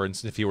 Yeah, for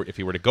instance, if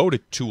he were to go to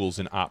tools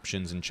and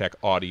options and check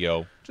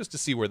audio, just to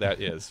see where that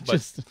is. But,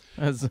 just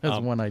as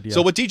one idea.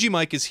 So what DG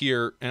Mike is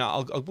here, and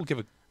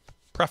we'll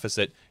preface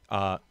it,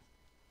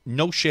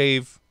 no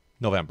shave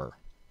November.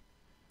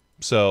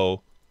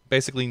 So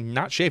basically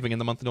not shaving in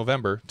the month of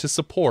November to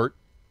support,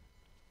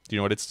 do you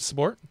know what it's to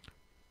support?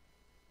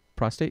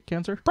 Prostate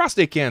cancer?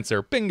 Prostate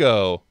cancer.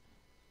 Bingo.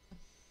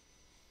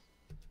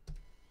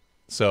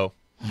 So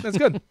that's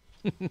good.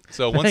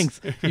 So Thanks.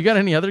 You got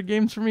any other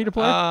games for me to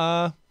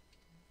play?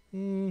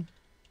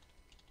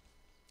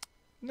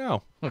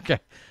 No. Okay.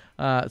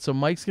 So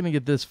Mike's going to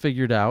get this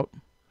figured out.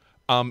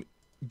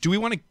 Do we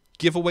want to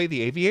give away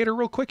the Aviator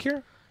real quick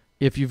here?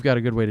 If you've got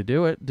a good way to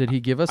do it. Did he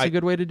give us a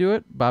good way to do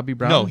it? Bobby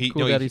Brown? No,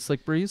 Cool Daddy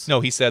Slick Breeze? No,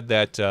 he said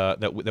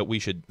that we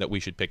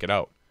should pick it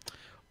out.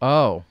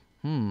 Oh.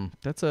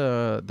 That's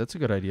a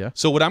good idea.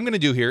 So what I'm going to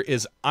do here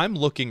is I'm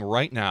looking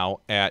right now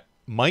at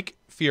Mike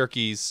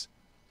Fierke's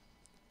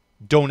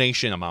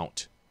donation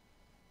amount.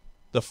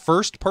 The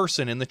first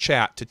person in the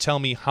chat to tell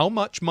me how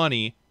much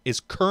money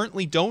is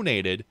currently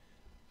donated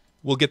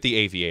will get the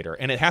Aviator,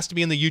 and it has to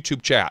be in the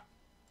YouTube chat.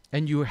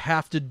 And you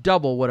have to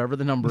double whatever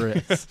the number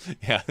is.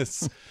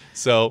 Yes.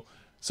 So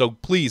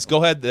please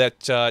go ahead.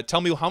 Tell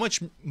me how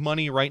much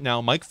money right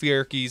now Mike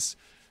Fierke's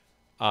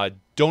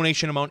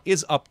donation amount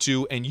is up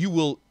to, and you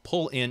will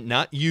pull in,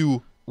 not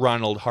you,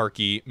 Ronald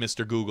Harkey,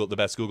 Mr. Google, the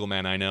best Google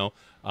man I know.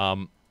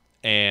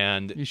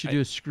 And you should do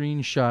a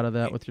screenshot of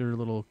that with your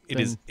little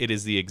thing. It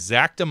is the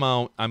exact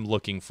amount I'm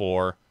looking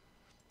for.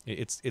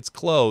 It's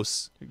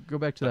close. Go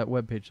back to that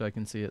webpage so I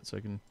can see it. So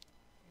I can.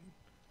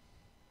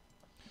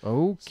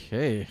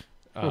 Okay.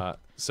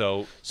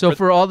 So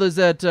for all those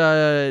that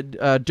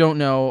don't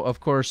know, of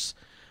course,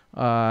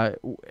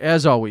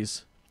 as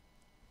always,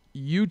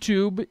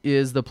 YouTube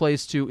is the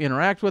place to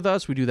interact with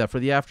us. We do that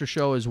for the after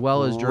show as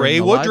well as during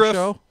the live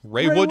show.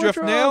 Ray Woodruff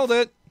nailed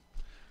it.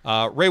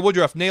 Ray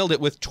Woodruff nailed it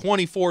with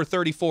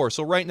 24.34.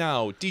 So right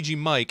now, DG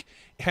Mike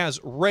has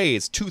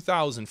raised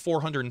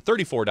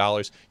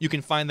 $2,434. You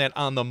can find that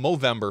on the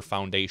Movember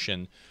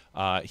Foundation.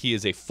 He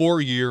is a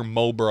 4-year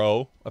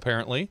Mobro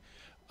apparently,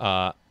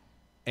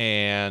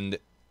 and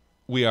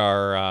we're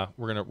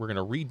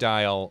gonna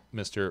redial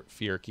Mr.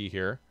 Fierke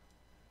here,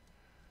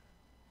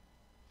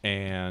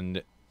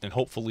 and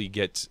hopefully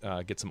get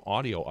some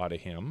audio out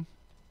of him.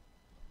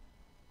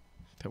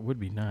 That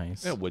would be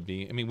nice. That would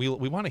be. I mean, we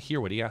want to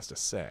hear what he has to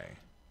say.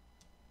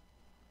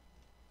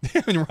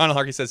 And Ronald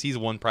Harkey says he's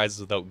won prizes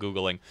without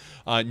Googling.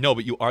 No,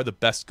 but you are the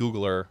best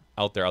Googler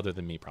out there other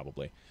than me,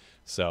 probably.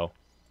 So,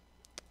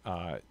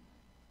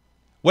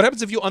 what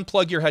happens if you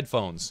unplug your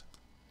headphones?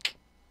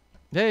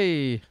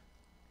 Hey.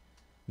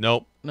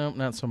 Nope,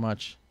 not so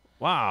much.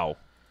 Wow.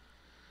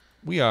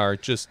 We are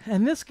just...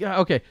 And this guy...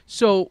 Okay,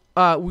 so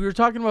we were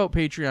talking about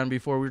Patreon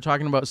before. We were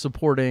talking about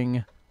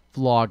supporting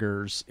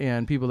vloggers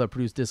and people that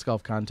produce disc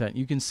golf content.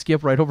 You can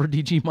skip right over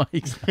DG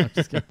Mike's. No, I'm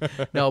just kidding.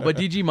 No, but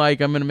DG Mike,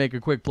 I'm going to make a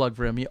quick plug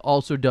for him. He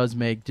also does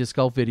make disc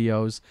golf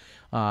videos.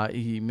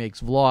 He makes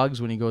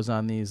vlogs when he goes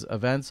on these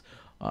events.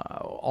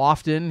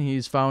 Often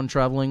he's found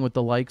traveling with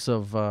the likes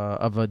of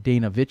a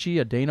Dana Vici,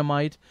 a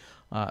Dynamite,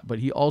 but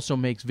he also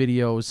makes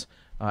videos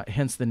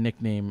hence the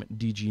nickname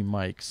DG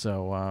Mike.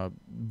 So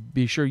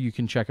be sure you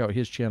can check out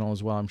his channel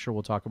as well. I'm sure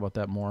we'll talk about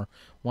that more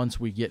once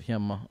we get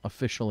him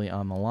officially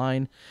on the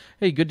line.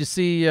 Hey, good to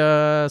see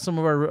some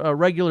of our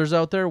regulars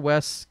out there.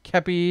 Wes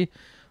Kepi,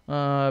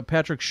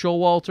 Patrick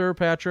Showalter.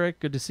 Patrick,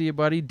 good to see you,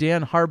 buddy.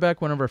 Dan Harbeck,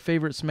 one of our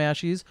favorite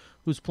Smashies,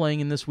 who's playing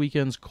in this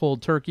weekend's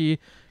Cold Turkey.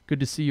 Good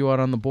to see you out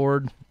on the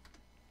board.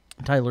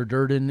 Tyler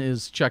Durden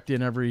is checked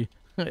in every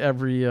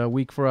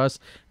week for us,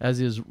 as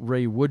is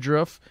Ray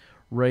Woodruff.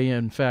 Ray,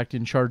 in fact,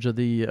 in charge of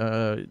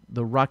the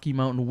Rocky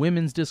Mountain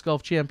Women's Disc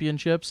Golf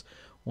Championships,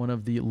 one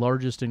of the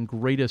largest and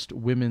greatest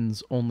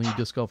women's-only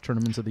disc golf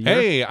tournaments of the year.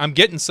 Hey, I'm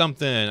getting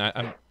something.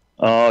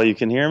 Oh, you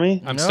can hear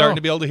me? I'm starting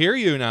to be able to hear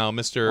you now,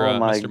 Mr. Oh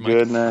my Mr. Mike.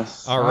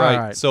 goodness! All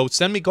right. So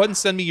go ahead and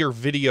send me your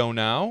video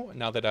now.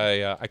 Now that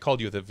I called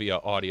you via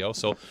audio,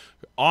 so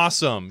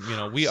awesome.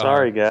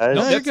 Sorry, guys.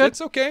 No, you're good.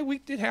 that's okay.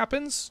 It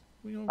happens.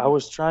 I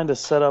was trying to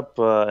set up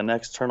an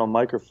external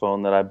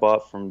microphone that I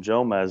bought from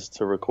Jomez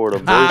to record a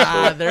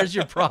voice. There's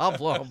your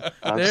problem.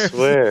 I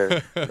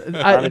swear. I'm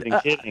not even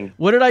kidding.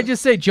 What did I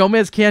just say?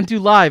 Jomez can't do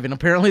live, and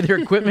apparently their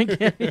equipment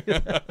can't.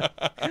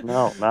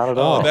 No, not at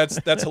all. Oh,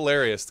 that's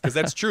hilarious, because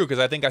that's true, because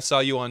I think I saw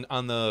you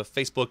on the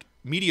Facebook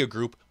media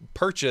group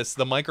purchase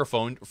the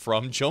microphone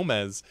from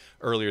Jomez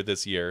earlier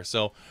this year.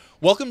 So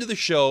welcome to the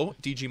show,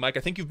 DG Mike. I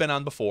think you've been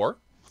on before.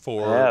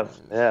 I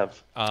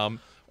have.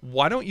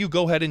 Why don't you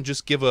go ahead and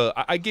just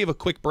I gave a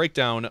quick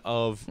breakdown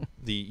of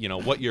the,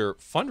 what your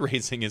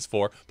fundraising is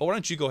for, but why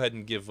don't you go ahead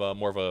and give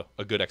more of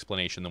a good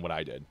explanation than what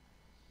I did?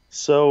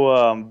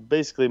 So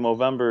basically,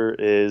 Movember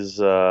is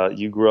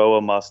you grow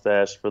a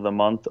mustache for the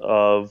month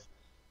of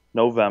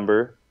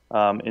November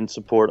in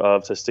support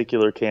of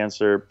testicular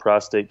cancer,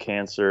 prostate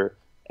cancer,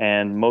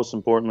 and most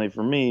importantly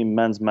for me,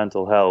 men's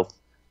mental health.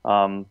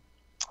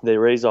 They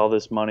raise all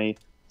this money,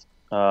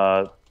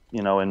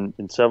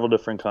 in several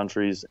different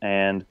countries,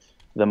 and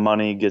the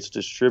money gets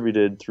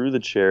distributed through the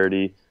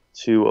charity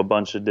to a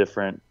bunch of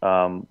different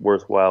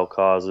worthwhile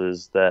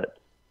causes that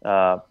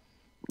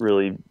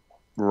really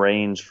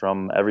range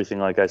from everything,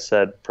 like I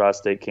said,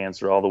 prostate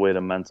cancer, all the way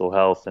to mental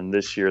health. And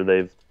this year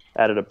they've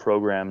added a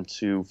program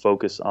to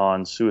focus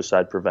on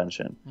suicide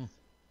prevention.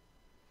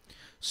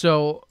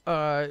 So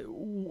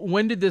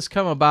when did this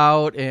come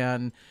about,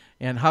 and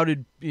how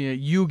did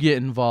you get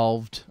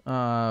involved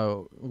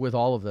with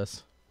all of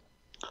this?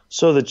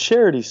 So the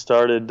charity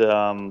started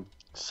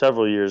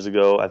several years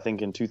ago, I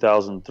think in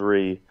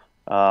 2003,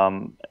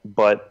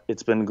 but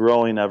it's been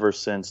growing ever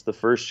since. The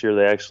first year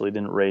they actually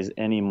didn't raise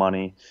any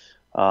money,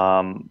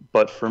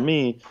 but for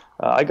me,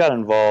 I got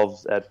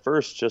involved at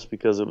first just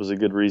because it was a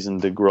good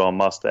reason to grow a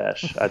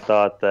mustache. I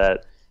thought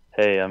that,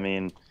 hey, I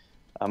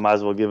might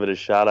as well give it a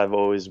shot. I've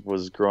always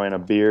was growing a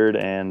beard,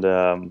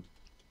 and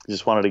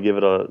just wanted to give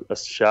it a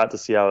shot to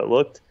see how it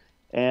looked.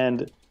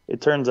 And it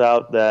turns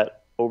out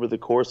that over the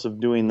course of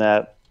doing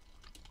that,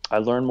 I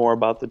learned more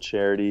about the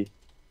charity.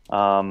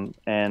 And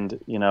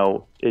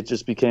it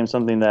just became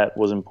something that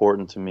was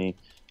important to me.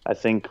 I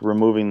think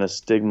removing the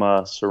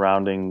stigma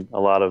surrounding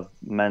a lot of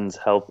men's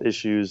health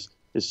issues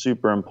is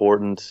super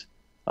important.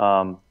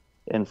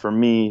 And for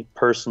me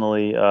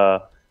personally,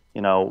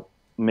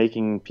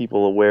 making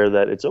people aware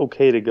that it's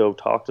okay to go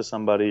talk to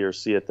somebody or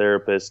see a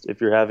therapist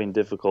if you're having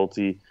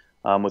difficulty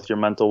with your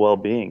mental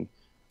well-being.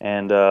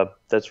 And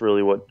that's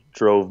really what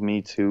drove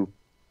me to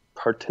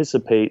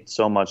participate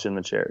so much in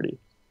the charity.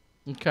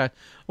 Okay.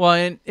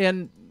 Well,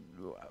 and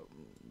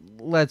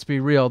let's be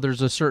real,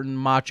 there's a certain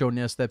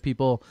macho-ness that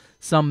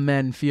some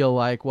men feel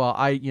like, well,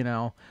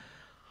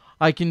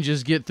 I can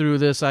just get through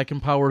this, I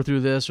can power through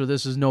this, or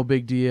this is no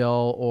big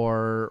deal,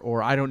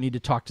 or I don't need to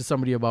talk to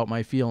somebody about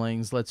my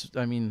feelings.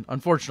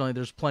 Unfortunately,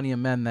 there's plenty of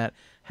men that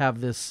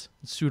have this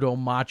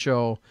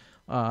pseudo-macho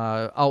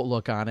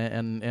outlook on it,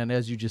 and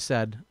as you just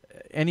said,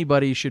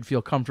 anybody should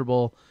feel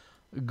comfortable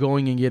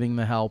going and getting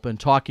the help and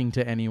talking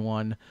to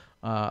anyone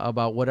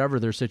about whatever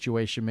their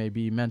situation may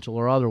be, mental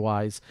or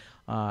otherwise.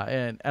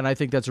 And I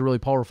think that's a really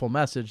powerful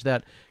message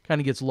that kind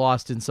of gets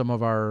lost in some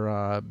of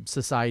our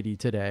society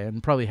today,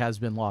 and probably has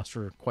been lost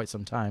for quite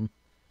some time.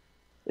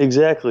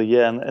 Exactly,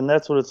 yeah, and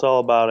that's what it's all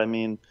about. A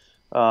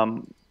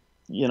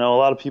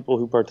lot of people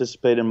who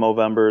participate in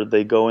Movember,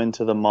 they go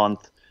into the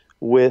month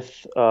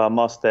with a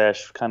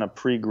mustache kind of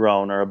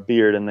pre-grown or a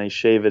beard, and they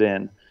shave it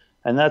in.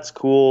 And that's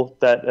cool.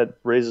 That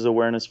raises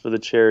awareness for the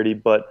charity,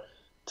 but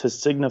to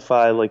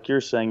signify, like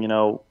you're saying,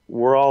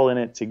 we're all in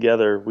it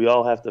together. We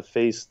all have to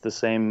face the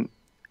same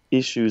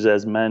issues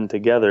as men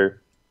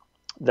together.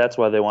 That's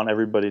why they want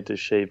everybody to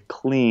shave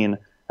clean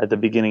at the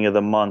beginning of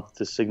the month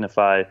to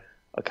signify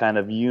a kind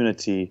of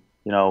unity.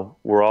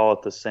 We're all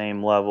at the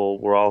same level.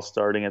 We're all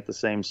starting at the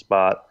same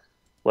spot.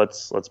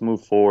 Let's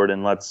move forward,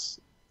 and let's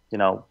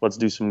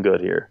do some good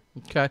here.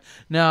 Okay.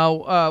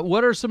 Now,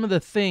 what are some of the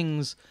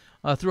things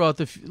throughout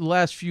the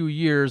last few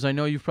years? I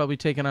know you've probably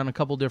taken on a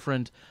couple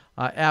different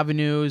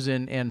avenues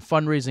and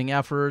fundraising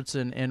efforts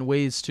and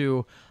ways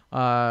to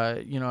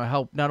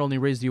help not only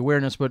raise the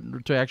awareness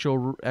but to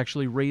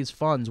actually raise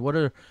funds. What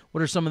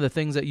are some of the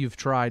things that you've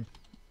tried?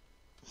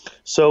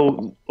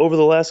 So over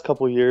the last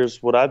couple of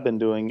years, what I've been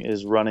doing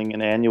is running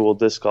an annual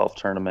disc golf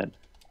tournament.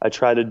 I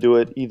try to do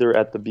it either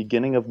at the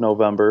beginning of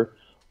November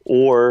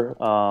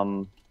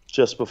or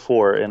just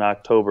before in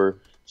October,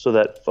 so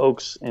that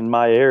folks in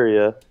my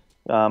area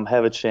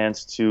have a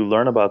chance to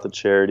learn about the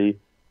charity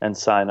and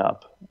sign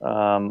up.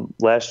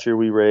 Last year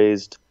we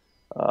raised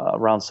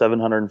around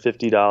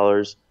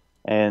 $750,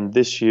 and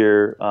this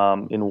year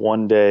in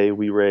one day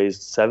we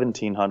raised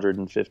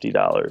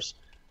 $1,750.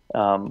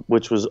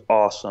 Which was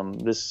awesome.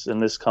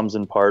 This comes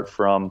in part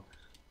from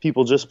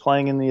people just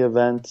playing in the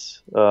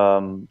event.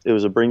 It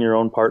was a bring your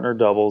own partner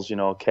doubles,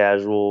 a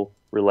casual,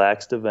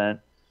 relaxed event.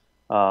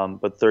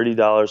 But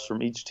 $30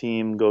 from each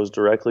team goes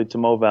directly to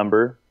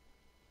Movember.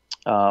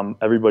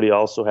 Everybody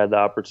also had the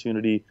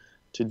opportunity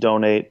to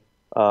donate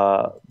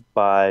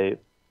by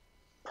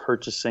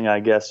purchasing, I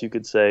guess you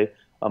could say,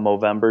 a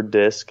Movember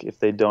disc. If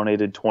they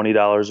donated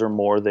 $20 or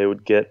more, they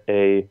would get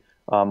a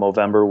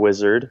Movember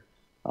Wizard.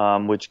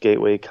 Which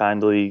Gateway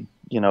kindly,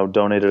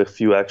 donated a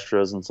few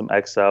extras and some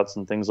X outs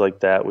and things like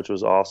that, which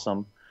was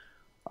awesome.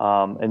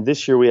 And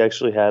this year we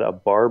actually had a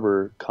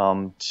barber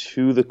come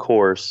to the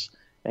course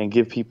and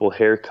give people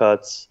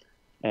haircuts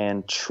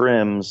and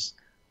trims,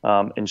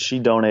 and she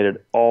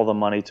donated all the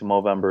money to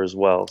Movember as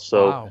well.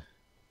 So, Wow.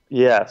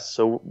 yeah,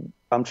 so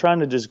I'm trying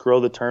to just grow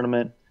the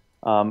tournament.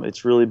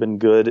 It's really been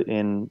good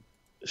in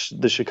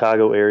the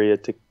Chicago area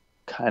to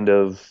kind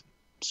of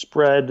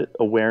spread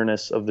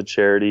awareness of the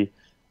charity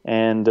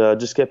and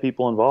just get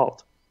people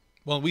involved.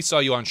 Well, we saw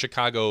you on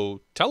Chicago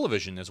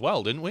television as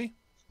well, didn't we?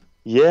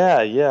 Yeah.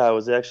 I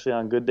was actually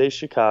on Good Day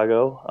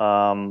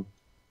Chicago.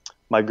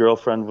 My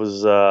girlfriend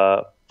was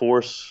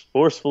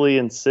forcefully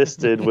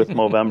insisted with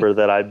Movember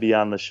that I be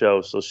on the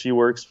show. So she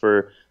works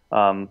for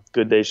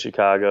Good Day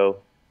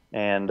Chicago,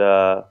 and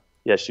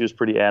she was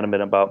pretty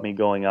adamant about me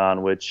going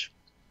on, which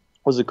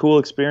was a cool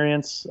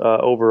experience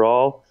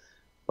overall.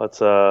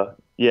 But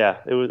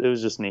it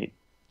was just neat.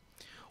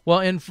 Well,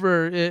 and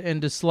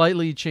to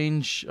slightly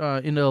change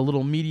into a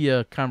little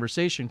media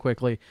conversation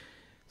quickly,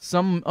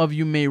 some of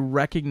you may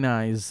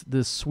recognize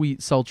this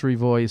sweet, sultry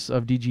voice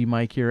of DG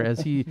Mike here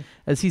as he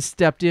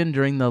stepped in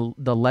during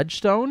the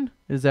Ledgestone.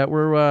 Is that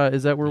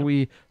where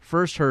we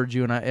first heard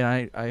you? And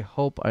I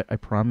hope I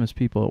promise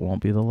people it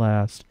won't be the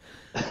last.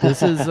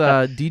 This is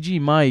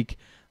DG Mike.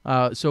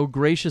 So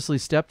graciously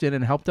stepped in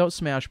and helped out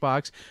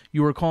Smashbox.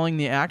 You were calling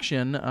the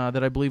action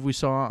that I believe we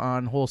saw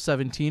on hole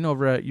 17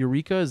 over at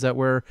Eureka. Is that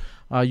where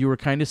you were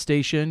kind of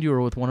stationed? You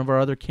were with one of our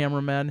other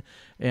cameramen,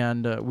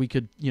 and we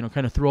could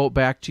kind of throw it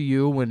back to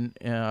you when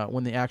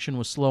the action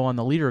was slow on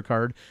the leader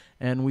card,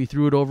 and we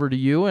threw it over to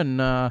you. And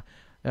I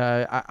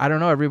don't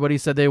know. Everybody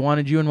said they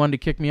wanted you and wanted to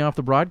kick me off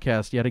the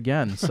broadcast yet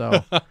again.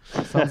 So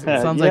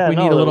sounds like we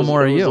need a little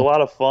more of you. It was a lot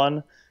of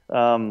fun.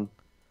 I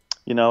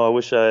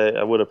wish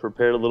I would have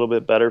prepared a little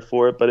bit better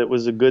for it, but it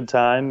was a good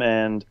time,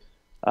 and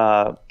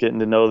getting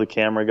to know the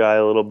camera guy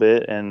a little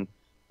bit and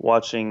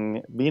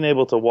being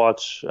able to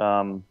watch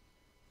how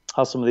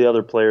some of the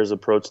other players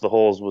approach the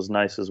holes was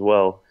nice as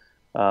well.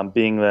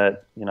 Being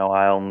that,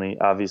 I only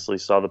obviously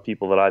saw the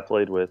people that I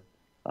played with.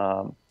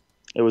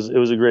 It was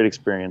a great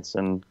experience,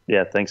 and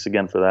yeah, thanks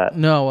again for that.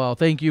 No, well,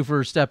 thank you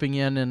for stepping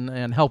in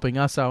and helping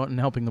us out and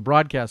helping the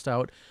broadcast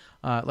out.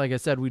 Like I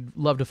said, we'd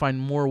love to find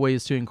more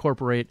ways to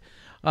incorporate.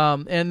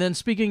 And then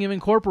speaking of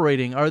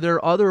incorporating, are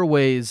there other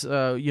ways,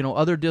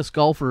 other disc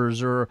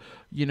golfers, or,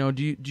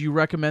 do you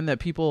recommend that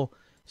people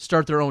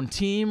start their own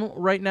team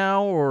right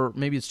now, or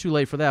maybe it's too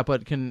late for that,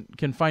 but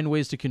can find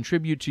ways to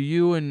contribute to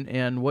you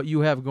and what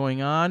you have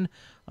going on?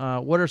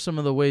 What are some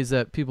of the ways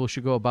that people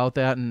should go about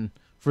that, and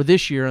for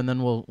this year, and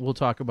then we'll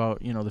talk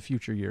about, the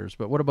future years,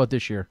 but what about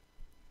this year?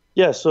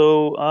 Yeah,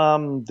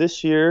 so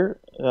this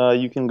year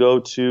you can go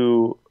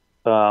to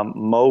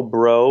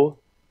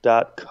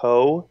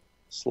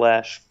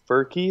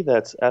mobro.co/Fierke,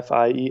 that's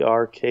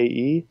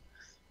Fierke,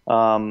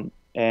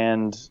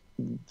 and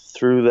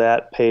through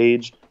that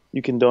page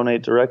you can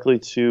donate directly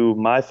to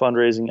my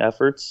fundraising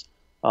efforts.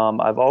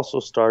 I've also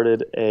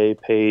started a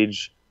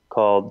page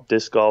called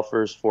Disc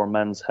Golfers for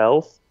Men's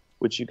Health,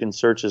 which you can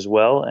search as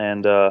well,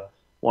 and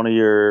one of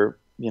your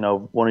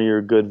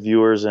good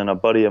viewers and a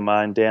buddy of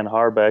mine, Dan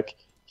Harbeck,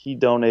 he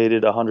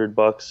donated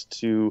 $100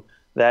 to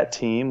that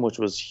team, which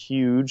was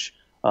huge.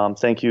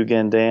 Thank you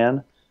again,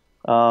 Dan.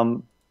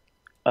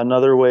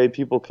 Another way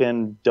people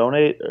can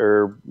donate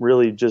or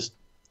really just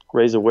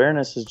raise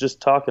awareness is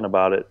just talking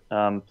about it.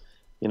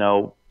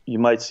 You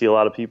might see a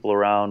lot of people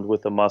around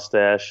with a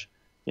mustache.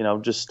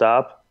 Just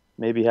stop,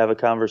 maybe have a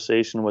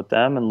conversation with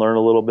them and learn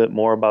a little bit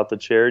more about the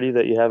charity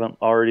that you haven't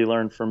already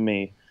learned from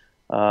me.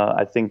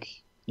 I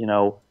think,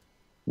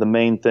 the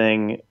main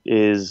thing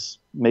is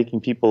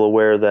making people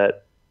aware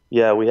that,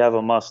 yeah, we have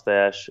a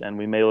mustache and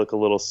we may look a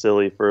little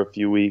silly for a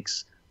few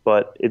weeks,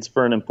 but it's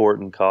for an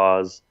important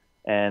cause.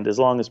 And as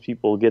long as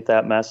people get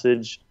that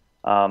message,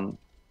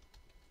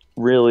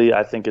 really,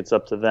 I think it's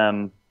up to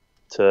them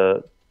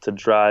to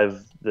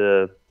drive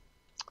the,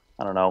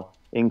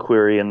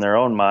 inquiry in their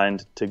own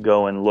mind to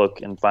go and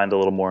look and find a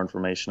little more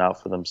information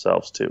out for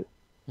themselves too.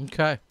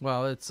 Okay.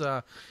 Well,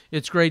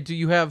 it's great. Do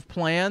you have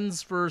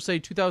plans for, say,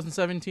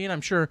 2017?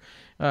 I'm sure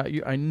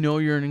I know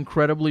you're an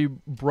incredibly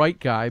bright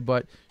guy,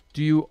 but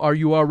are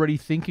you already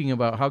thinking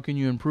about how can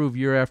you improve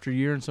year after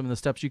year and some of the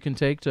steps you can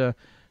take to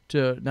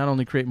not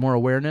only create more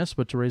awareness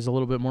but to raise a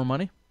little bit more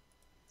money?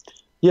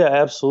 Yeah,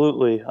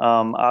 absolutely.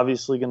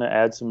 Obviously, going to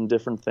add some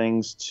different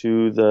things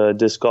to the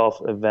disc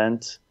golf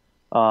event.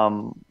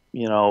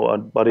 A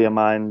buddy of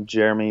mine,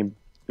 Jeremy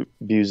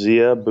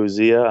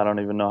Buzia, I don't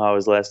even know how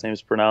his last name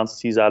is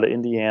pronounced. He's out of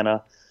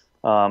Indiana.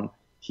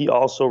 He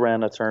also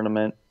ran a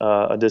tournament,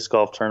 a disc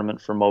golf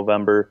tournament for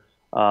Movember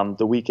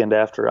the weekend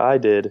after I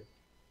did.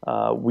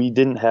 We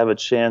didn't have a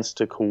chance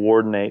to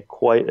coordinate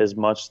quite as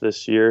much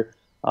this year.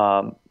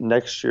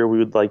 Next year, we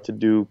would like to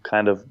do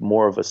kind of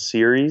more of a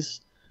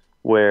series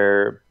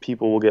where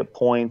people will get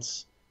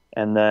points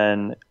and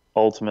then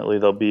ultimately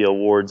there'll be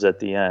awards at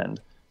the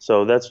end.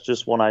 So that's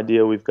just one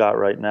idea we've got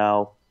right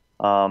now.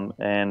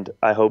 And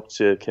I hope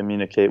to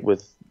communicate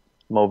with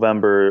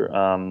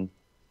Movember,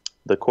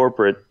 the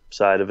corporate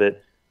side of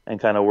it,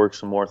 and kind of work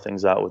some more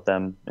things out with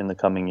them in the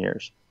coming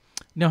years.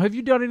 Now, have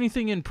you done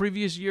anything in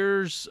previous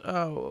years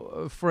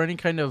for any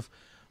kind of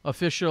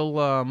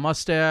official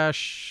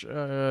mustache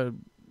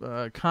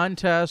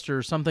contest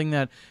or something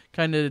that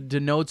kind of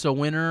denotes a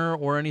winner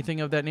or anything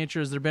of that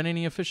nature? Has there been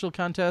any official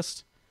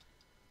contest?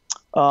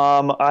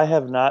 I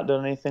have not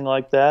done anything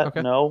like that.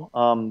 Okay.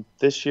 No.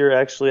 This year,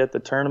 actually, at the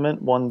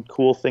tournament, one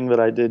cool thing that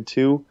I did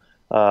too,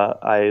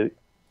 I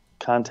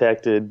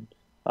contacted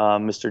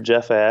Mr.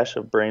 Jeff Ash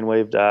of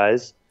Brainwave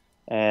Dyes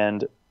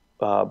and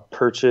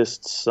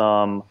purchased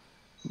some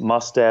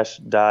mustache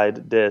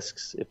dyed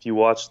discs. If you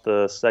watch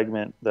the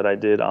segment that I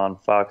did on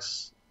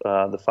Fox,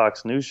 the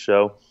Fox News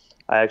show,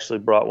 I actually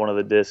brought one of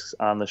the discs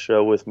on the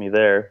show with me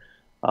there,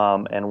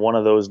 and one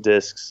of those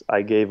discs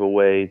I gave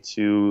away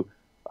to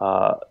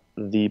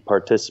the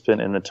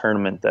participant in the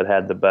tournament that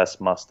had the best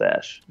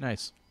mustache.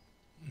 Nice.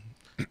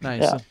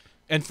 Nice. Yeah.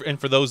 And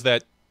for those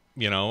that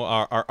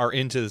are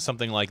into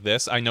something like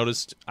this, I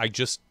noticed I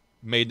just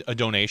made a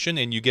donation,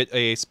 and you get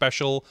a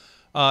special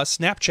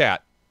Snapchat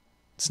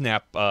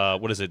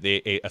what is it?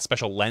 A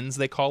special lens,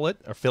 they call it,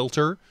 a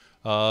filter,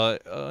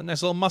 a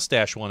nice little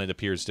mustache one, it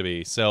appears to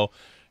be. So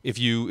if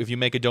you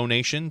make a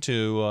donation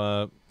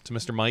to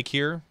Mr. Mike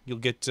here, you'll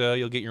get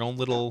your own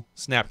little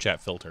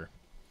Snapchat filter.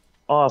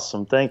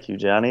 Awesome. Thank you,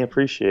 Johnny.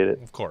 Appreciate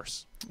it. Of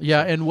course.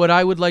 Yeah, and what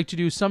I would like to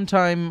do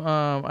sometime,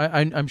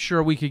 I'm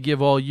sure we could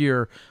give all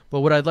year,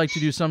 but what I'd like to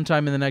do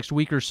sometime in the next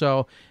week or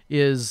so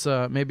is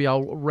maybe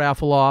I'll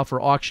raffle off or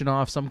auction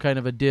off some kind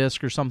of a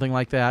disc or something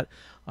like that,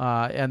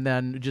 and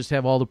then just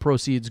have all the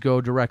proceeds go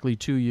directly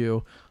to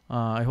you.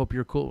 I hope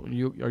you're cool.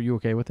 Are you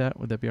okay with that?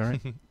 Would that be all right?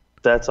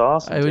 That's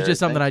awesome. It was Terry. just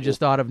something Thank I you. just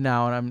thought of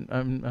now, and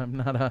I'm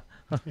not a.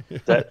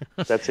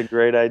 That's a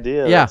great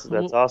idea. Yeah,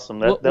 that's awesome.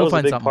 That we'll was a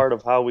find big something. part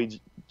of how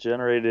we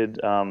generated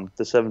the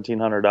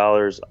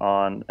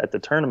 $1,700 at the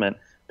tournament.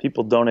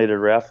 People donated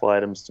raffle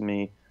items to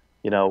me,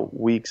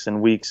 weeks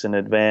and weeks in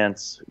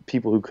advance.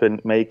 People who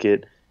couldn't make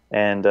it,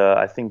 and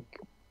I think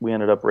we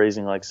ended up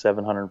raising like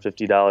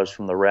 $750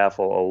 from the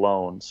raffle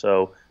alone.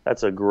 So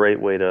that's a great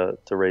way to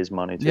raise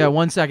money too. Yeah,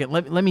 1 second.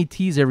 Let me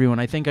tease everyone.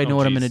 I think I know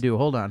what I'm geez. going to do.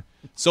 Hold on.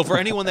 So for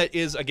anyone that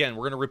is, again,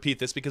 we're going to repeat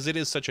this because it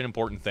is such an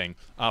important thing.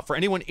 For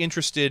anyone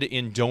interested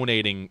in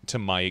donating to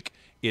Mike,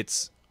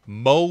 it's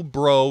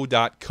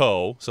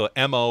mobro.co, so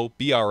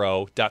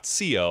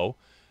mobro.co/Fierke,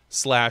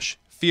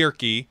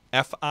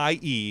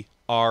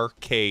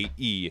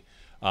 FIERKE.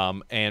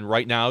 And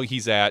right now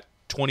he's at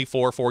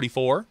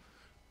 $24.44.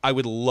 I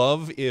would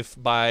love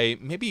if by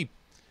maybe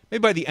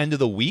by the end of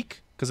the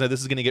week, because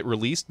this is going to get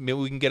released, maybe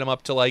we can get him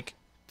up to like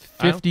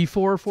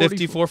 54,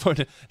 54.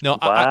 No,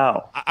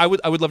 Wow. I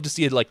would love to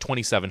see it like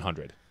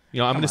 2,700. I'm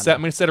going to set a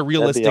That'd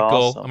realistic be goal.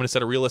 awesome. I'm going to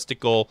set a realistic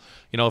goal.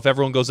 If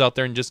everyone goes out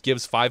there and just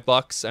gives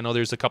 $5, I know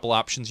there's a couple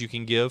options you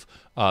can give.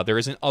 There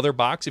is an other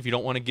box if you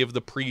don't want to give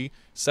the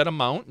pre-set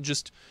amount.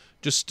 Just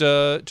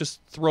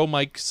throw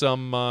Mike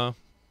a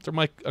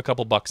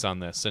couple bucks on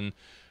this. And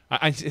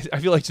I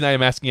feel like tonight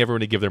I'm asking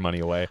everyone to give their money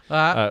away.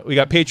 We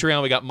got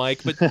Patreon, we got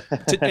Mike, but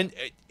and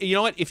you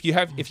know what? If you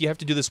have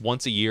to do this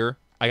once a year,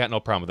 I got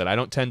no problem with it. I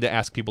don't tend to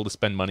ask people to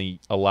spend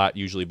money a lot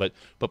usually, but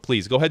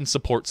please go ahead and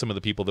support some of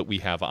the people that we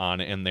have on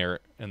and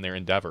their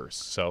endeavors.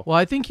 So Well,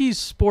 I think he's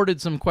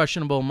sported some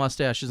questionable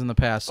mustaches in the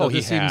past. So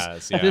he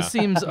has. Yeah. This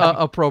seems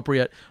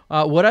appropriate.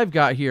 What I've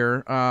got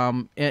here,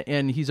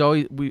 and he's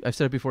always I've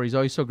said it before. He's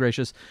always so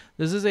gracious.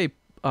 This is a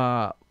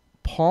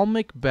Paul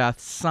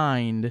Macbeth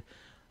signed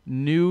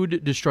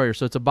nude destroyer.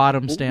 So it's a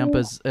bottom stamp,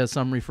 as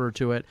some refer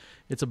to it.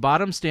 It's a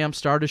bottom stamp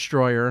Star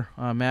Destroyer,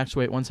 max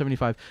weight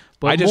 175.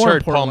 But I just more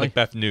heard Paul importantly-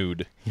 Macbeth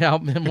nude. Yeah,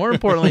 and more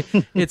importantly,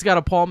 it's got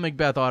a Paul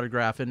Macbeth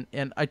autograph. And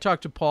I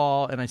talked to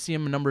Paul, and I see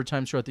him a number of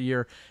times throughout the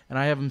year, and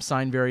I have him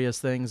sign various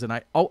things. And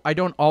I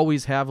don't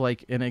always have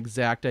like an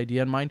exact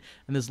idea in mind.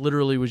 And this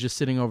literally was just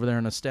sitting over there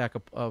in a stack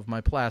of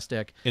my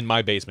plastic In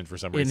my basement for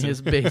some reason. in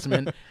his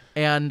basement.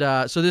 And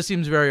so this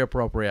seems very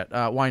appropriate.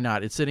 Why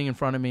not? It's sitting in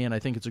front of me, and I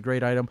think it's a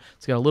great item.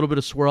 It's got a a little bit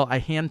of swirl. I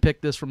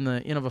handpicked this from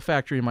the Innova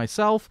factory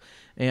myself,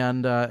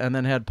 and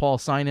then had Paul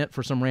sign it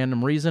for some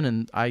random reason.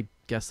 And I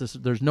guess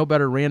there's no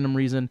better random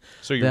reason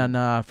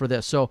than for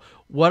this. So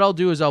what I'll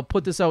do is I'll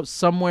put this out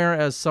somewhere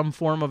as some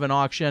form of an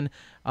auction.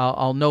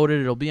 I'll note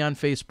it. It'll be on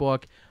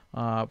Facebook.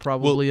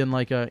 Probably in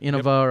like a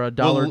Innova or a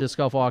dollar disc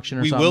golf auction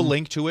or something. We will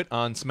link to it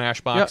on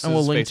Smashbox's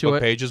Facebook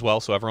page as well,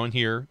 so everyone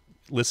here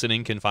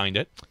listening can find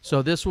it.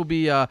 So this will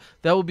be that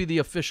will be the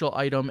official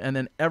item, and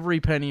then every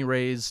penny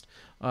raised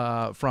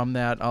from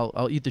that,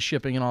 I'll eat the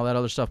shipping and all that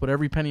other stuff. But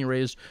every penny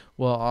raised,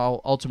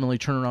 I'll ultimately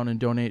turn around and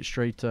donate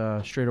straight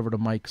over to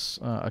Mike's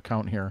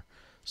account here.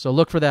 So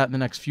look for that in the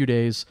next few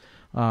days.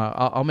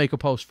 I'll make a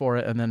post for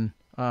it and then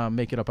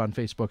make it up on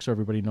Facebook so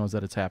everybody knows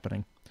that it's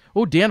happening.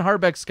 Oh, Dan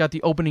Harbeck's got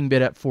the opening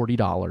bid at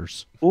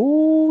 $40.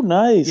 Ooh,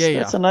 nice.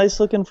 That's a nice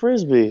looking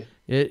Frisbee.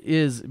 It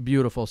is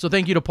beautiful. So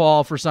thank you to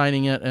Paul for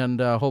signing it, and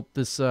hope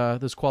this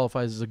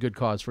qualifies as a good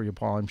cause for you,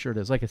 Paul. I'm sure it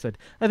is. Like I said,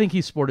 I think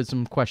he's sported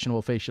some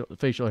questionable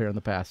facial hair in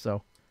the past.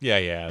 So yeah,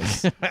 he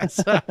has.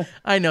 so,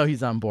 I know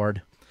he's on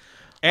board.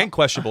 And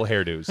questionable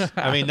hairdos.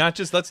 I mean,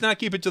 let's not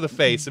keep it to the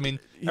face. I mean,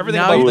 everything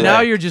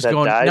now you're just being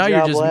mean. Now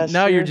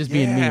you're just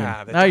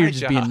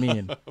being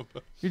mean.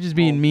 You're just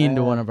being mean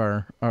to one of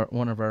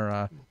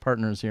our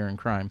partners here in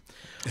crime.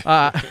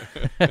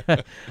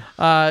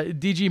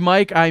 DG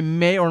Mike, I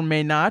may or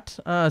may not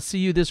see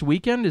you this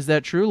weekend. Is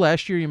that true?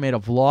 Last year you made a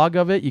vlog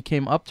of it. You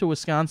came up to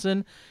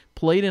Wisconsin,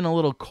 played in a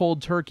little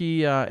cold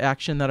turkey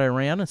action that I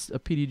ran, a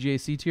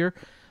PDGA tier.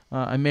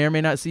 I may or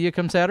may not see you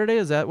come Saturday.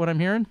 Is that what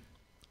I'm hearing?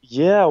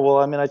 Yeah, well,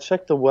 I mean, I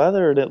checked the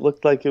weather, and it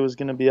looked like it was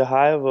going to be a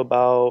high of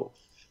about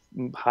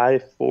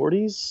high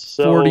 40s.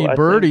 So 40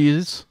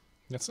 birdies.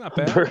 That's not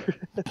bad.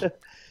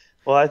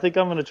 Well, I think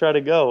I'm going to try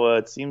to go.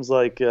 It seems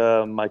like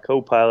my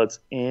co-pilot's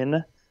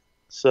in,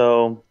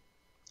 so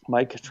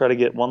might try to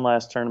get one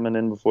last tournament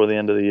in before the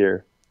end of the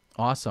year.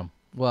 Awesome.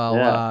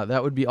 Well,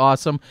 that would be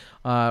awesome.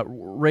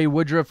 Ray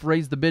Woodruff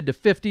raised the bid to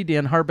 50.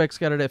 Dan Harbeck's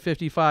got it at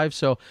 55.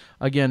 So,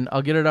 again,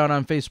 I'll get it out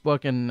on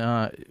Facebook, and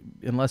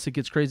unless it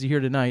gets crazy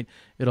here tonight,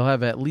 it'll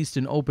have at least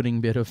an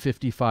opening bid of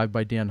 55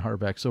 by Dan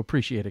Harbeck. So,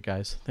 appreciate it,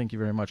 guys. Thank you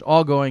very much.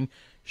 All going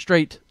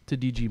straight to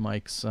DG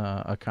Mike's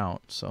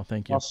account. So,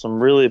 thank you. Awesome.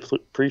 Really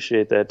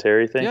appreciate that,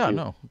 Terry. Thank you.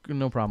 Yeah,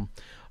 no problem.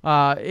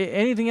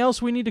 Anything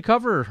else we need to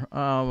cover,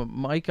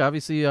 Mike?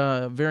 Obviously,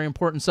 very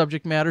important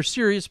subject matter,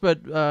 serious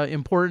but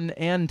important,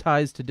 and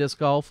ties to disc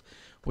golf,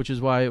 which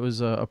is why it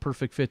was a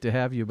perfect fit to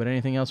have you. But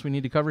anything else we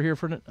need to cover here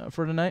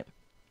for tonight?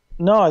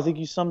 No, I think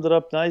you summed it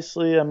up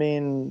nicely. I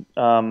mean,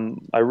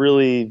 I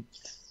really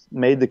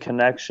made the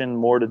connection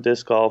more to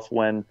disc golf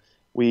when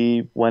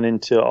we went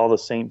into all the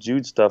St.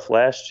 Jude stuff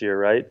last year,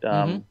 right?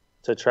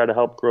 To try to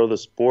help grow the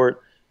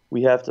sport,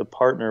 we have to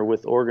partner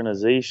with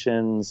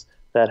organizations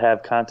that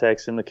have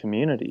contacts in the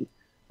community.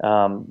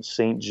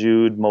 St.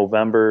 Jude,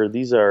 Movember,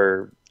 these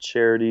are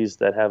charities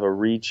that have a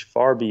reach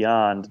far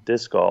beyond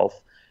disc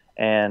golf.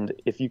 And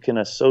if you can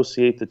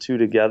associate the two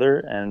together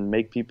and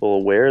make people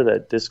aware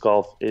that disc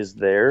golf is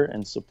there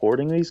and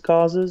supporting these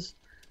causes,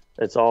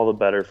 it's all the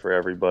better for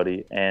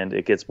everybody. And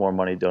it gets more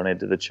money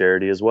donated to the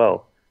charity as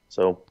well.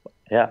 So,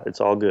 yeah,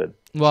 it's all good.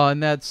 Well,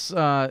 and that's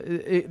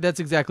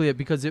exactly it,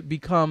 because it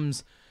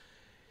becomes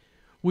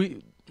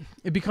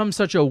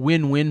such a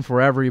win-win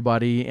for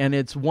everybody, and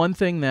it's one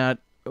thing that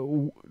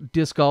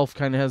disc golf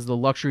kind of has the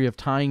luxury of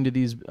tying to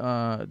these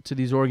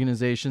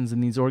organizations,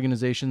 and these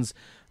organizations,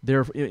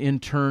 there in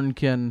turn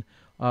can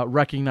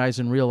recognize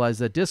and realize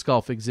that disc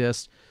golf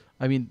exists.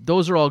 I mean,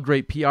 those are all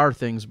great PR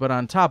things, but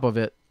on top of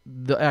it,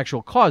 the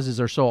actual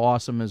causes are so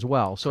awesome as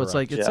well. So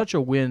Correct. It's such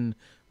a win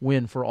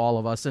for all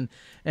of us. And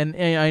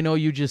I know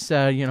you just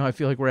said, I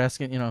feel like we're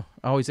asking,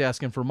 always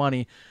asking for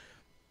money.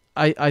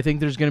 I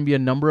think there's going to be a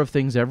number of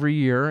things every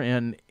year,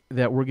 and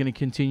that we're going to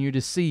continue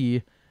to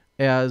see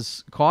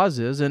as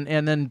causes, and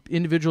then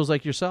individuals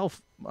like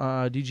yourself,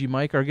 DG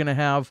Mike, are going to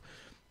have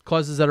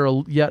causes that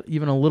are yet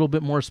even a little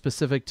bit more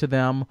specific to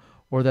them,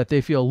 or that they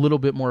feel a little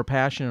bit more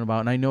passionate about.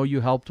 And I know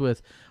you helped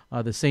with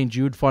the St.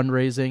 Jude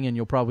fundraising, and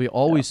you'll probably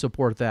always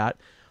support that.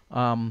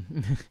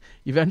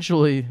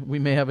 Eventually, we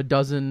may have a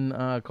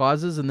dozen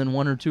causes, and then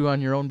one or two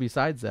on your own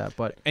besides that.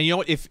 But and you know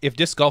what? If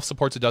disc golf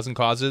supports a dozen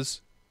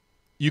causes,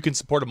 you can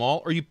support them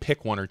all, or you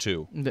pick one or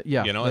two.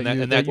 Yeah,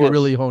 and that you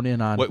really hone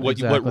in on what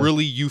exactly.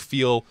 really you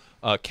feel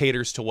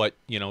caters to what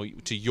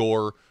to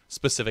your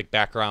specific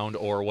background,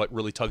 or what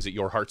really tugs at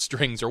your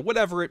heartstrings, or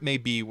whatever it may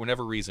be,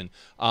 whatever reason.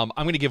 I'm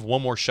going to give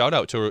one more shout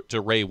out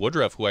to Ray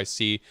Woodruff, who I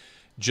see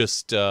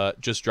just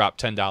dropped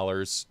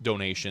 $10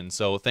 donation.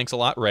 So thanks a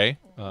lot, Ray.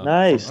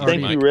 Nice,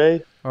 thank you,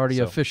 Ray. Already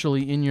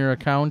officially in your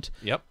account.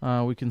 Yep.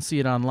 We can see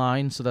it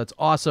online, so that's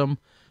awesome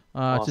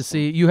to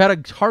see. You had a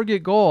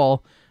target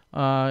goal.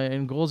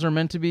 And goals are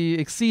meant to be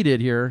exceeded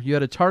here. You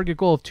had a target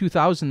goal of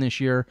 2,000 this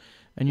year,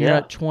 and you're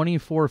at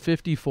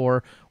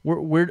 2454.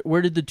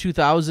 Where did the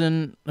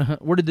 2,000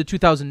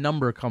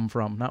 number come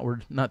from?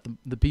 Not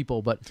the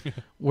people, but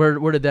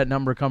where did that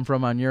number come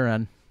from on your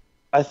end?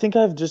 I think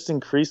I've just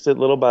increased it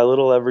little by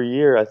little every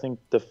year. I think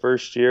the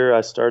first year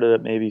I started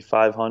at maybe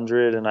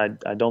 500, and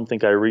I don't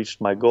think I reached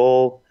my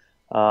goal.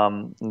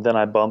 And then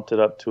I bumped it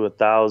up to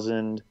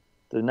 1,000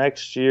 the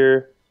next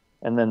year.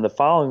 And then the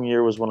following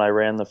year was when I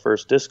ran the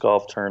first disc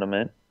golf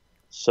tournament.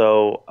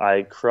 So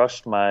I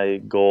crushed my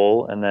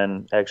goal and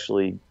then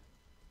actually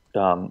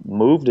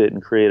moved it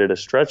and created a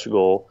stretch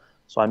goal.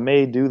 So I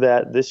may do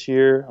that this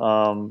year,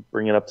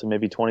 bring it up to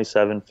maybe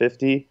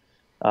 2750,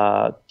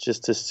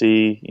 just to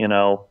see,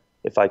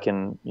 if I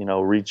can,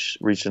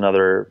 reach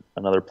another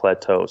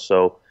plateau.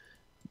 So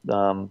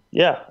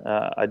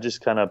I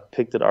just kind of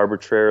picked it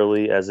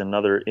arbitrarily as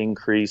another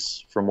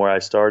increase from where I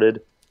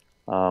started.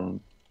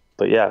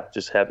 But yeah,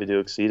 just happy to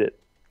exceed it.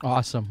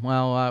 Awesome.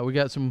 Well, we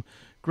got some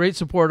great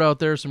support out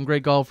there, some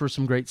great golfers,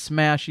 some great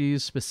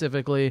smashies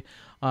specifically.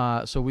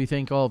 So we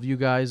thank all of you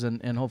guys,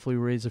 and hopefully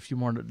raise a few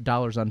more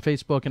dollars on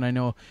Facebook. And I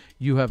know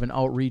you have an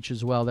outreach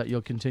as well that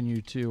you'll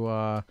continue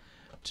to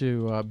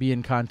be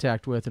in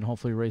contact with, and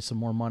hopefully raise some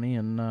more money,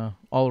 and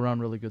all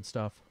around really good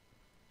stuff.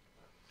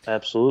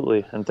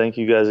 Absolutely. And thank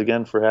you guys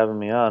again for having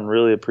me on.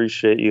 Really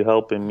appreciate you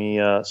helping me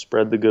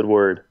spread the good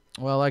word.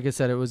 Well, like I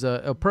said, it was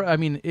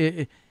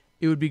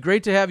it would be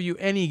great to have you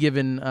any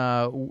given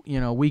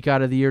week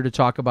out of the year to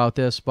talk about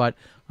this, but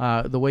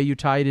the way you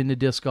tie it into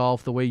disc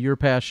golf, the way you're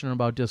passionate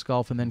about disc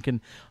golf, and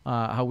then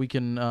how we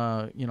can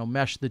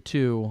mesh the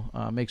two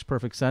makes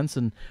perfect sense,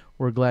 and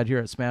we're glad here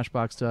at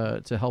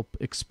Smashbox to help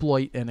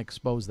exploit and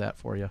expose that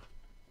for you.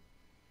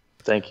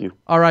 Thank you.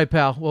 All right,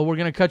 pal. Well, we're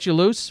going to cut you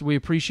loose. We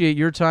appreciate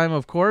your time,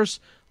 of course.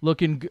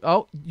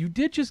 Oh, you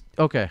did just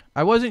okay.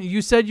 I wasn't.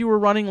 You said you were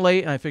running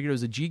late, and I figured it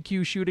was a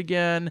GQ shoot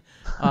again.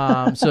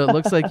 So it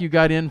looks like you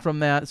got in from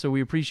that. So we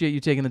appreciate you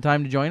taking the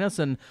time to join us,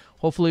 and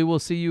hopefully we'll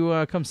see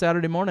you come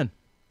Saturday morning.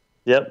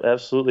 Yep,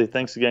 absolutely.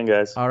 Thanks again,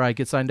 guys. All right,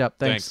 get signed up.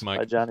 Thanks, Mike.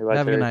 Bye, Johnny. Bye,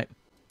 Have a Terry. good night.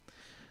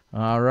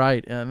 All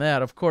right, and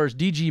that, of course,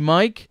 DG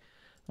Mike.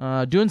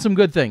 Doing some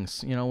good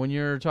things. When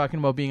you're talking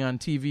about being on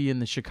TV in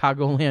the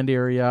Chicagoland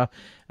area,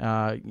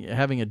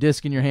 having a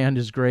disc in your hand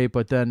is great,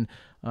 but then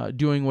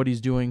doing what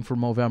he's doing for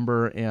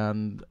Movember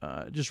and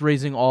just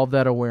raising all of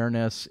that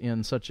awareness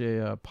in such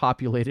a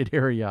populated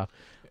area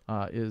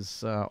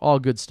is all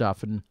good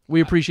stuff. And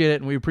we appreciate it,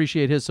 and we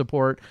appreciate his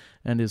support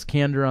and his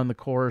candor on the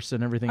course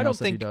and everything else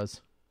that he does.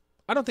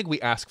 I don't think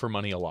we ask for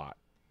money a lot.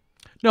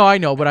 No, I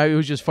know, but it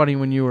was just funny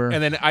when you were.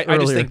 And then I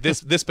just think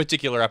this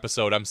particular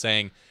episode, I'm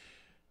saying,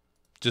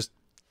 just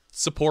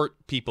support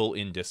people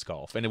in disc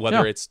golf, and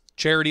whether it's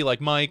charity like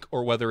Mike,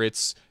 or whether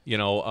it's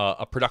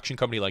a production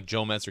company like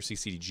Jomez or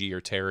CCDG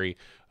or Terry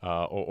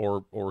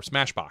or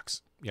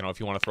Smashbox. If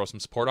you want to throw some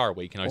support our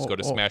way, you can always go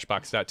to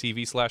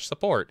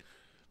smashbox.tv/support.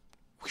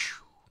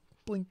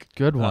 Blink.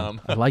 Good one.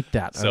 I like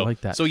that. I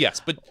like that. So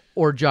yes, but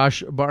or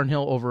Josh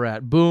Barnhill over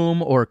at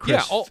Boom, or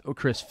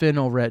Chris Finn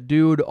over at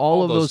Dude.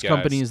 All of those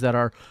companies that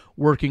are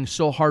working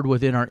so hard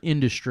within our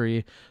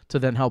industry to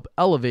then help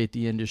elevate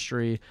the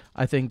industry.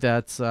 I think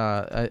that's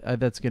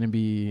going to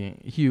be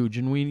huge,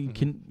 and we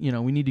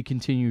need to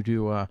continue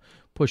to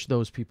push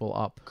those people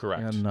up.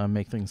 Correct. And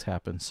make things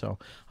happen. So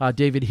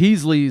David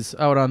Heasley's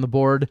out on the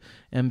board.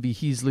 MB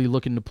Heasley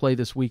looking to play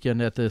this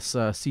weekend at this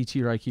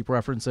C-tier I keep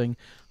referencing.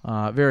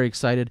 Very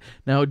excited.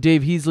 Now,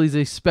 Dave Heasley's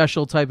a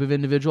special type of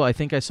individual. I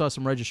think I saw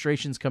some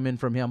registrations come in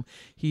from him.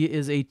 He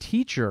is a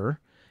teacher,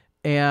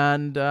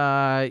 and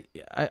I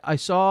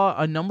saw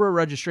a number of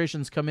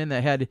registrations come in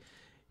that had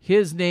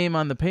his name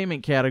on the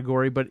payment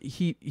category, but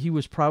he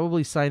was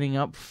probably signing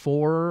up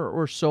 4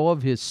 or so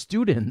of his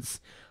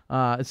students.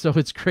 So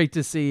it's great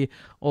to see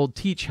old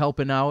Teach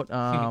helping out,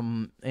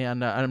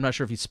 and I'm not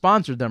sure if he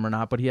sponsored them or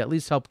not, but he at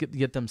least helped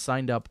get them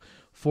signed up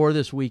for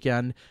this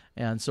weekend,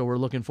 and so we're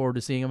looking forward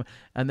to seeing him.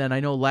 And then I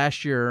know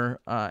last year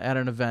at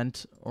an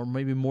event, or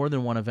maybe more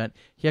than one event,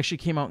 he actually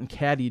came out and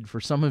caddied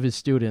for some of his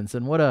students,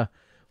 and what a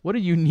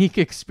unique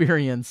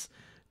experience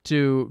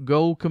to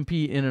go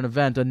compete in an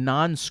event, a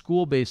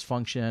non-school-based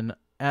function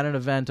at an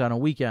event on a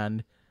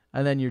weekend,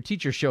 and then your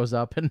teacher shows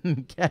up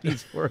and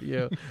caddies for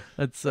you.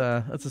 That's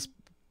a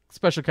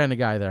special kind of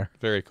guy there.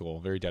 Very cool.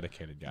 Very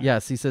dedicated guy.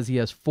 Yes, he says he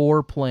has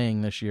 4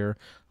 playing this year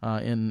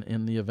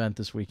in the event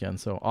this weekend.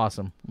 So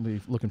awesome. We'll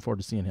be looking forward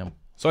to seeing him.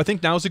 So I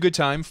think now's a good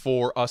time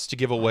for us to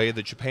give away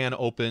the Japan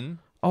Open.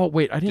 Oh,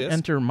 wait. I didn't disc.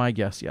 enter my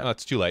guess yet. Oh,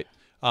 it's too late.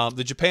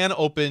 The Japan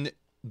Open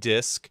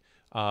disc.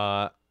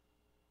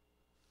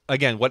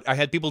 Again, what I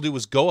had people do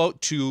was go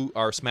out to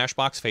our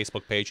Smashbox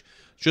Facebook page.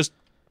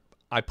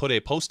 I put a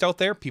post out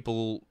there.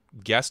 People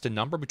guessed a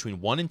number between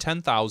 1 and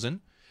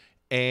 10,000.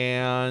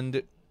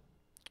 And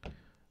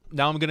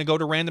now I'm going to go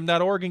to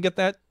random.org and get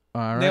that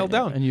nailed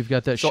down. And you've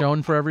got that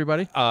shown for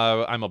everybody?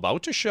 I'm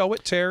about to show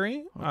it,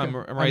 Terry. Okay.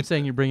 I'm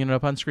saying you're bringing it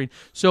up on screen.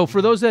 So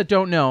for those that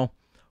don't know,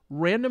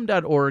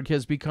 random.org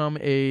has become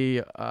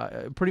a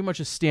pretty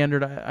much a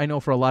standard, I know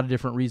for a lot of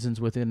different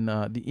reasons within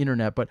the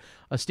internet, but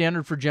a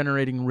standard for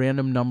generating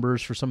random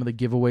numbers for some of the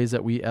giveaways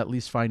that we at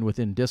least find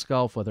within disc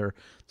golf, whether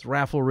it's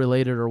raffle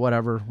related or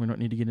whatever. We don't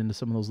need to get into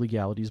some of those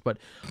legalities, but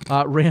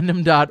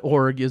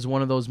random.org is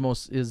one of those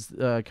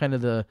kind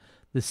of the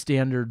the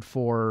standard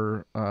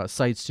for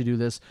sites to do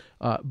this.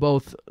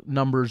 Both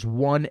numbers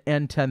 1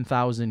 and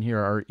 10,000 here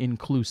are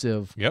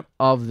inclusive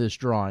of this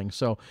drawing.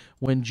 So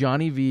when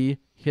Johnny V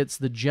hits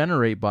the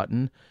generate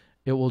button,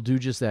 it will do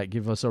just that.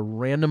 Give us a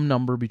random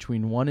number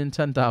between 1 and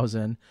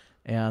 10,000,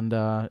 and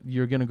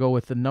you're going to go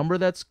with the number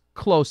that's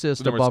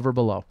closest, above or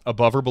below.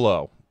 Above or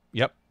below.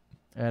 Yep.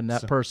 And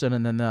that person,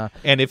 and then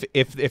and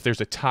if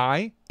there's a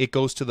tie, it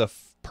goes to the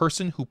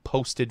person who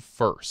posted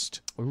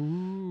first.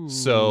 Ooh.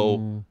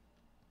 So,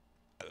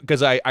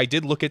 because I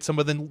did look at some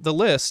of the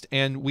list,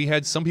 and we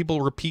had some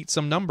people repeat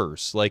some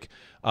numbers, like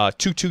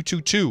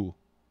 2222,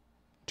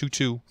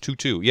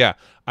 2222. Yeah,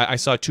 I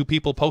saw 2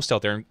 people post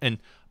out there, and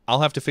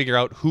I'll have to figure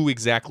out who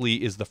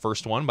exactly is the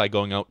first one by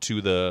going out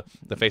to the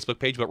Facebook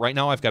page. But right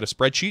now I've got a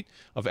spreadsheet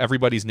of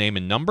everybody's name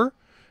and number,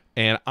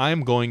 and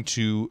I'm going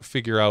to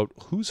figure out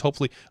who's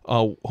hopefully.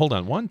 Oh, hold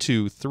on. 1,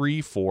 2,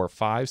 3, 4,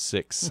 5,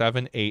 6,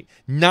 7, 8,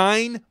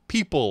 9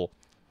 people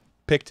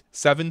picked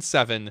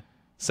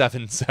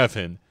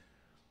 7777.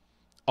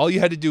 All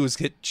you had to do is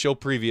hit show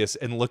previous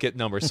and look at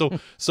numbers.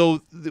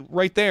 So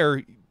right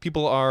there,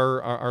 people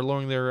are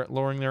lowering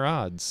their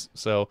odds.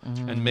 So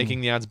and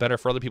making the odds better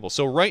for other people.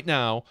 So right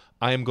now,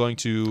 I am going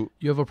to.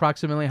 You have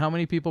approximately how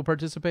many people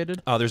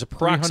participated? There's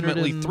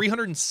approximately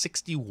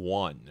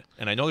 361,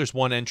 and I know there's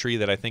one entry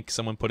that I think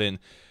someone put in.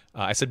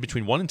 I said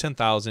between 1 and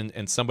 10,000,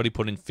 and somebody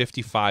put in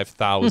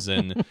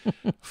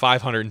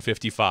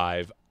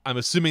 55,555. I'm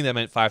assuming that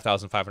meant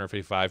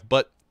 5,555,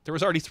 but there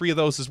was already 3 of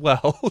those as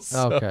well.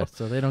 Okay,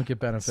 so they don't get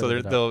benefit.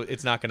 So though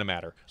it's not going to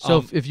matter.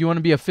 So if you want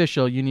to be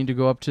official, you need to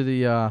go up to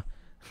the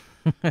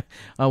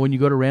when you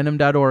go to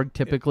random.org,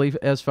 typically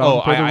as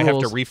found per the I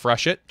rules, have to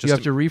refresh it. You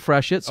have to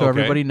refresh it so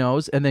everybody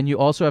knows, and then you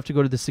also have to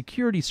go to the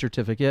security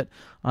certificate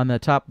on the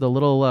top, the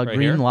little right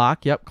green here?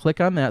 lock. Yep, click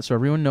on that so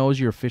everyone knows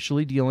you're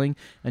officially dealing,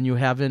 and you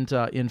haven't,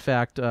 in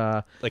fact,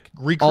 like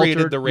recreated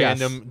altered, the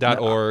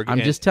random.org.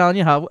 I'm just telling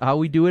you how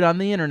we do it on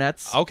the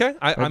internets. Okay,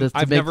 I've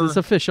never this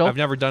official. I've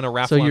never done a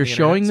raffle. So you're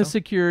showing the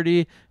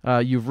security.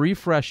 You've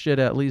refreshed it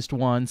at least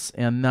once,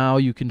 and now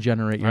you can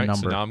generate your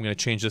number. So now I'm going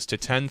to change this to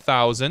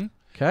 10,000.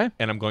 Okay.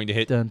 And I'm going to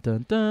hit dun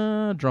dun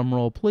dun. Drum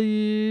roll,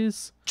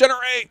 please.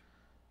 Generate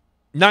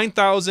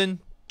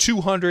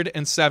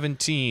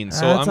 9,217.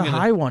 So That's a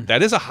high one.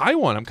 That is a high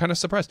one. I'm kind of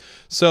surprised.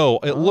 So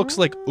it looks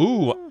like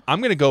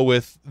I'm going to go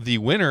with the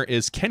winner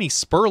is Kenny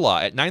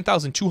Spurla at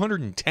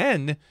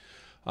 9,210.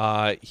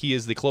 He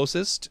is the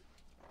closest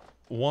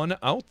one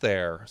out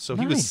there. So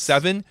nice.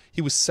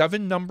 He was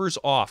 7 numbers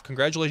off.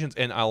 Congratulations.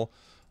 And I'll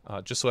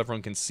just so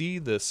everyone can see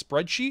the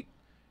spreadsheet.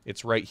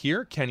 It's right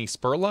here, Kenny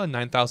Spurla,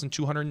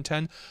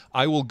 9,210.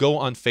 I will go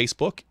on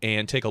Facebook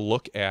and take a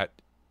look at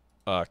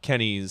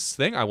Kenny's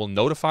thing. I will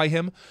notify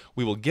him.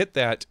 We will get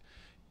that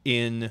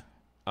in.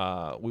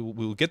 We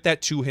will get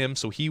that to him,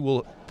 so he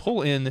will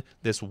pull in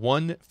this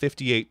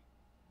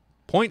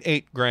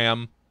 158.8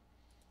 gram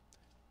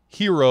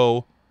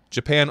Hero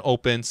Japan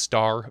Open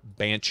Star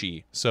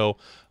Banshee. So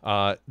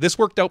this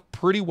worked out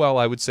pretty well,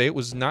 I would say. It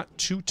was not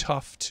too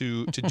tough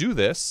to do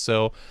this.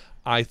 So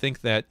I think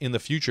that in the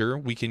future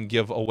we can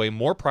give away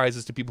more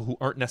prizes to people who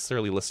aren't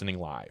necessarily listening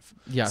live.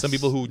 Yes. Some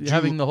people who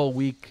having the whole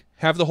week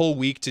have the whole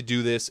week to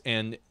do this,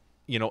 and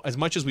as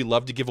much as we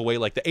love to give away,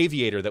 like the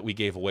Aviator that we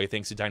gave away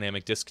thanks to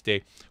Dynamic Disc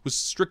Day, was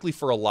strictly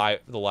for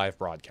the live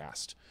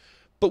broadcast.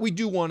 But we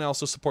do want to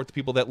also support the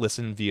people that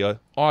listen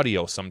via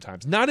audio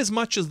sometimes. Not as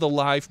much as the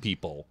live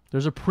people.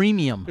 There's a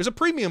premium. There's a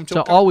premium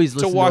to always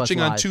listen to watching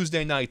us live on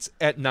Tuesday nights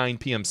at 9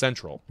 p.m.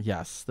 Central.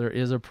 Yes, there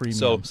is a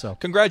premium. So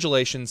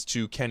congratulations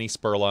to Kenny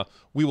Spurla.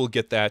 We will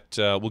get that.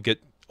 We'll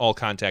get all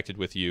contacted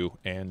with you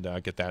and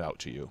get that out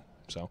to you.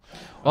 So,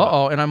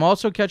 and I'm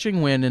also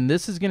catching wind, and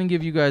this is going to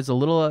give you guys a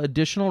little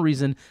additional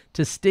reason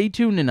to stay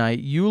tuned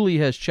tonight. Yuli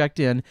has checked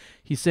in.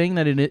 He's saying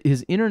that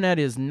his internet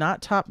is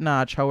not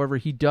top-notch. However,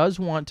 he does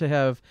want to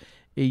have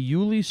a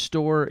Yuli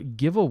store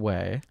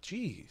giveaway.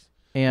 Jeez.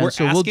 And we're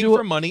so asking we'll do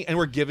for money, and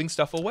we're giving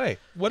stuff away.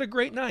 What a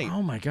great night.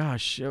 Oh, my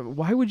gosh.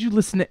 Why would you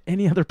listen to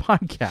any other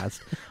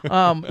podcast?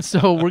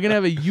 So we're going to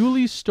have a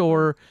Yuli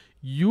store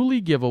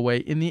Yuli giveaway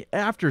in the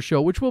after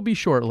show, which will be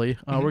shortly.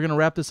 We're going to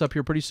wrap this up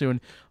here pretty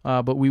soon,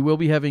 but we will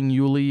be having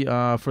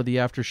Yuli for the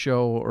after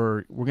show,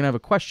 or we're going to have a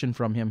question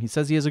from him. He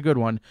says he has a good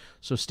one,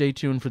 so stay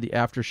tuned for the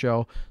after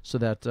show so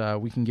that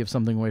we can give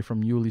something away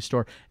from Yuli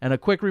store. And a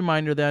quick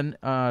reminder then,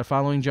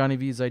 following Johnny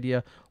V's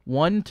idea,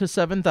 1 to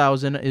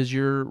 7,000 is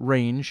your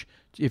range.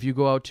 If you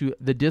go out to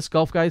the Disc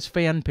Golf Guys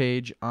fan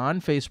page on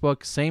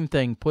Facebook, same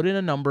thing. Put in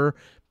a number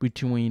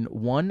between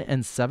 1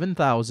 and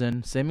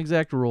 7,000, same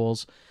exact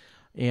rules.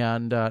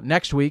 And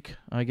next week,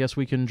 I guess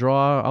we can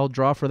draw. I'll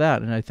draw for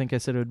that, and I think I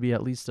said it would be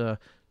at least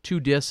 2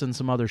 discs and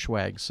some other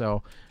swag.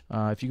 So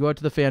if you go out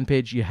to the fan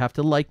page, you have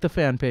to like the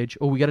fan page.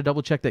 Oh, we got to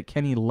double check that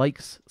Kenny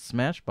likes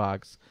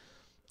Smashbox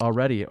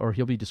already, or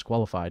he'll be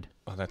disqualified.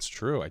 Oh, that's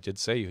true. I did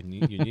say you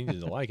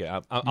needed to like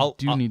it. I'll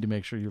need to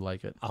make sure you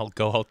like it. I'll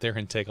go out there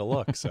and take a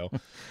look. So,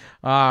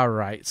 all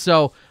right.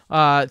 So,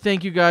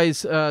 thank you guys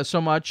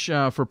so much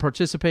for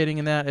participating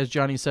in that. As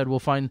Johnny said, we'll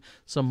find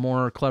some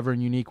more clever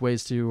and unique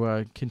ways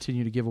to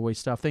continue to give away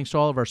stuff. Thanks to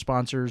all of our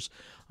sponsors.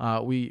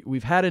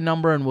 We've had a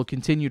number, and we'll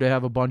continue to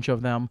have a bunch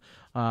of them.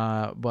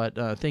 But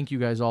thank you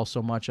guys all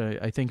so much.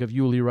 I think of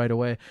Yuli right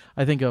away.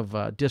 I think of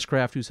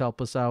Discraft, who's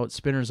helped us out,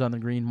 Spinners on the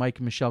Green, Mike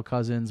and Michelle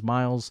Cousins,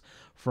 Miles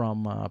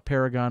from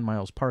Paragon,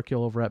 Miles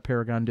Parkhill over at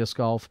Paragon Disc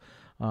Golf,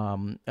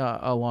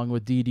 along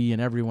with Dee Dee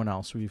and everyone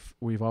else.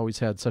 We've always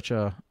had such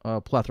a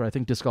plethora. I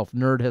think Disc Golf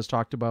Nerd has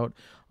talked about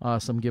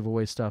some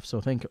giveaway stuff. So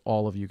thank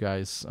all of you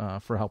guys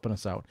for helping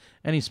us out.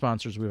 Any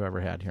sponsors we've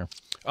ever had here?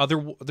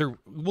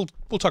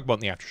 we'll talk about in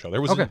the after show. There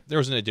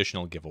was an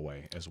additional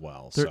giveaway as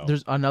well.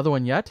 There's another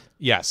one yet?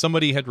 Yeah,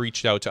 somebody had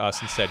reached out to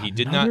us and said he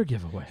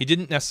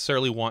didn't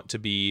necessarily want to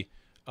be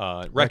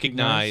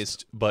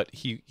recognized, but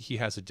he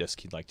has a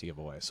disc he'd like to give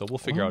away. So we'll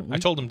figure out. I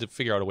told him to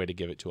figure out a way to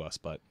give it to us,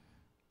 but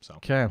so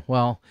okay.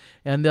 Well,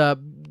 and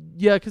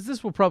because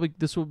this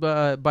will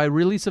by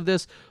release of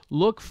this,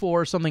 look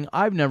for something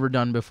I've never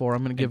done before.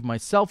 I'm going to give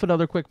myself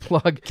another quick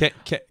plug.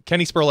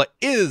 Kenny Sperla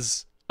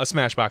is a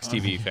Smashbox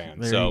TV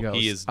fan, so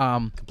he is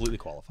completely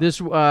qualified.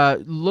 This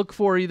look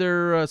for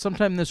either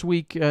sometime this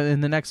week,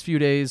 in the next few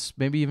days,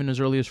 maybe even as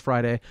early as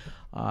Friday.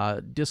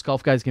 Disc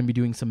Golf Guy's going to be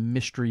doing some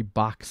mystery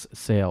box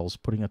sales,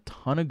 putting a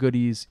ton of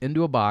goodies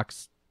into a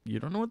box. You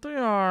don't know what they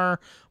are,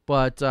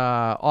 but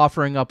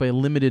offering up a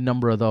limited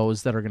number of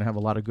those that are going to have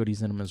a lot of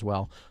goodies in them as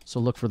well.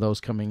 So look for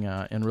those coming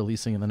and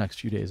releasing in the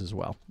next few days as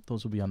well.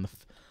 Those will be on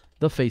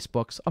the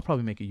Facebooks. I'll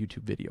probably make a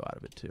YouTube video out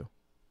of it too.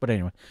 But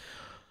anyway.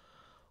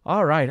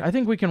 All right, I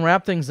think we can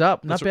wrap things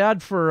up. Not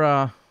bad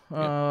for,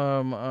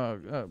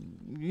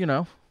 you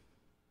know.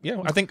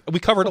 Yeah, I think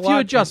we covered a lot. A few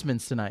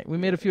adjustments tonight. We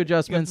made a few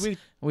adjustments.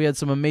 We had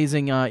some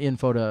amazing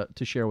info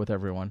to share with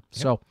everyone.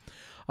 Yep. So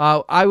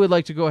I would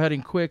like to go ahead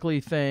and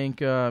quickly thank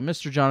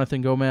Mr.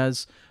 Jonathan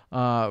Jomez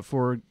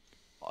for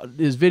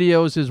his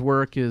videos, his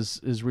work, his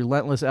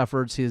relentless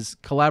efforts, his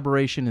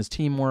collaboration, his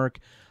teamwork.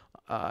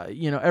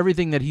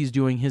 Everything that he's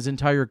doing, his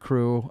entire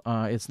crew.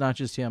 It's not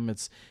just him;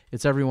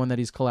 it's everyone that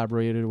he's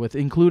collaborated with,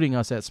 including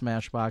us at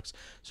Smashbox.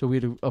 So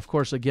we'd of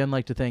course again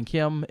like to thank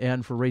him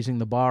and for raising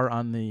the bar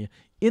on the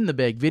In the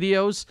Bag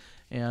videos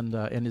and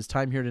his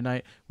time here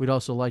tonight. We'd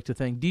also like to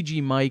thank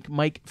DG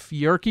Mike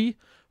Fierke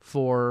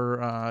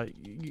for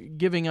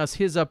giving us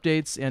his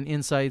updates and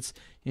insights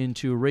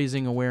into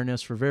raising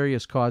awareness for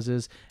various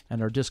causes,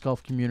 and our disc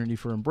golf community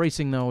for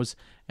embracing those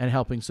and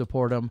helping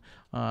support them.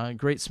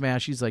 Great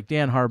smashies like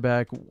Dan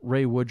Harbeck,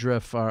 Ray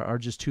Woodruff are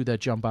just two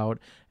that jump out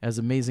as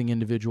amazing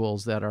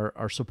individuals that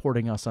are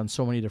supporting us on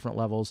so many different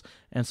levels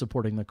and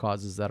supporting the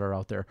causes that are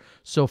out there.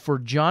 So for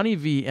Johnny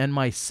V and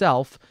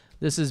myself,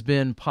 this has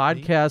been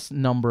podcast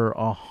number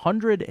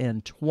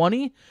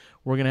 120.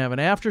 We're going to have an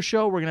after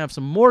show. We're going to have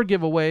some more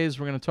giveaways.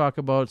 We're going to talk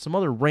about some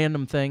other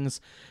random things.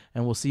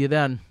 And we'll see you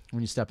then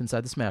when you step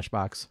inside the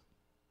Smashbox.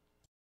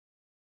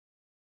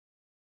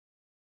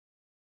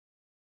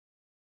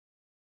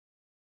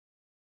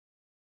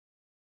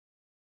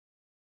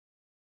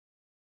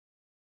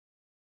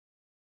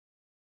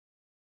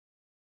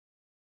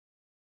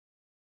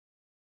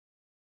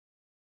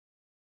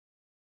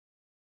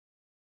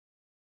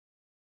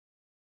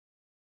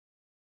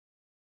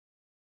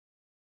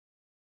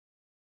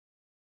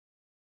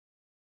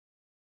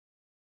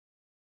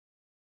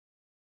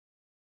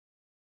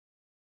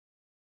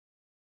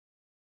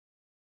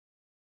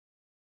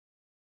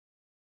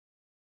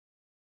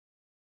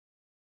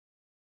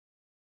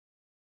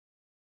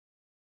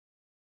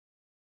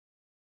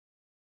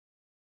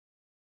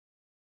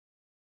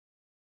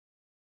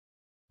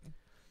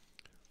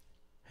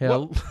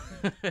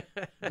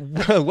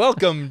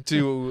 Welcome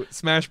to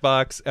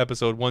Smashbox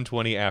episode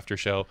 120 after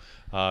show.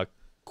 A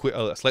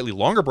slightly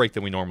longer break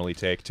than we normally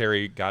take.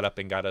 Terry got up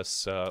and got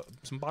us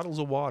some bottles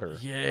of water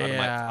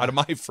out of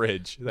my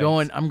fridge.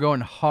 I'm going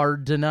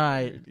hard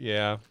tonight.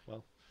 Yeah,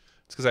 well,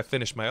 it's because I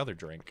finished my other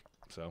drink.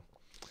 So,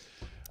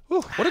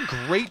 what a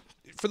great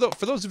for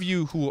those of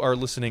you who are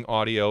listening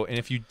audio, and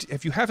if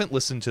you haven't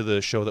listened to the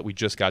show that we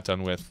just got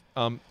done with,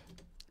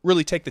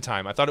 really take the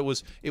time. I thought it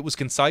was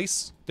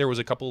concise. There was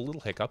a couple of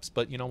little hiccups,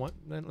 but you know what?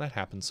 That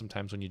happens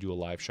sometimes when you do a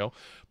live show.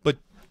 But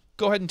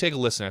go ahead and take a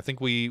listen. I think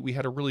we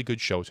had a really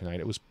good show tonight.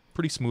 It was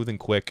pretty smooth and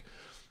quick.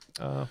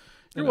 You're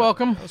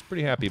welcome. I was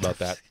pretty happy about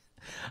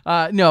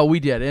that. No, we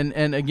did.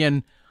 And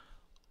again,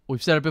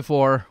 we've said it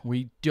before.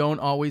 We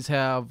don't always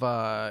have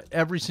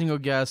every single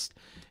guest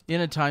in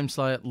a time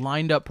slot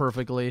lined up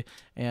perfectly.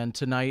 And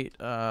tonight,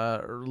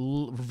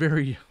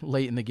 very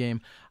late in the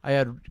game, I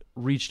had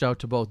reached out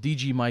to both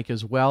DG Mike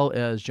as well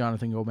as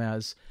Jonathan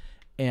Gomez,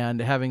 and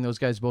having those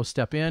guys both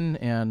step in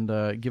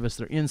and give us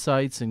their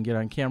insights and get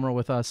on camera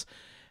with us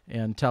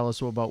and tell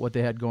us about what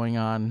they had going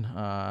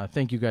on.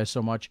 Thank you guys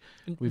so much.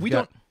 We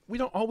don't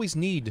always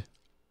need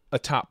a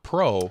top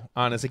pro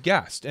on as a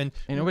guest, and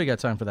nobody got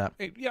time for that.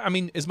 Yeah, I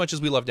mean, as much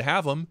as we love to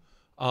have them,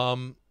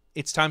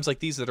 it's times like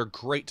these that are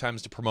great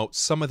times to promote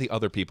some of the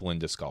other people in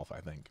disc golf,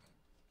 I think.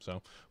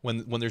 So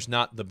when there's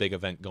not the big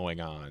event going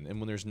on, and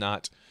when there's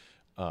not,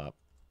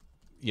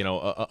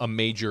 a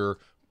major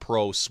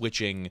pro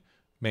switching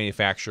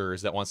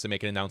manufacturers that wants to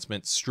make an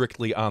announcement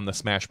strictly on the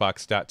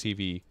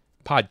Smashbox.tv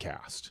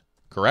podcast,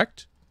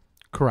 correct?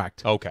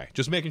 Correct. Okay,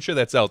 just making sure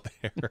that's out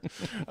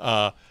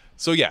there.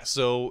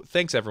 So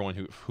thanks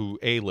everyone who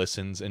A,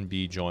 listens, and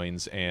B,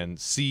 joins, and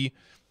C,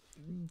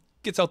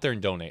 gets out there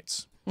and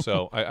donates.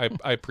 So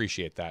I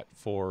appreciate that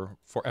for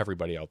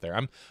everybody out there.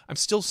 I'm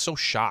still so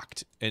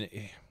shocked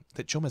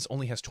that Jomez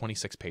only has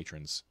 26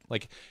 patrons.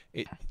 Like,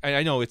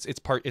 I know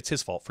it's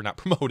his fault for not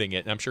promoting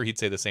it, and I'm sure he'd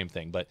say the same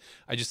thing. But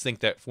I just think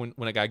that when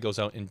a guy goes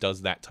out and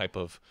does that type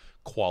of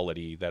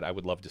quality, that I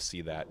would love to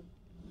see that.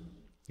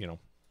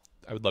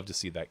 I would love to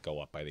see that go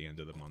up by the end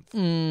of the month.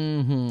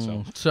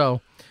 Mm-hmm.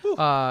 So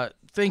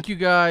thank you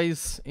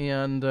guys,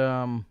 and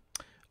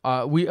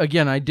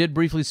I did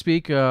briefly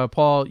speak.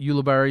 Paul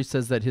Ulibarri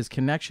says that his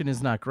connection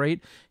is not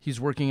great. He's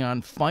working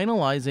on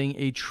finalizing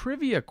a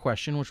trivia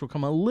question, which will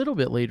come a little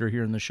bit later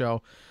here in the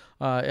show,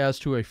 as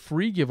to a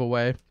free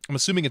giveaway. I'm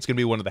assuming it's going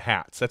to be one of the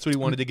hats. That's what he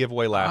wanted to give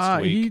away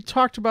last week. He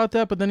talked about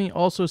that, but then he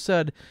also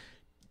said,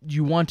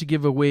 you want to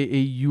give away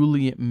a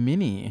Yuli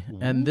Mini. Ooh.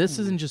 And this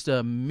isn't just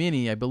a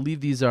mini. I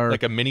believe these are...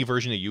 Like a mini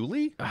version of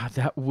Yuli?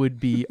 That would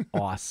be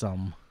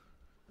awesome.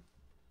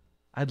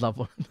 I'd love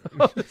one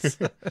of those.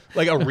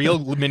 Like a real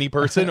mini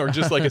person, or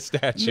just like a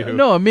statue?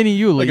 No, a mini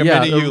Yuli. Like a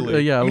mini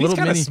Yuli. Yeah, I mean, little it's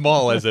kind of mini...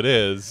 small as it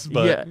is.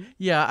 But...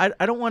 Yeah.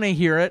 I don't want to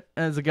hear it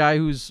as a guy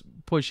who's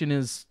pushing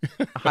his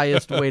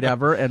highest weight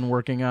ever and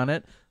working on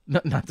it.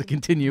 Not to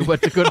continue,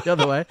 but to go the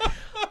other way.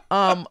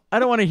 I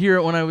don't want to hear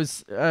it when I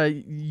was...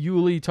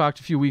 Yuli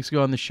talked a few weeks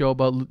ago on the show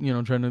about,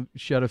 trying to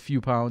shed a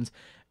few pounds.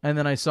 And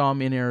then I saw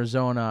him in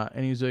Arizona,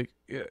 and he was like,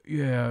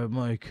 yeah, I'm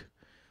like...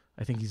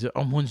 I think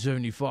I'm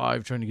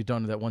 175 trying to get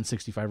down to that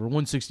 165, or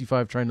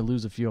 165 trying to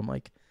lose a few. I'm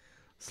like,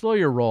 slow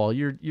your roll.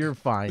 You're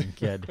fine,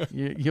 kid.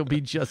 You'll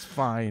be just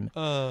fine.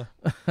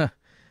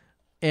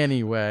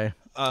 Anyway,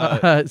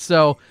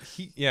 so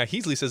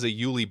Heasley says a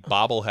Yuli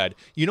bobblehead.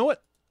 You know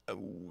what?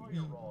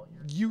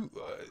 You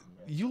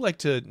like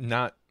to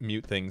not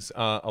mute things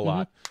a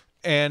lot,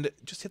 and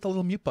just hit the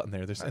little mute button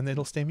there. And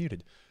it'll stay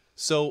muted.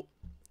 So.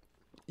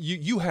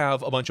 You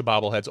have a bunch of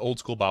bobbleheads, old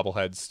school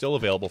bobbleheads, still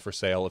available for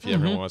sale if you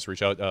ever wants to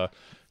reach out.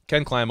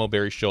 Ken Climo,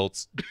 Barry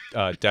Schultz,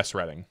 Des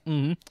Redding.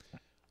 Mm-hmm.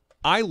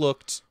 I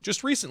looked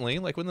just recently,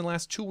 like within the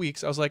last 2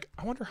 weeks, I was like,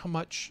 I wonder how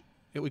much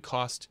it would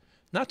cost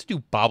not to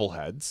do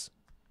bobbleheads,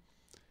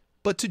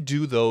 but to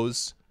do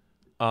those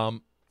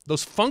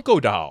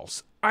Funko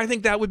dolls. I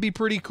think that would be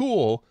pretty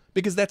cool,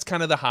 because that's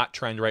kind of the hot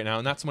trend right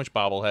now. Not so much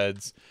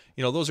bobbleheads.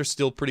 Those are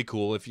still pretty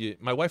cool.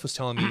 My wife was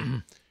telling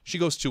me she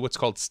goes to what's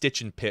called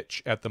Stitch and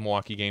Pitch at the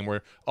Milwaukee game,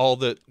 where all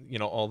the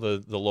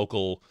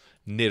local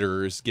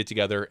knitters get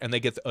together and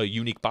they get a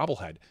unique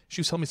bobblehead.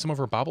 She was telling me some of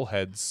her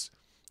bobbleheads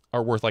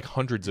are worth like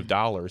hundreds of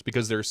dollars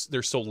because they're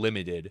so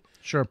limited.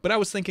 Sure. But I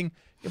was thinking,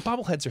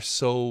 bobbleheads are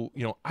so,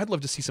 I'd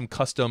love to see some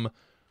custom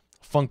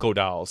Funko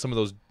dolls, some of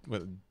those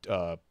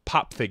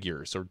pop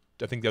figures, or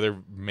I think the other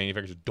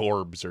manufacturers,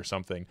 Dorbs or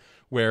something,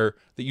 where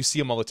that you see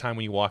them all the time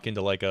when you walk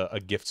into like a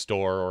gift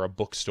store or a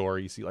bookstore.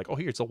 You see like, oh,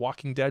 here, it's the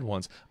Walking Dead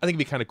ones. I think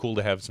it'd be kind of cool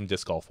to have some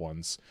disc golf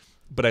ones.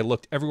 But I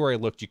looked everywhere I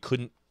looked, you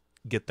couldn't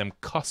get them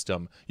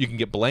custom. You can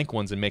get blank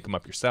ones and make them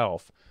up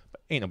yourself,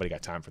 but ain't nobody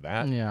got time for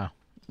that. Yeah,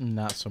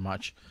 not so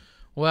much.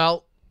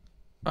 Well,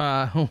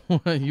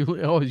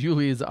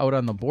 Yuli is out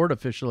on the board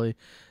officially.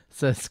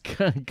 Says,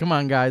 come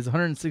on, guys,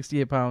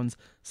 168 pounds,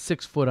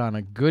 6 foot on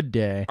a good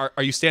day.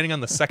 Are you standing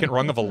on the second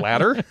rung of a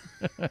ladder?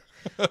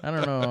 I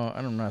don't know.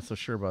 I'm not so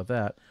sure about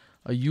that.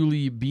 A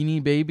Yuli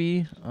Beanie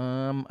Baby.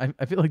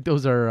 I feel like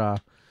those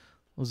are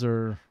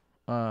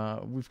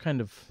we've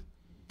kind of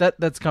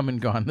that's come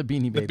and gone. The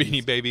Beanie Babies.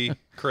 The Beanie Baby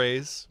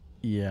craze.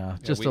 Yeah,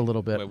 just a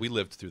little bit. We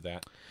lived through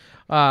that.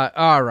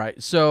 All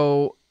right,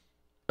 so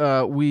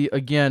we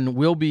again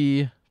will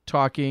be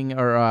talking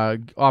or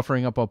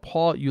offering up a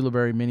Paul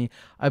Ulibarri Mini.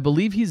 I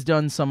believe he's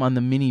done some on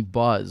the Mini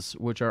Buzz,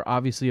 which are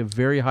obviously a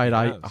very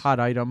hot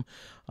item.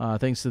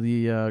 Thanks to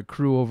the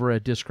crew over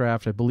at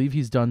Discraft. I believe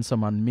he's done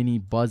some on Mini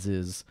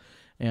Buzzes,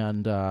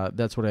 and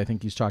that's what I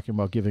think he's talking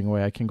about giving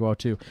away. I can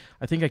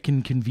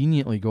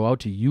conveniently go out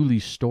to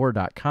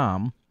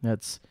ulistore.com.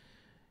 That's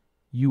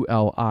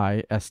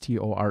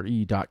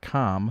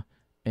ULISTORE.com,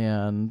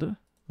 and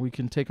we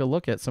can take a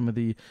look at some of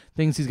the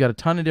things. He's got a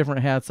ton of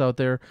different hats out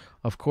there.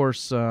 Of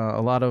course,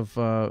 a lot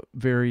of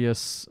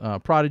various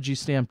Prodigy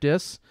stamp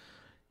discs,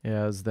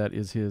 as that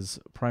is his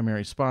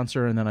primary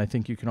sponsor. And then I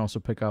think you can also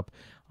pick up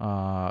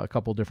a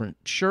couple different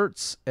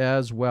shirts,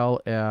 as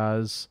well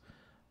as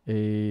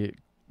a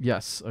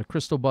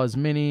Crystal Buzz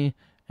Mini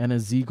and a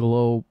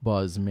Z-Glow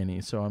Buzz Mini.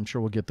 So I'm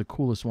sure we'll get the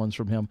coolest ones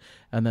from him,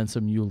 and then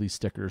some Yuli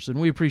stickers.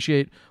 And we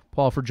appreciate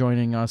Paul for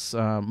joining us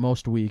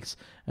most weeks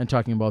and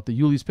talking about the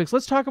Yuli's picks.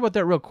 Let's talk about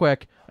that real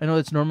quick. I know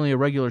that's normally a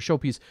regular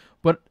showpiece,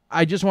 but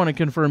I just want to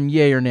confirm,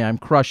 yay or nay, I'm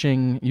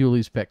crushing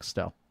Yuli's picks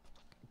still.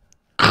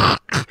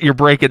 You're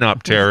breaking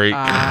up, Terry.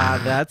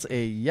 That's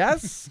a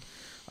yes.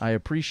 I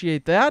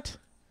appreciate that.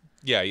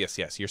 Yeah,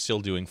 yes. You're still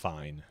doing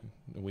fine.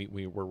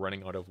 We're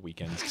running out of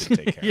weekends to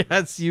take care of.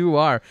 Yes, you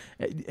are.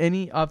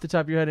 Any off the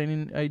top of your head,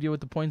 any idea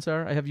what the points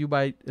are? I have you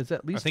by is that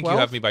at least I think 12? you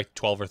have me by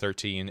 12 or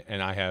 13,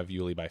 and I have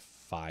Yuli by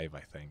 5, I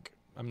think.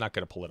 I'm not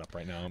going to pull it up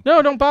right now.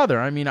 No, don't bother.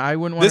 I mean, I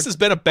wouldn't want. This has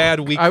been a bad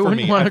week I for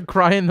wouldn't me. want to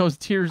cry in those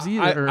tears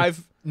either.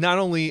 I've not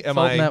only am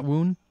felt I that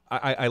wound.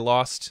 I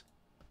lost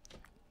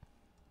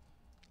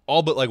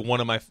all but like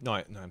one of my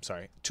I'm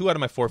sorry, 2 out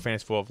of my 4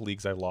 fantasy football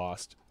leagues I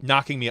lost,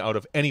 knocking me out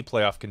of any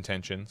playoff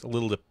contention. It's a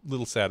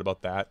little sad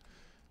about that.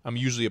 I'm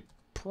usually a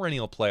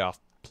perennial playoff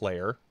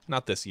player,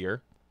 not this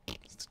year.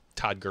 It's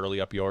Todd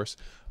Gurley up yours.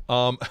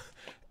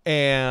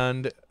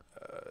 And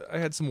I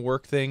had some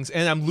work things,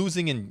 and I'm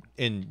losing in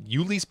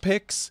Yuli's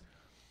picks.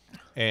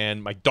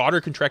 And my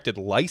daughter contracted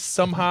lice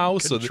somehow.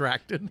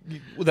 Contracted.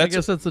 So I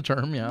guess that's the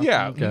term. Yeah.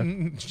 yeah,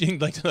 Okay. she'd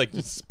like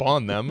to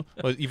spawn them,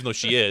 even though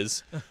she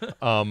is.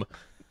 And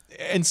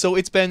so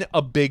it's been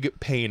a big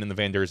pain in the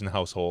Van Derzen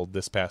household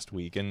this past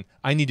week, and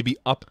I need to be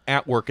up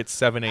at work at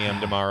 7 a.m.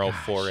 tomorrow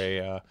for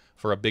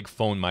a big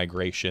phone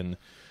migration.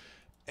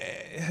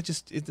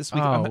 This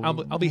week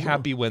I'll be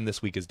happy when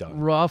this week is done.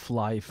 Rough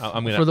life.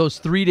 I'm gonna, for those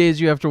 3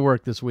 days you have to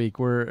work this week.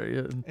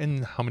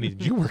 And how many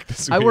did you work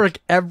this week? I work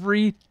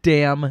every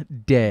damn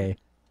day.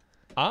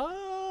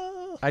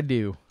 I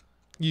do.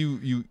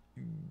 You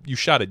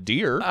shot a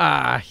deer.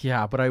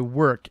 Yeah, but I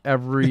work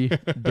every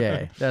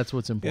day. That's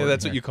what's important. Yeah,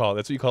 that's what you call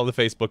the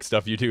Facebook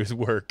stuff you do is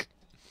work.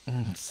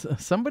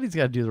 Somebody's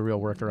got to do the real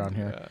work around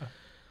here. Yeah.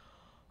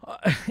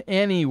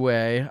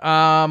 Anyway,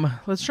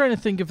 let's try to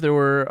think if there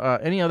were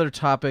any other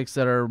topics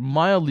that are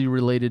mildly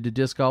related to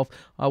disc golf.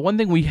 One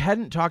thing we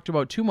hadn't talked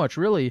about too much,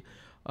 really,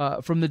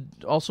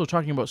 also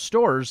talking about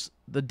stores,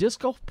 the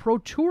Disc Golf Pro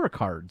Tour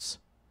cards,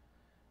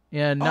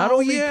 and not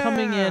only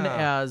coming in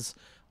as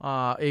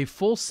a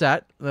full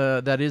set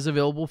that is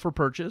available for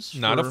purchase.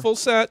 Not a full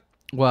set.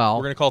 Well,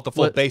 we're going to call it the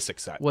full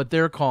basic set. What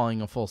they're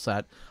calling a full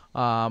set.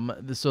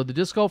 So the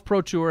Disc Golf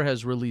Pro Tour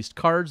has released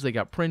cards. They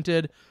got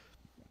printed.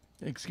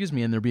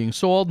 And they're being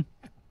sold,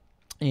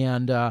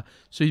 and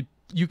so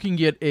you can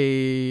get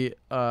the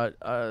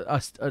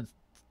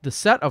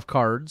set of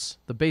cards,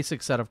 the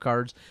basic set of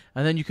cards,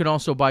 and then you can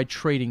also buy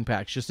trading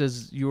packs, just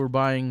as you were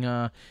buying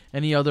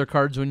any other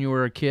cards when you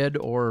were a kid,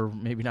 or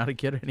maybe not a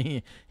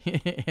kid,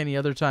 any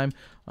other time.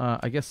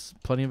 I guess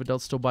plenty of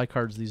adults still buy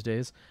cards these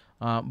days,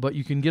 but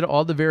you can get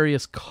all the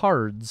various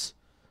cards,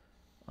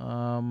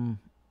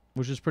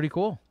 which is pretty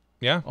cool.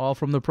 Yeah. All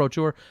from the Pro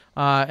Tour.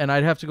 And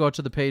I'd have to go out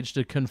to the page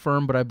to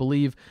confirm, but I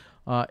believe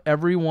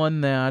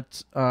everyone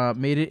that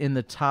made it in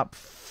the top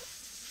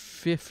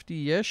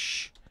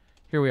 50-ish,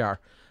 here we are.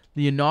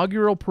 The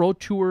inaugural Pro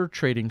Tour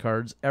trading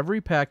cards.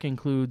 Every pack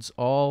includes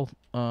all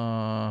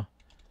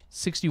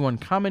 61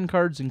 common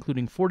cards,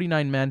 including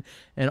 49 men,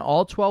 and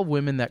all 12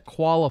 women that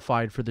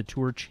qualified for the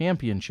Tour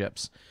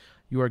Championships.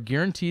 You are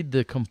guaranteed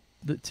to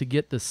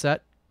get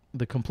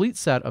the complete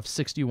set of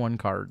 61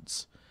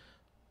 cards.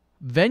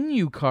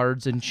 Venue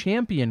cards and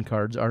champion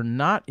cards are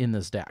not in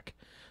this deck.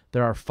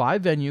 There are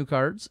 5 venue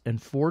cards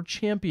and 4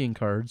 champion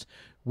cards,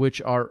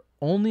 which are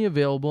only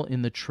available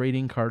in the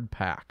trading card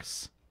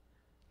packs.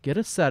 Get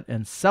a set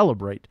and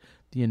celebrate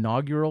the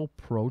inaugural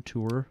Pro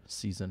Tour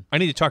season. I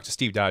need to talk to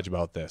Steve Dodge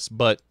about this,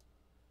 but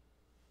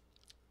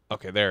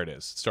okay, there it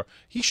is. Store.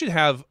 He should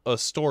have a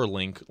store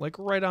link like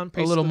right on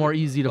page. A little more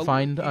easy to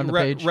find on the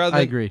page. I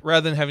agree.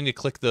 Rather than having to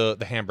click the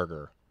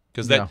hamburger,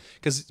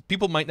 because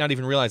people might not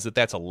even realize that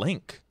that's a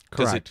link.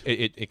 Correct.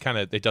 It kind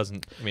of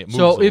doesn't. I mean, it moves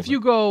so if you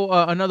go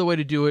another way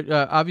to do it,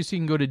 obviously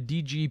you can go to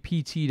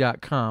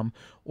dgpt.com,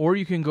 or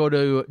you can go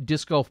to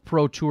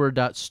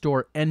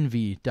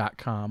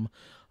discgolfprotour.storeenvy.com.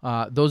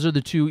 Those are the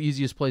 2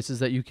 easiest places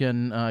that you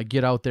can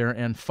get out there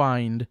and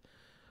find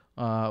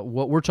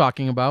what we're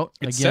talking about.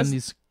 It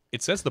says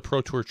the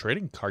Pro Tour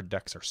trading card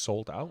decks are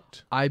sold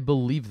out. I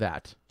believe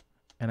that,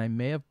 and I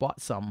may have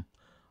bought some.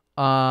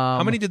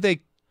 How many did they?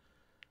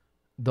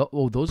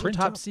 Those are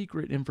top up?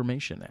 Secret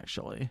information,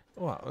 actually.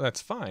 Well,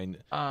 that's fine.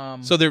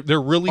 So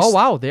they're really. Oh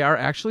wow, they are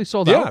actually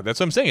sold out. Yeah, that's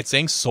what I'm saying. It's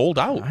saying sold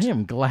out. I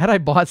am glad I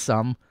bought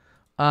some.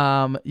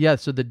 Yeah.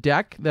 So the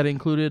deck that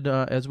included,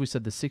 as we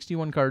said, the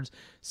 61 cards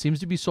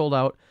seems to be sold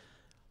out.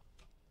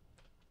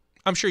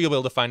 I'm sure you'll be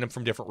able to find them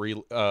from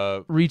different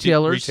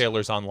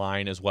retailers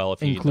online as well,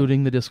 if you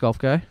including the Disc Golf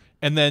Guy.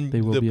 And then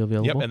they will be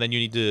available. Yep. And then you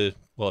need to.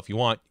 Well, if you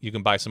want, you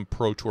can buy some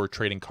Pro Tour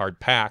trading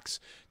card packs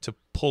to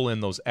pull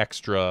in those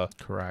extra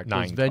correct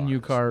 9 those venue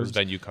cards,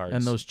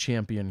 and those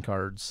champion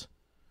cards.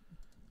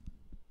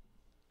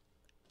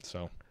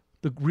 So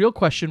the real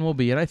question will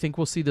be, and I think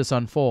we'll see this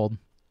unfold: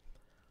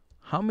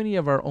 how many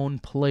of our own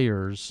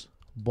players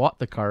bought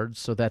the cards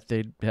so that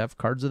they'd have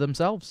cards of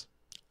themselves?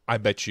 I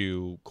bet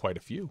you quite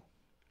a few,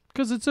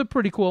 because it's a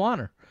pretty cool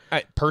honor.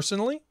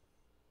 Personally,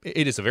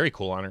 it is a very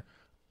cool honor.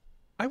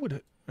 I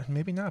would.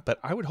 Maybe not, but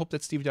I would hope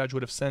that Steve Dodge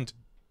would have sent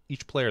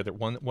each player that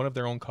one of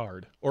their own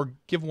card, or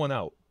give one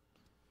out.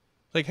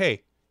 Like,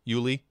 hey,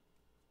 Yuli,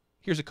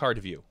 here's a card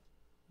of you.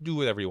 Do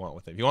whatever you want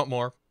with it. If you want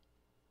more,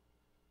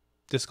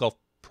 Disc Golf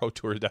Pro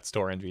Tour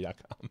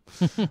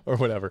 .storeenvy.com or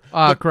whatever.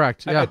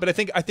 Correct. Yeah. But I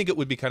think it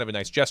would be kind of a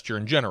nice gesture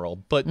in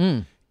general. But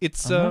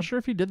it's I'm not sure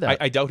if he did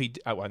that. I doubt he.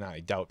 Well, not I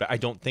doubt, but I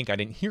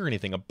didn't hear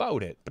anything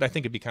about it. But I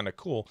think it'd be kind of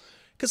cool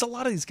because a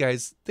lot of these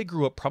guys, they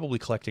grew up probably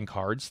collecting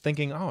cards,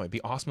 thinking, "Oh, it'd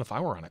be awesome if I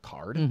were on a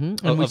card."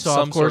 And we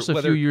saw, of course,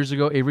 a few years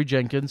ago, Avery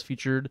Jenkins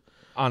featured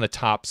on a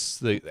Topps,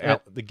 the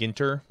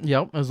Ginter.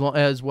 Yep,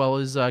 as well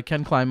as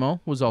Ken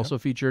Climo was also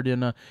featured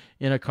in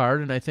a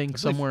card, and I think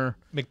somewhere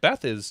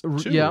Macbeth is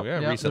too. Yeah,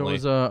 recently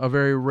there was a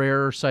very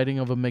rare sighting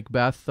of a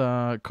Macbeth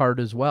card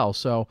as well.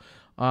 So,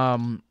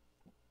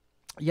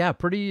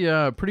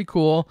 pretty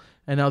cool.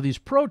 And now these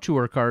Pro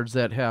Tour cards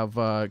that have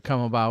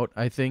come about,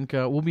 I think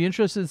we'll be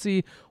interested to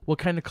see what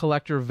kind of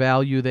collector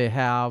value they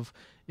have.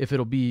 If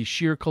it'll be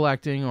sheer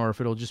collecting or if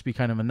it'll just be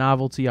kind of a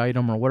novelty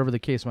item or whatever the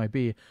case might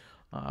be.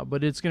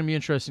 But it's going to be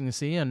interesting to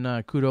see,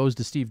 and kudos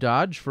to Steve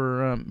Dodge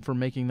for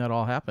making that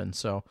all happen.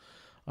 So,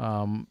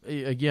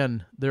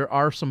 again, there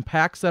are some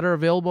packs that are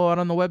available out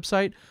on the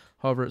website.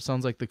 However, it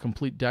sounds like the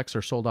complete decks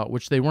are sold out,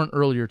 which they weren't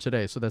earlier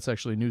today. So that's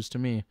actually news to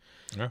me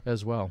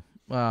as well.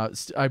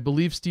 I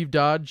believe Steve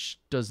Dodge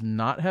does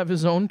not have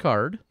his own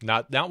card.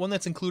 Not one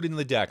that's included in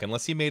the deck,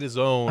 unless he made his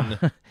own.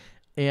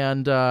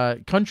 And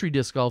Country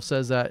Disc Golf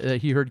says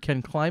that he heard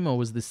Ken Climo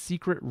was the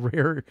secret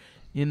rare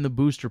in the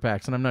booster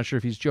packs, and I'm not sure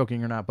if he's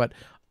joking or not, but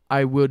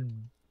I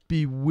would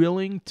be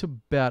willing to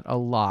bet a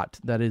lot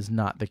that is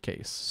not the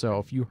case. So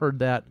if you heard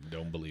that,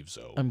 don't believe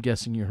so. I'm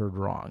guessing you heard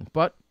wrong,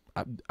 but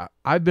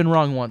I've been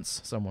wrong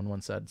once. Someone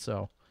once said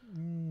so.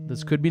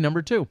 This could be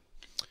number 2.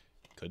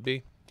 Could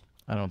be.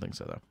 I don't think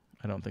so though.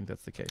 I don't think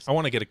that's the case. I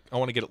want to get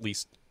at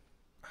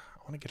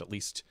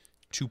least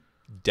 2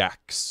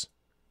 decks,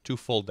 2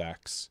 full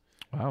decks.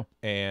 Wow.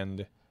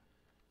 And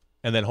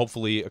then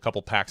hopefully a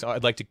couple packs.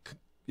 I'd like to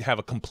have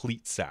a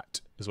complete set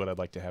is what I'd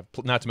like to have.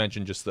 Not to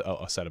mention just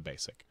a set of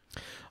basic.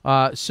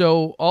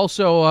 So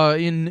also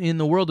in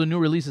the world of new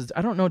releases,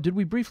 I don't know, did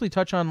we briefly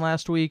touch on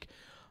last week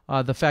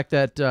the fact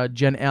that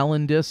Jen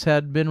Allen discs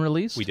had been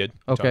released? We did.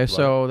 Okay,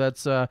 so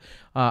that's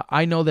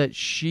I know that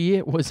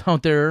she was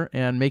out there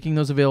and making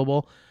those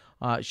available.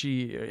 Her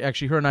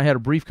and I had a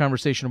brief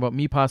conversation about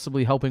me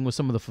possibly helping with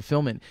some of the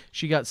fulfillment.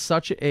 She got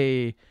such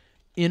a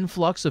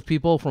influx of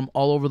people from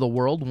all over the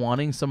world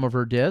wanting some of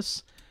her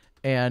discs,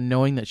 and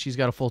knowing that she's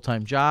got a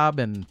full-time job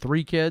and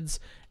 3 kids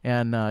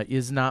and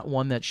is not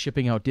one that's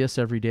shipping out discs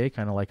every day,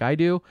 kind of like I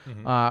do.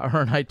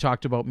 Her and I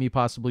talked about me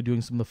possibly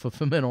doing some of the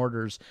fulfillment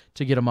orders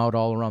to get them out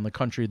all around the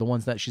country, the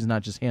ones that she's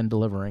not just hand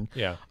delivering.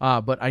 Yeah.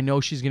 But I know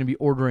she's going to be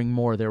ordering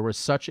more. There was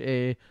such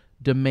a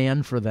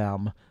demand for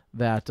them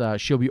that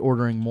she'll be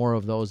ordering more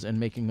of those and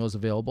making those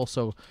available.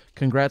 So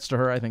congrats to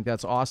her. I think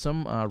that's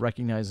awesome,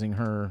 recognizing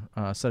her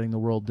setting the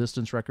world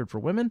distance record for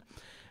women.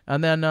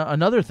 And then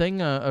another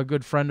thing, a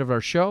good friend of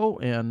our show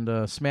and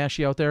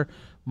Smashy out there,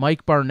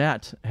 Mike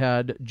Barnett,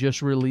 had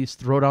just released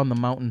Throw Down the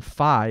Mountain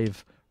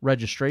 5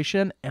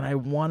 registration, and I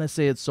want to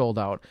say it's sold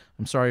out.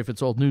 I'm sorry if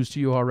it's old news to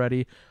you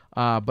already,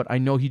 but I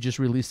know he just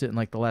released it in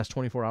like the last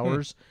 24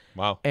 hours.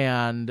 Wow.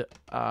 And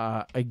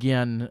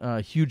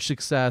again, huge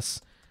success.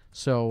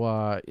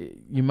 So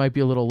you might be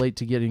a little late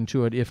to getting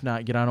to it. If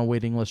not, get on a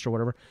waiting list or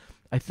whatever.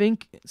 I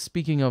think,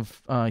 speaking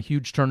of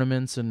huge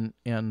tournaments and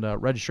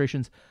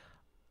registrations,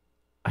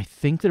 I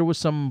think there was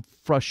some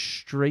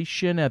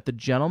frustration at the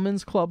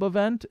Gentlemen's Club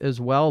event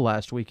as well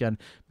last weekend.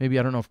 Maybe,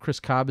 I don't know if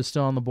Chris Cobb is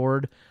still on the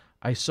board.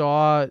 I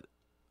saw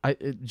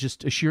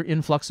just a sheer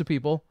influx of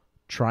people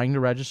trying to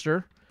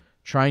register,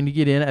 trying to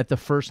get in at the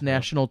first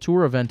national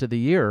tour event of the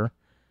year.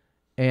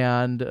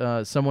 And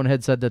someone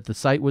had said that the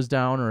site was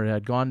down or it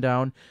had gone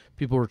down.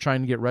 People were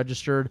trying to get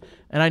registered.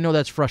 And I know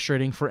that's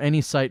frustrating for any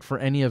site, for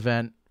any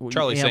event.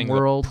 Charlie's saying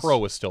Worlds, the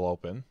Pro is still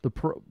open. The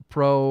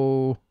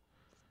Pro...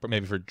 But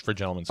maybe for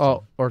Gentlemen's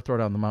Club. Or Throw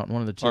Down the Mountain,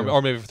 one of the two.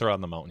 Or maybe for Throw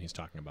Down the Mountain he's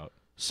talking about.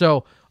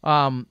 So,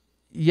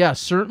 yeah,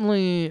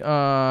 certainly,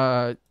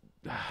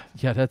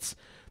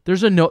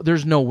 there's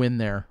no win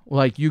there.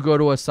 Like, you go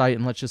to a site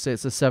and let's just say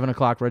it's a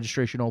 7:00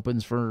 registration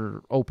opens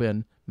for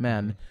open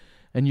men,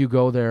 and you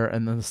go there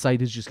and then the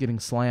site is just getting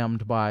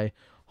slammed by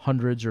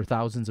hundreds or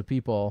thousands of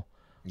people.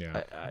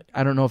 Yeah.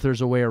 I don't know if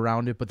there's a way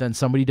around it, but then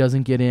somebody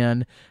doesn't get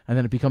in, and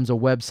then it becomes a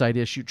website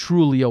issue,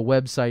 truly a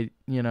website,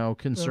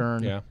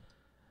 concern. Yeah.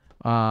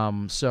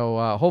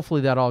 So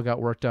hopefully that all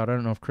got worked out. I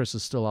don't know if Chris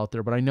is still out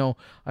there, but I know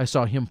I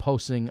saw him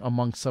posting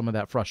amongst some of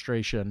that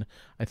frustration.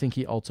 I think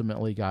he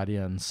ultimately got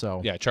in.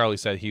 So yeah, Charlie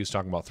said he was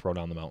talking about Throw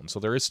Down the Mountain. So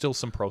there is still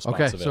some pro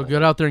spots available. So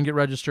get out there and get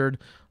registered.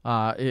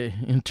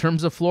 In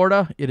terms of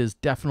Florida, it is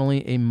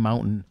definitely a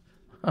mountain.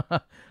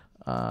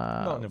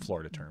 Mountain in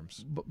Florida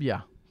terms.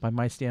 Yeah, by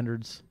my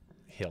standards.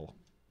 Hill.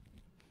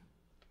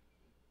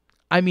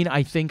 I mean,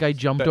 I think I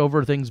jumped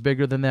over things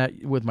bigger than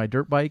that with my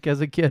dirt bike as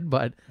a kid,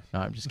 but no,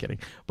 I'm just kidding.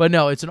 But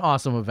no, it's an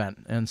awesome event,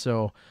 and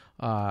so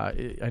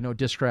I know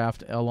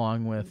Discraft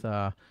along with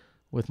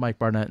Mike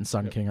Barnett and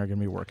Sun King are going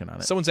to be working on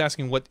it. Someone's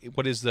asking what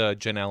is the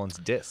Jen Allen's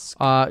disc?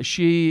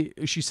 She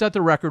set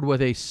the record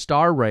with a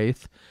Star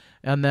Wraith,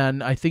 and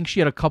then I think she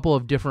had a couple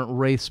of different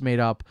wraiths made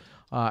up.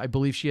 I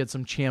believe she had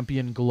some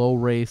champion glow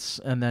wraiths,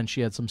 and then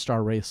she had some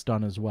star wraiths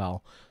done as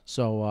well.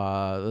 So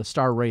the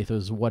star wraith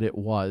is what it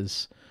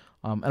was.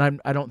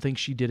 And I don't think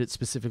she did it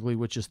specifically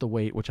with just the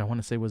weight, which I want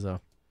to say was I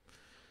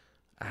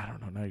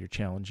don't know. Now you're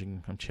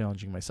challenging. I'm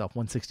challenging myself.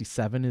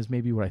 167 is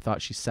maybe what I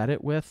thought she set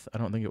it with. I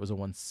don't think it was a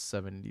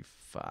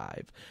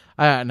 175.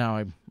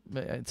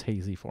 It's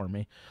hazy for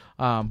me.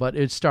 But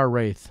it's Star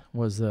Wraith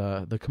was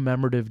the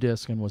commemorative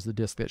disc and was the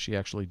disc that she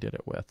actually did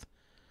it with.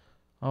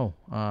 Oh,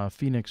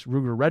 Phoenix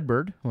Ruger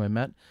Redbird, who I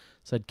met,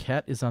 said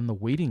Cat is on the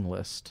waiting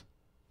list.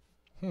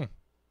 Yeah,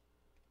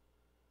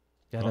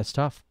 that's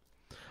tough.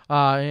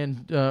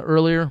 And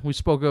earlier we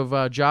spoke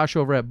of Josh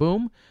over at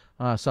Boom.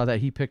 Saw that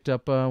he picked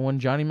up one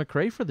Johnny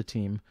McRae for the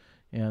team.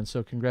 And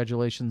so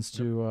congratulations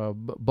to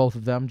both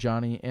of them,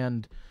 Johnny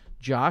and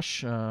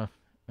Josh,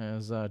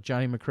 as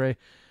Johnny McRae.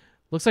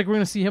 Looks like we're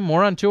going to see him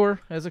more on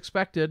tour, as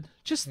expected.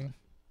 Just,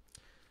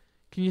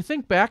 can you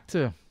think back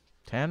to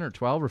 10 or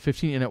 12 or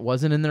 15, and it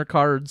wasn't in their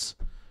cards,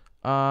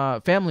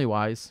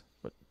 family-wise,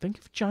 but think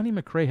if Johnny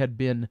McRae had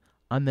been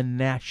on the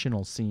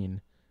national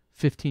scene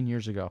 15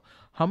 years ago,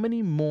 how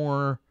many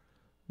more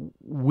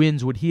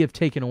wins would he have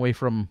taken away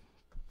from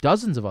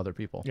dozens of other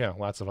people? Yeah,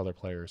 lots of other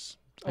players.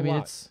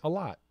 It's a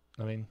lot.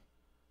 I mean,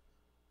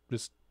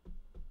 just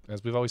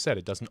as we've always said,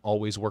 it doesn't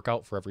always work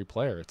out for every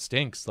player. It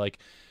stinks. Like,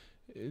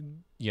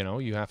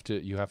 you have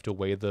to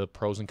weigh the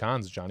pros and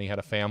cons. Johnny had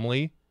a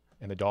family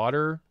and a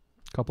daughter,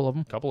 couple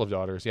of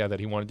daughters, that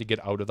he wanted to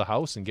get out of the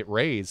house and get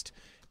raised,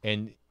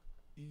 and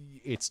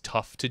it's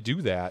tough to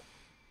do that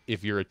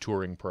if you're a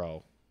touring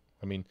pro.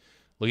 I mean,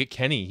 look at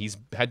Kenny. He's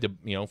had to,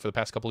 for the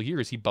past couple of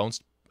years, he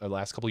bounced. The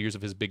last couple of years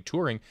of his big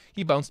touring,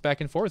 he bounced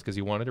back and forth because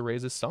he wanted to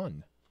raise his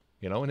son,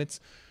 and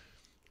it's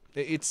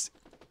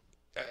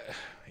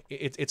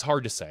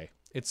hard to say.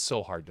 It's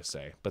so hard to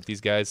say, but these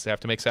guys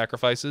have to make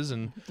sacrifices,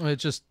 and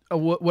it's just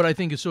what I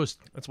think is so.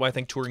 That's why I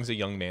think touring's a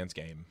young man's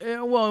game.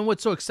 Well, and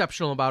what's so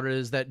exceptional about it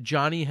is that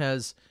Johnny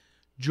has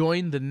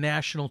joined the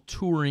national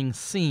touring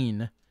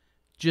scene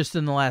just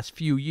in the last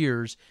few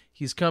years.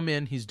 He's come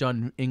in, he's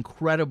done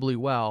incredibly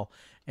well,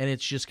 and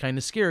it's just kind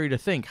of scary to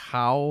think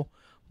how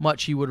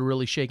much he would have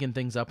really shaken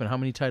things up and how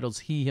many titles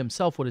he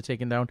himself would have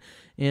taken down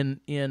in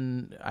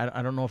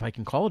I don't know if I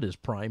can call it his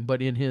prime,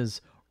 but in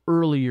his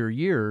earlier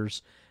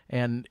years.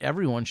 And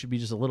everyone should be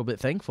just a little bit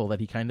thankful that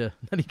he kind of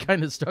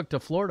stuck to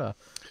Florida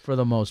for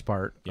the most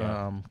part.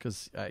 Yeah.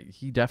 Because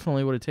he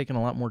definitely would have taken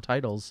a lot more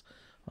titles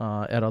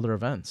at other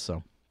events.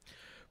 So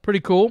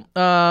pretty cool.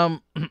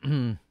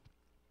 Anything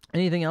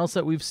else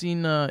that we've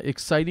seen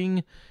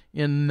exciting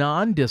in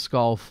non-disc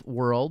golf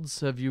worlds?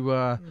 Have you?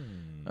 I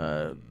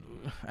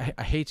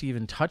hate to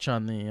even touch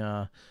on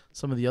the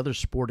some of the other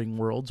sporting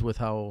worlds with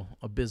how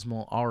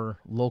abysmal our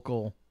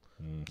local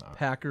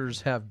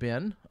Packers have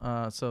been.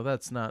 So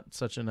that's not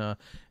such an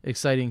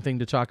exciting thing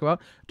to talk about.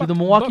 Do the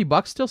Milwaukee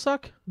Bucks still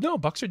suck? No,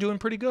 Bucks are doing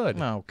pretty good.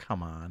 No,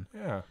 come on.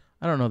 Yeah.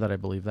 I don't know that I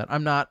believe that.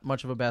 I'm not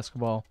much of a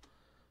basketball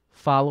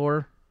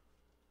follower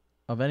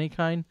of any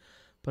kind,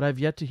 but I've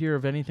yet to hear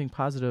of anything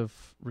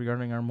positive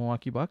regarding our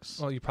Milwaukee Bucks.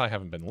 Well, you probably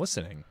haven't been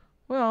listening.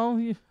 Well,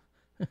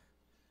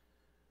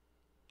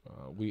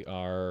 we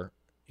are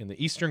in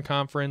the Eastern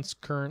Conference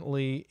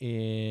currently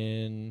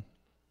in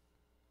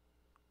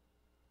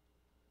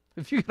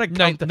if you gotta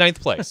count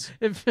ninth place.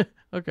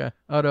 Okay,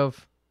 out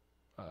of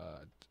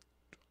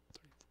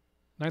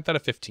 9th out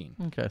of 15.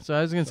 Okay, so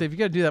I was gonna say if you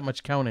gotta do that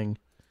much counting.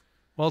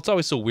 Well, it's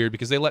always so weird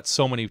because they let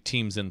so many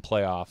teams in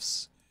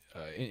playoffs.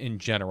 In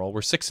general,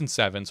 we're 6 and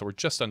 7, so we're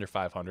just under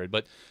 500.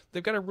 But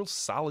they've got a real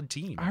solid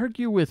team.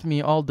 Argue with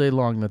me all day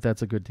long that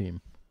that's a good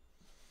team.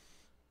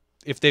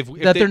 If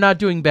they're not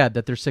doing bad,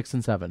 that they're 6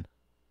 and 7.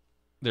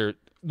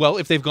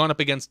 If they've gone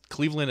up against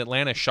Cleveland,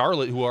 Atlanta,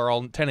 Charlotte, who are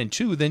all 10 and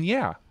 2, then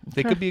yeah,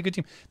 they could be a good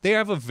team. They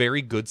have a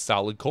very good,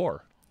 solid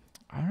core.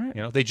 All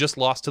right. They just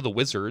lost to the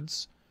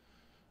Wizards.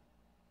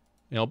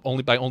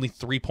 Only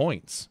 3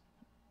 points.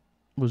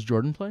 Was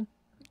Jordan playing?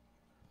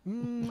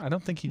 I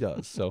don't think he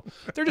does. So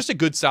they're just a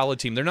good, solid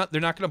team. They're not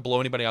going to blow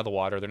anybody out of the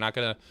water. They're not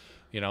going to,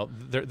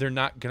 they're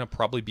not going to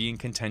probably be in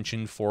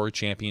contention for a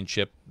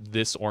championship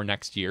this or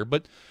next year.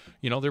 But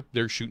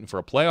they're shooting for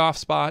a playoff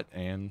spot,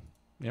 and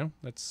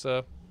that's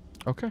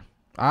okay.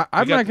 I'm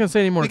not going to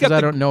say anymore because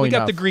I don't know enough. We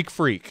got the Greek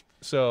Freak,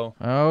 so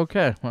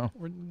okay. Well,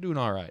 we're doing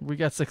all right. We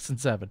got 6 and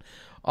 7.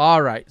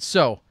 All right.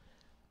 So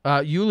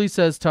Yuli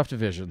says tough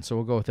division, so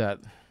we'll go with that.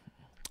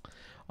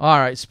 All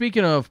right,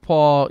 speaking of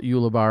Paul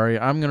Ulibari,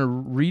 I'm going to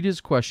read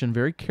his question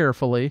very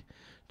carefully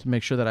to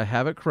make sure that I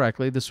have it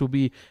correctly. This will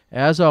be,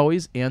 as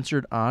always,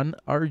 answered on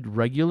our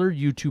regular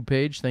YouTube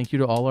page. Thank you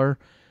to all our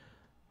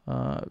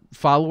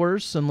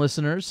followers and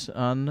listeners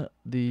on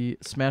the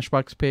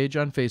Smashbox page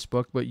on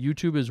Facebook, but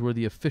YouTube is where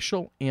the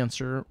official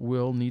answer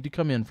will need to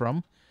come in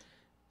from.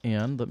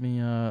 And let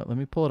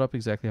me pull it up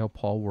exactly how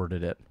Paul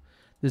worded it.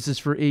 This is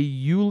for a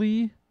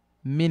Yuli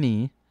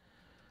Mini.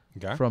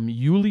 Okay. From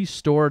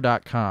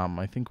yulistore.com.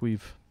 I think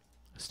we've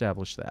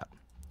established that.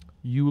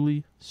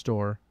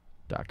 yulistore.com.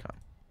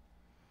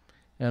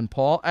 And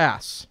Paul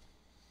asks,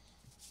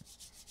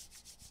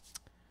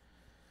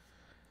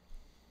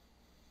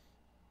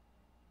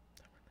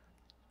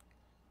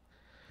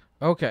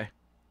 Okay.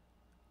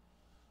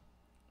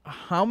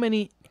 How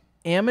many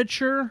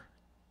amateur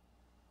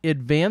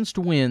advanced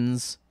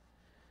wins,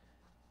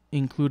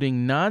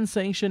 including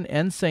non-sanctioned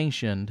and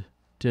sanctioned,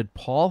 did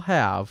Paul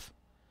have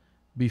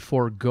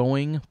before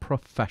going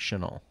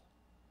professional?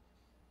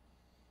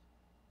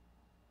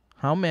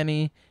 How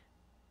many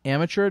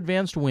amateur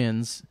advanced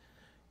wins,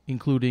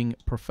 including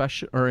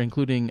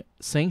including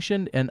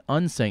sanctioned and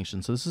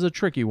unsanctioned? So this is a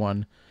tricky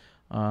one.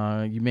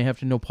 You may have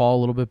to know Paul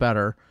a little bit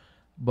better.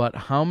 But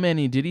how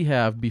many did he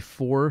have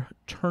before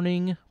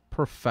turning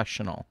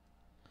professional?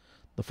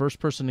 The first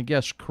person to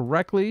guess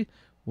correctly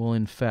will,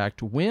 in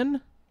fact,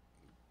 win.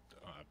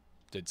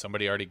 Did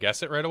somebody already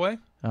guess it right away?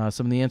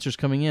 Some of the answers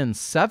coming in.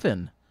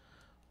 7,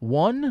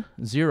 1,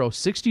 0,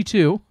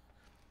 62,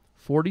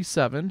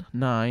 47,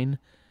 9,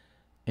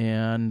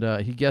 and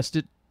he guessed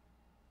it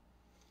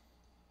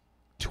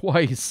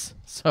twice.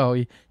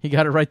 So he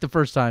got it right the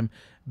first time.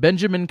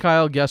 Benjamin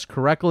Kyle guessed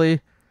correctly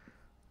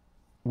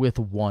with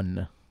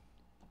 1.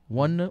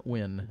 1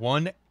 win.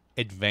 1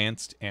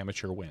 advanced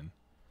amateur win.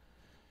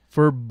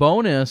 For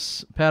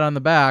bonus, pat on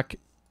the back,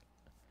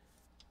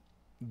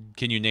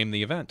 Can you name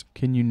the event?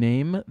 can you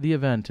name the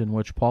event in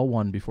which Paul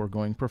won before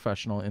going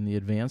professional in the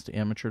advanced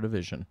amateur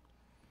division?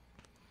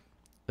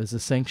 Is it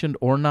sanctioned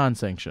or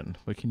non-sanctioned?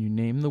 But can you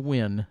name the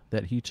win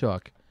that he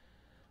took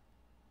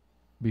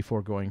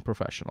before going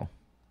professional?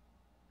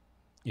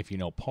 If you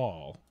know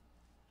Paul,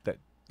 that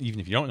even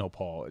if you don't know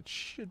Paul, it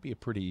should be a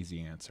pretty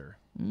easy answer.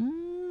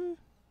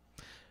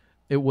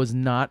 It was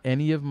not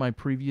any of my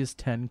previous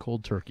 10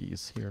 cold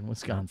turkeys here in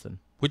Wisconsin.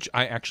 Which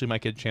I actually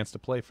might get a chance to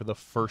play for the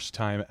first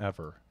time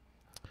ever.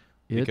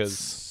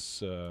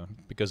 Because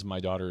of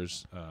my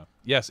daughter's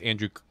yes,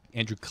 Andrew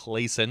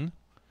Clayson.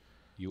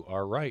 You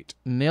are right.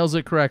 Nails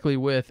it correctly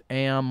with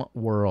Am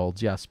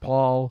Worlds. Yes,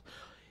 Paul,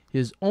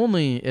 his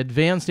only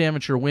advanced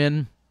amateur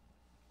win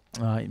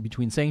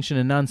between sanctioned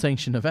and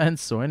non-sanctioned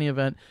events, so any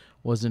event,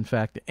 was in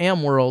fact the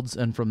Am Worlds,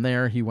 and from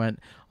there he went.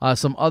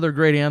 Some other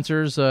great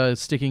answers,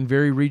 sticking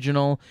very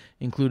regional,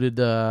 included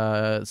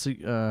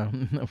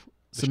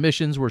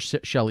submissions were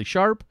Shelly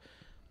Sharp,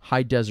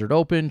 High Desert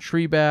Open,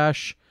 Tree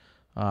Bash,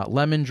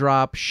 Lemon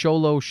Drop,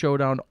 Sholo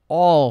Showdown,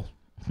 all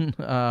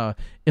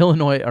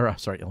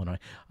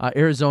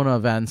Arizona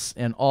events,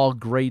 and all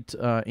great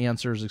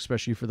answers,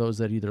 especially for those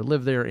that either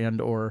live there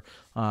and or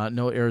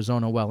know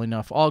Arizona well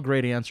enough. All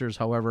great answers.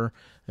 However,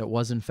 it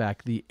was in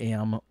fact the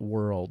Am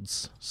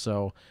Worlds.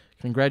 So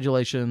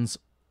congratulations.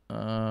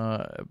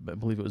 I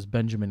believe it was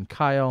Benjamin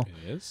Kyle.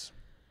 It is.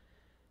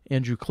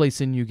 Andrew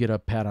Clayson, you get a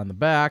pat on the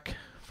back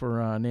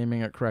for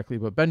naming it correctly.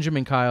 But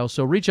Benjamin Kyle,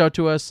 so reach out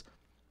to us.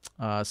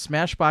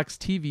 Smashbox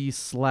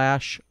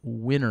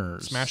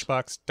TV/winners.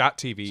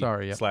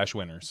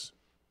 Smashbox.tv/winners.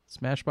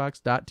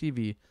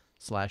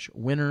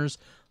 Smashbox.tv/winners.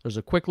 There's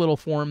a quick little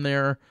form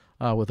there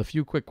with a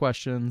few quick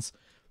questions.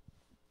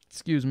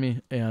 Excuse me.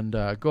 And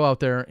go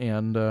out there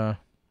and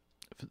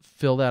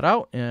fill that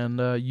out. And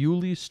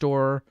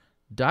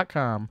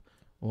yulistore.com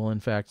will,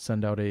 in fact,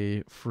 send out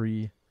a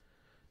free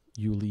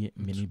Yuli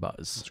mini buzz.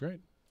 That's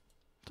great.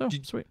 So,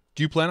 sweet.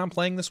 Do you plan on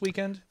playing this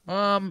weekend?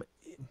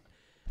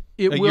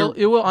 It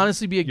will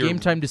honestly be a game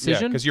time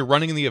decision. Yeah, because you're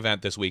running the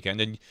event this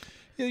weekend, and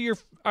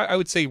I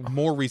would say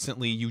more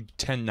recently you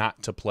tend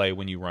not to play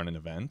when you run an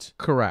event.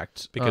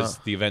 Correct. Because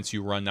the events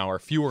you run now are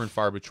fewer and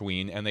far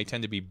between, and they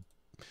tend to be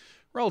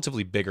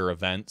relatively bigger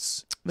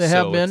events. They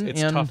have been.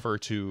 It's tougher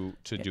to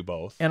do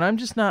both. And I'm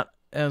just not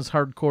as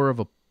hardcore of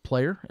a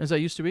player as I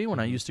used to be when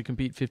I used to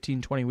compete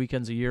 15, 20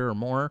 weekends a year or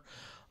more.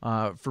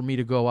 For me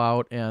to go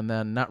out and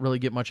then not really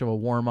get much of a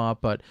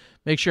warm-up, but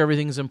make sure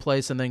everything's in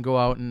place and then go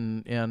out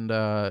and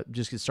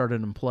just get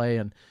started and play.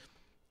 And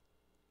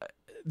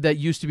that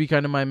used to be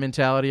kind of my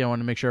mentality. I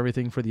wanted to make sure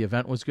everything for the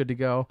event was good to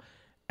go.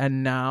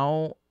 And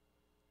now,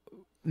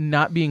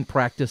 not being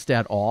practiced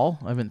at all,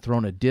 I haven't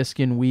thrown a disc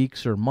in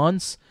weeks or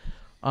months,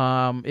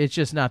 it's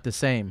just not the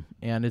same.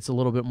 And it's a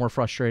little bit more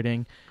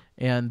frustrating.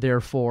 And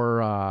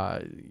therefore,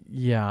 I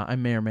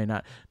may or may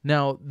not.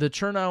 Now, the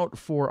turnout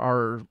for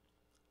our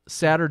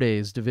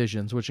Saturday's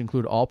divisions, which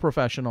include all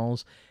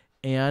professionals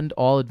and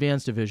all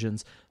advanced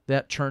divisions,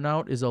 that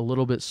turnout is a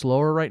little bit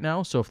slower right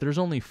now. So if there's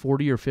only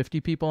 40 or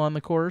 50 people on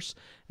the course,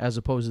 as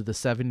opposed to the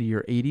 70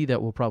 or 80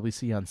 that we'll probably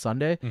see on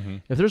Sunday,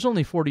 if there's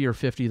only 40 or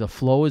 50, the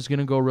flow is going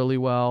to go really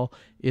well.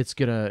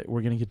 We're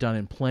going to get done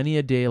in plenty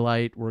of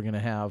daylight. We're going to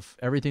have,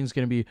 everything's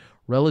going to be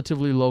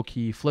relatively low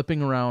key.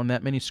 Flipping around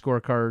that many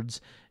scorecards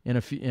in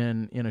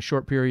a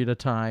short period of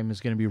time is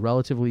going to be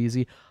relatively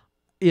easy.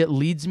 It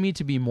leads me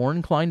to be more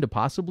inclined to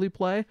possibly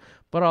play,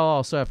 but I'll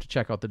also have to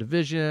check out the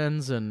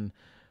divisions and,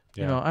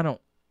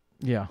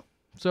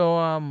 So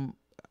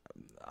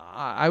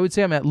I would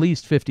say I'm at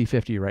least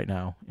 50-50 right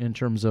now in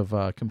terms of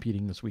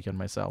competing this weekend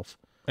myself.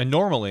 And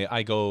normally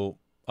I go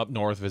up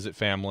north, visit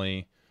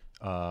family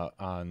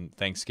on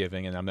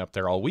Thanksgiving, and I'm up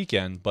there all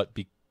weekend, but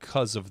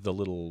because of the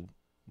little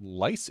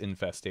lice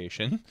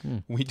infestation,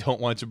 we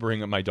don't want to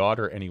bring my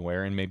daughter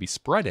anywhere and maybe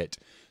spread it.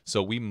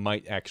 So we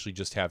might actually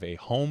just have a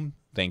home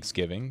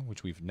Thanksgiving,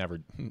 which we've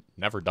never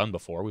done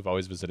before. We've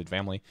always visited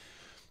family.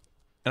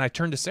 And I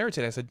turned to Sarah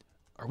today. I said,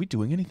 "Are we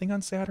doing anything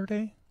on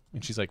Saturday?"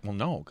 And she's like, "Well,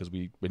 no, because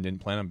we didn't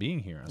plan on being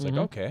here." I was like,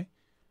 "Okay,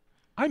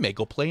 I may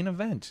go play an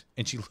event."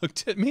 And she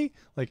looked at me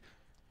like,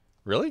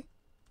 "Really?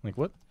 Like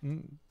what?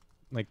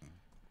 Like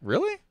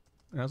really?"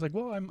 And I was like,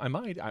 "Well, I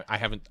might. I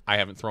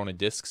haven't thrown a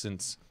disc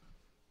since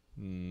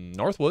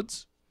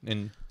Northwoods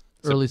in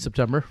Early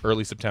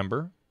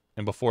September.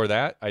 And before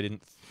that, I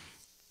didn't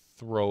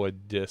throw a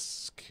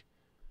disc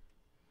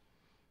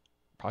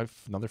probably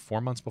another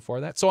 4 months before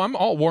that. So I'm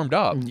all warmed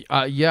up.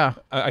 Yeah.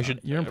 I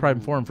should. You're in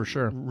prime form for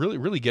sure.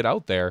 Really get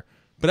out there.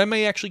 But I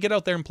may actually get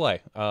out there and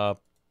play.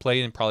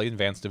 Play in probably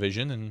advanced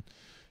division and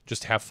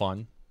just have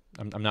fun.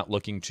 I'm not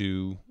looking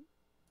to,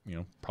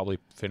 probably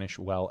finish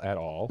well at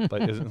all.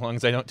 But as long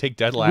as I don't take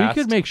dead last,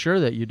 we could make sure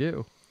that you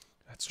do.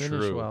 That's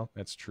finish true. well.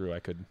 That's true. I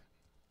could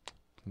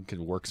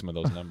work some of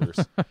those numbers.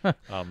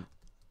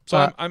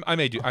 So I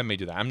may do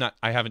that.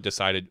 I haven't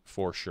decided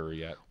for sure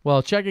yet.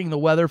 Well, checking the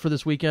weather for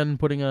this weekend,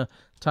 putting a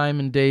time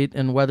and date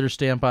and weather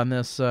stamp on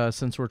this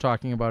since we're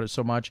talking about it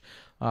so much.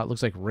 It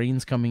looks like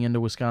rain's coming into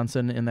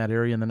Wisconsin in that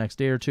area in the next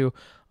day or two.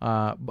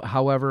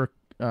 However,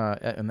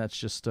 and that's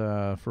just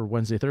for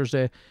Wednesday,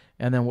 Thursday.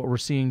 And then what we're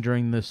seeing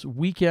during this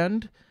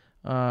weekend,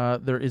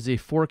 there is a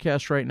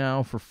forecast right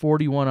now for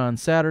 41 on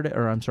Saturday,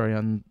 or I'm sorry,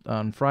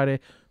 on Friday.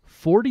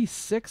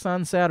 46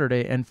 on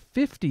Saturday and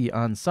 50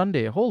 on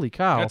Sunday. Holy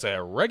cow! That's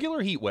a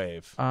regular heat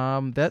wave.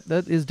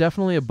 That is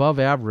definitely above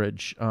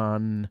average for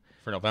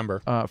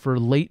November. For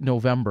late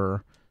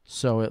November.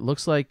 So it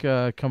looks like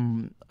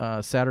come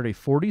Saturday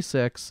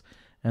 46,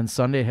 and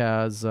Sunday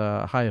has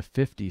a high of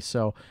 50.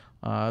 So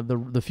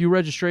the few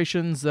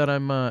registrations that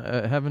I'm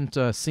haven't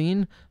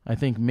seen, I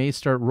think may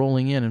start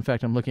rolling in. In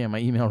fact, I'm looking at my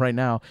email right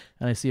now,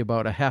 and I see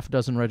about a half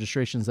dozen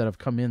registrations that have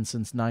come in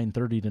since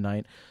 9:30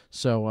 tonight.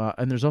 So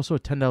and there's also a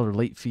 $10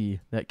 late fee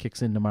that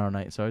kicks in tomorrow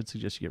night. So I'd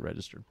suggest you get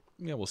registered.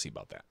 Yeah, we'll see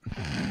about that.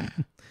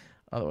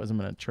 Otherwise, I'm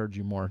going to charge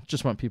you more.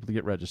 Just want people to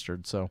get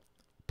registered. So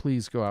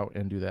please go out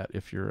and do that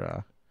if you're.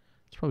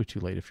 It's probably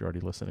too late if you're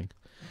already listening.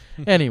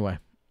 Anyway.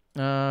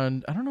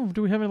 I don't know.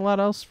 Do we have a lot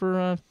else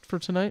for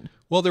tonight?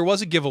 Well, there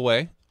was a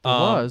giveaway. There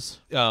was.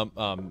 I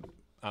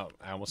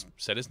almost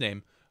said his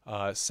name.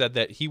 Said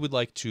that he would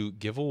like to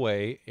give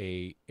away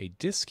a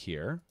disc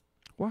here.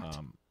 What?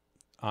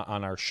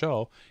 On our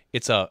show,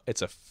 it's a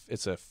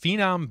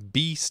Phenom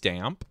B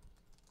stamp,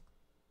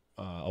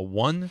 a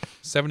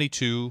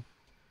 172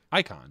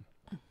 icon,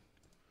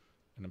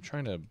 and I'm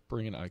trying to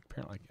bring it.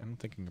 Apparently, I don't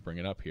think I can bring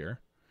it up here.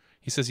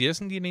 He says he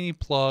doesn't need any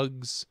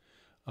plugs.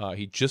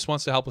 He just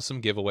wants to help with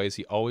some giveaways.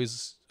 He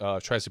always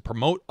tries to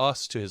promote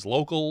us to his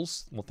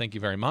locals. Well, thank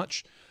you very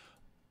much.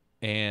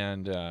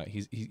 And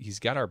he's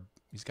got our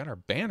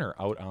banner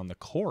out on the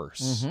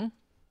course. Mm-hmm.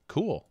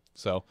 Cool.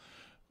 So,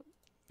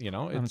 it's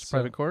on his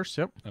private course.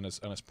 Yep. On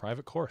his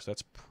private course.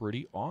 That's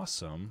pretty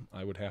awesome,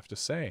 I would have to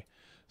say.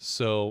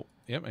 So,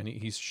 yep. And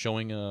he's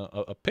showing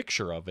a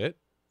picture of it.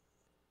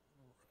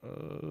 I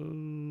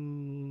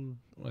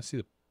see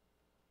the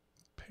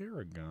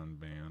Paragon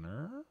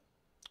banner.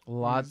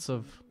 Lots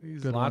of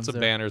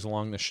banners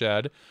along the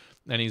shed,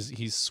 and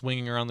he's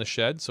swinging around the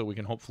shed, so we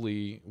can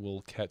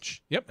we'll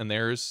catch. Yep, and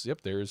there's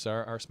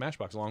our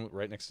Smashbox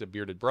right next to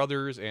Bearded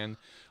Brothers and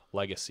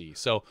Legacy.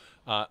 So,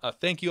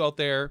 thank you out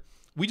there.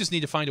 We just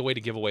need to find a way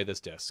to give away this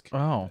disc.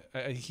 Oh,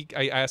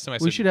 I asked him. I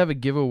we said, should have a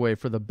giveaway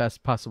for the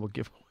best possible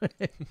giveaway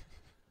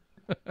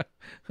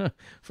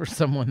for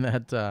someone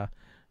that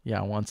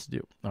wants to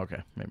do.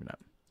 Okay, maybe not.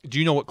 Do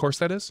you know what course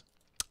that is?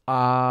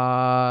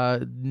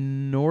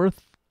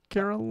 North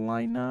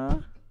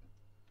Carolina.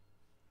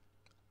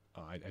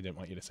 Oh, I didn't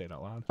want you to say it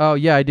out loud. Oh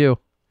yeah, I do.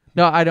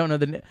 No, I don't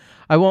know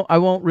I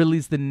won't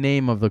release the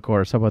name of the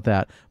course. How about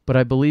that? But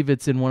I believe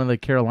it's in one of the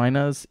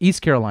Carolinas,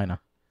 East Carolina.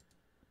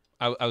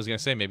 I was gonna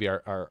say maybe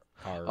our.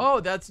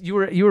 Oh, that's you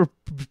were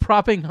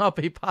propping up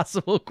a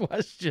possible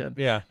question.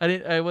 Yeah,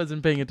 I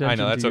wasn't paying attention. I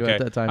know that's to you okay.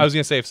 At that time. I was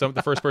gonna say if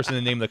the first person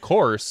to name the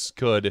course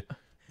could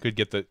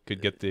get the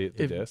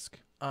disc.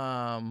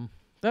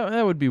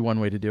 That would be one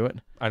way to do it.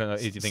 I don't know.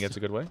 Do you think that's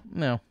a good way?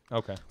 No.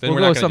 Okay. Then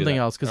we'll go with something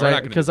else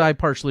because I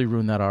partially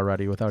ruined that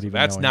already without even.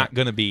 That's knowing not it.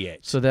 going to be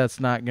it. So that's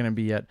not going to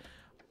be it.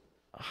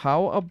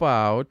 How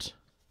about?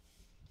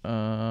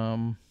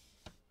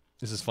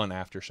 This is fun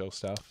after show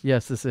stuff.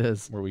 Yes, this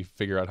is where we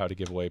figure out how to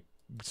give away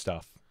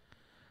stuff.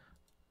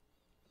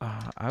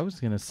 I was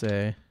gonna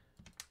say.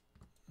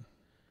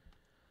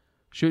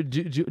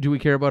 Do we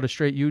care about a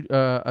straight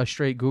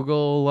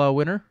Google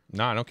winner?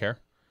 No, I don't care.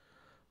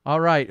 All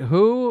right,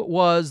 who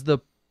was the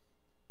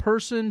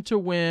person to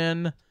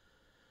win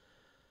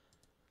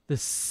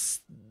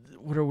this?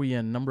 What are we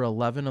in? Number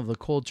 11 of the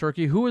cold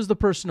turkey. Who was the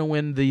person to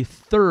win the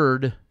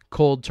third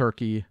cold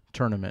turkey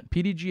tournament?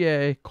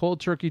 PDGA cold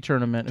turkey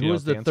tournament. Who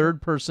was the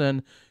third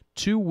person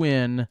to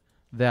win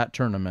that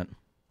tournament?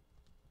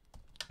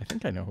 I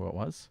think I know who it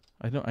was.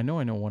 I know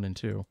 1 and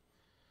 2.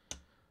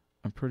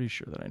 I'm pretty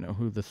sure that I know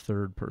who the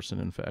third person,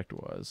 in fact,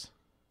 was.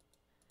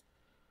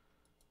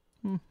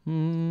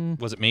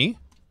 Was it me?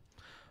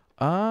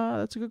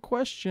 That's a good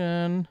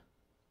question.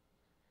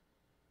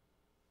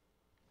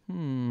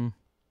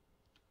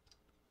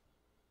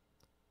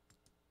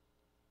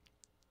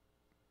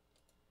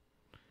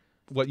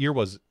 What year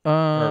was?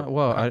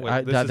 Well,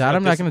 wait, that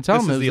I'm not going to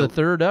tell them. It was the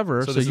third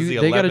ever, so so this is the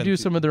they got to 11th do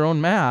some of their own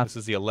math. This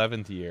is the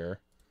 11th year.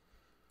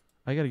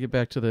 I got to get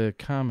back to the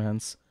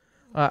comments.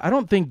 I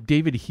don't think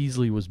David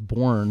Heasley was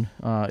born.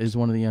 Is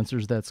one of the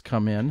answers that's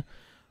come in.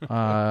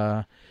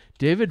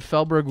 David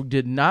Feldberg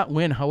did not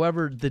win.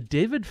 However, the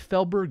David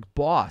Feldberg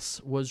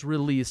boss was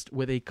released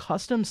with a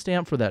custom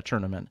stamp for that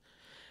tournament,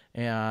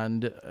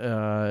 and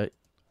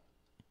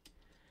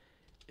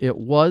it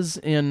was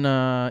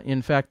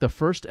in fact the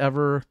first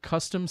ever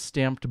custom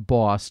stamped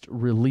boss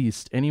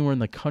released anywhere in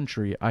the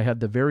country. I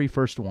had the very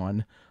first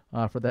one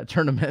for that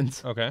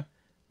tournament. Okay.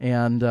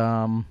 And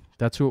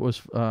that's who it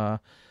was.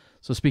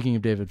 So speaking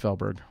of David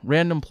Feldberg,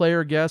 random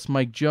player guess,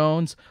 Mike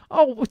Jones.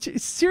 Oh,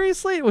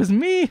 seriously? It was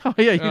me? Oh,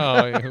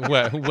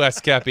 yeah. Wes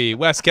Kepi.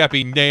 Wes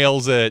Kepi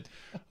nails it.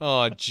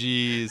 Oh,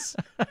 jeez.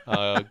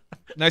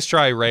 Nice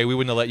try, Ray. We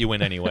wouldn't have let you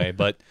win anyway.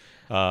 But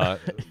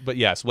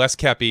yes, Wes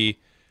Kepi.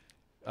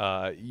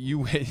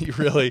 You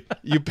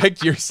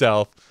picked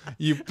yourself.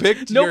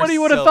 Nobody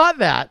would have thought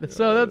that.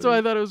 So that's why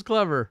I thought it was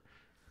clever.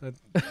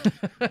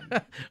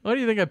 Why do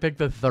you think I picked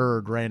the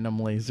third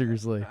randomly?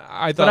 Seriously,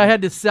 but I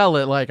had to sell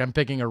it like I'm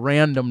picking a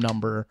random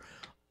number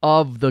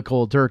of the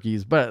cold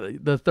turkeys.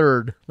 But the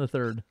third.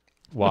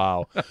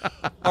 Wow.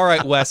 All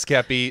right, Wes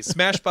Kepi,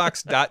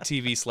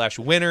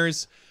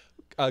 Smashbox.tv/winners.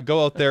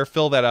 Go out there,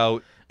 fill that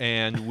out,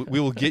 and we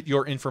will get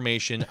your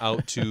information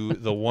out to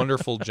the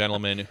wonderful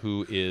gentleman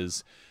who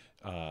is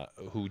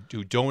who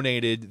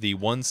donated the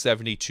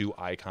 172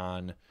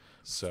 icon.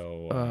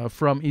 So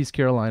from East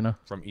Carolina.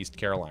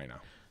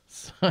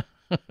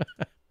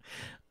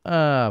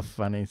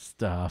 Funny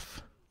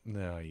stuff.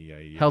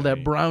 Held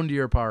at Brown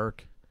Deer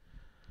Park.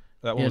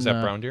 That one was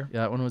at Brown Deer?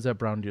 Yeah, that one was at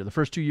Brown Deer. The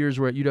first 2 years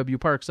were at UW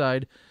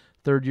Parkside.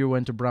 Third year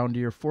went to Brown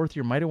Deer. Fourth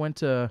year might have went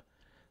to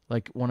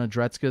like one of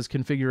Dretzka's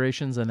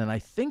configurations, and then I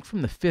think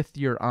from the fifth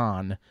year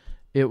on,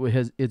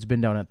 it's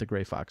been down at the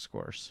Gray Fox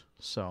course.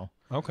 So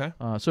okay.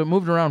 So it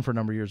moved around for a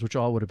number of years, which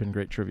all would have been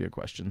great trivia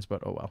questions,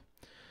 but oh well.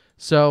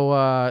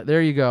 So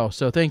there you go.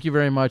 So thank you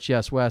very much.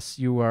 Yes, Wes,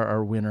 you are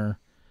our winner.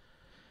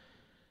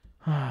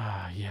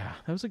 Yeah,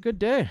 that was a good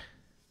day.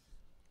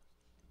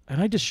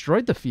 And I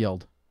destroyed the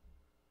field.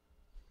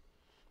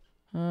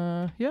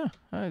 Yeah,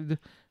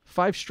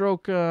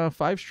 five-stroke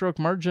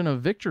margin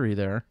of victory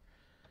there.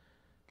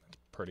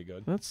 Pretty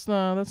good. That's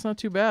not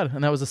too bad.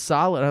 And that was a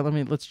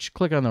solid. Let's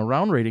click on the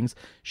round ratings.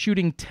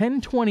 Shooting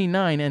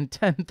 1029 and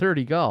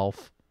 1030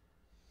 golf.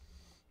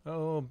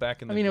 Oh,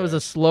 back in the day. It was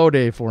a slow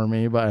day for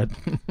me, but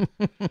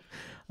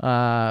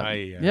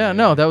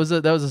no, that was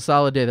a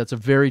solid day. That's a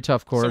very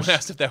tough course. Someone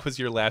asked if that was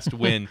your last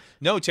win.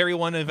 No, Terry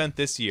won an event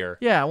this year.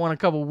 Yeah, I won a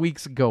couple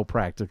weeks ago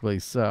practically,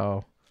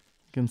 so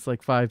against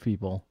like 5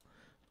 people.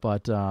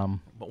 But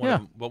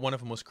one of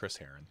them was Chris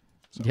Herron.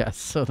 So. Yes,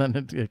 so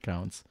then it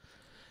counts.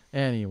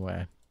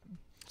 Anyway,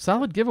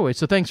 solid giveaway.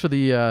 So thanks for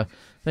the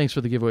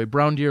giveaway.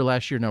 Brown Deer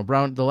last year. No,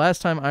 the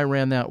last time I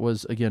ran that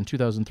was again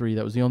 2003.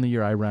 That was the only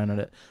year I ran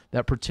it.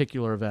 That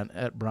particular event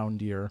at Brown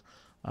Deer.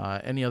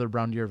 Any other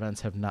Brown Deer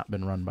events have not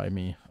been run by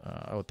me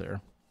out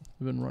there.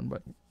 They've been run by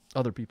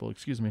other people.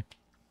 Excuse me.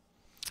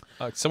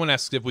 Someone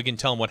asked if we can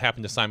tell him what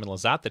happened to Simon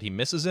Lazat, that he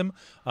misses him.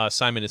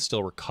 Simon is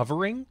still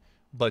recovering,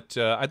 but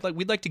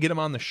we'd like to get him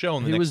on the show.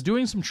 He was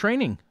doing some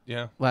training.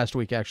 Yeah. Last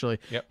week actually.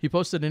 Yep. He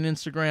posted an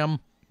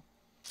Instagram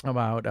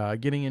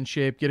about getting in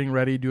shape, getting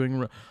ready,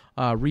 doing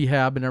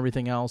rehab and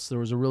everything else. There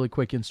was a really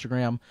quick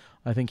Instagram.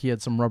 I think he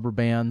had some rubber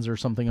bands or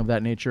something of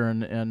that nature,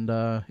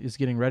 and is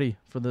getting ready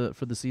for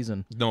the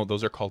season. No,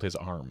 those are called his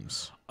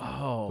arms.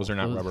 Oh, those are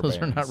not rubber bands. Those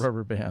are not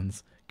rubber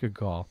bands. Good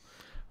call.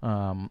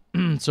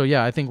 So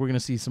yeah, I think we're gonna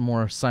see some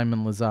more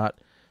Simon Lazat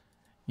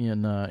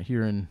in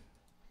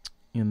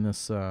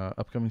this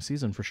upcoming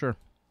season for sure.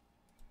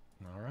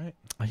 All right.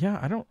 Yeah,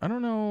 I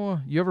don't know.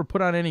 You ever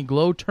put on any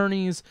glow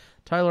tourneys?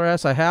 Tyler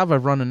asks. I have.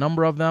 I've run a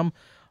number of them.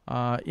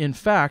 In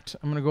fact,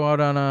 I'm going to go out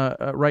on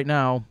right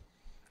now.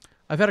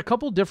 I've had a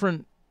couple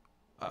different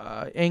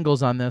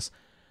angles on this.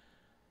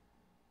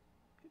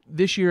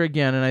 This year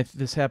again, and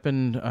this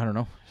happened, I don't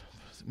know,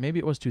 maybe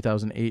it was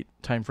 2008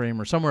 timeframe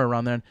or somewhere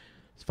around then.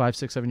 It's 5,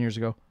 6, 7 years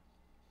ago.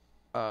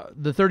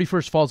 The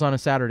 31st falls on a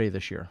Saturday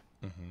this year,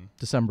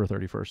 December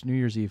 31st, New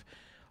Year's Eve.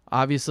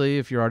 Obviously,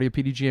 if you're already a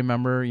PDGA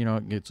member,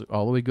 it's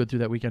all the way good through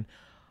that weekend.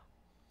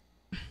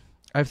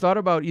 I've thought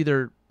about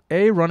either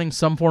running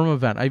some form of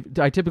event.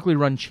 I typically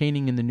run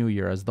chaining in the new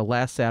year as the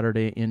last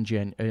Saturday in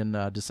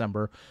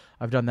December.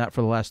 I've done that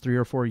for the last 3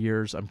 or 4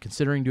 years. I'm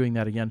considering doing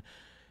that again.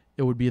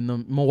 It would be in the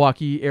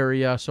Milwaukee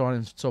area, so on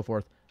and so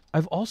forth.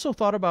 I've also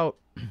thought about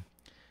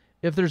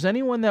if there's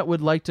anyone that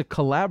would like to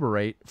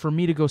collaborate for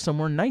me to go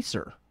somewhere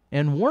nicer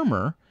and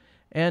warmer,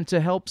 and to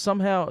help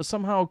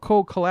somehow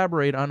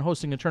co-collaborate on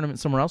hosting a tournament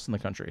somewhere else in the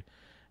country,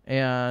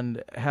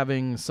 and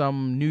having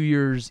some New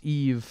Year's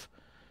Eve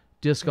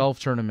disc golf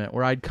tournament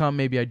where I'd come,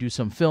 maybe I'd do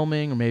some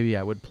filming, or maybe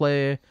I would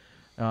play,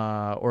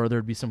 or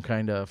there'd be some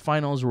kind of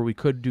finals where we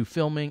could do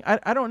filming.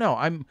 I don't know.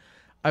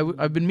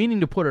 I've been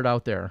meaning to put it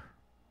out there.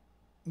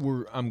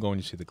 I'm going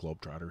to see the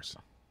Globetrotters.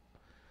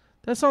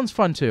 That sounds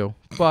fun too,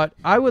 but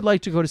I would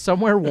like to go to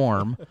somewhere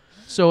warm.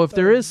 So if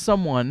there is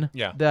someone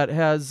Yeah. that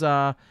has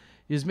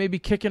is maybe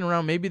kicking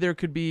around, maybe there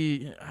could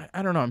be,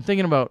 I don't know. I'm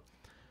thinking about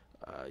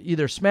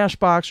either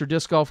Smashbox or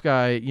Disc Golf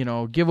Guy,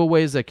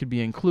 giveaways that could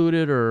be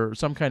included or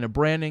some kind of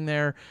branding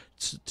there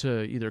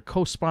to either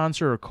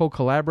co-sponsor or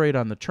co-collaborate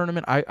on the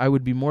tournament. I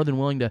would be more than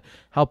willing to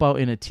help out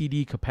in a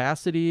TD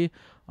capacity.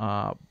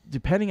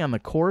 Depending on the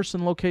course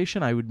and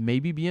location, I would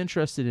maybe be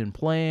interested in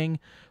playing,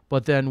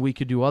 but then we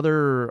could do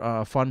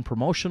other fun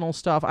promotional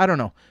stuff. I don't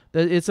know.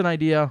 It's an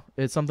idea.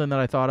 It's something that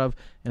I thought of,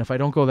 and if I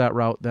don't go that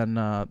route, then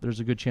there's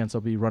a good chance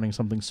I'll be running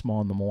something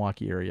small in the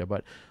Milwaukee area.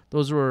 But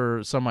those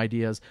were some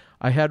ideas.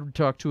 I had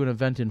talked to an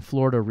event in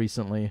Florida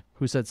recently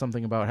who said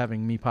something about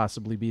having me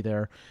possibly be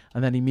there,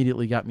 and then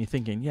immediately got me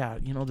thinking, yeah,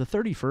 the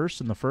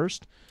 31st and the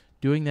 1st,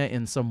 doing that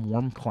in some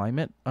warm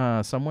climate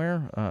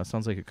somewhere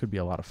sounds like it could be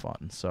a lot of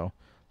fun. So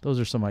those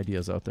are some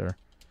ideas out there.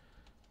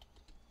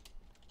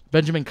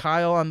 Benjamin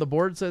Kyle on the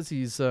board says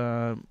he's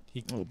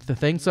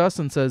thanks us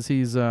and says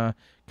he's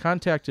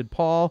contacted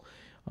Paul.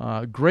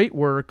 Great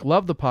work.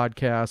 Love the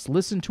podcast.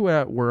 Listen to it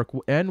at work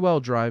and while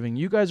driving.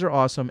 You guys are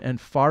awesome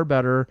and far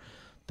better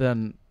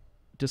than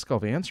Disc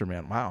Golf Answer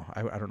Man. Wow.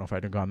 I don't know if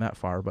I'd have gone that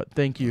far, but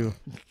thank you.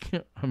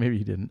 Maybe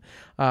you didn't.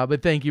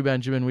 But thank you,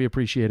 Benjamin. We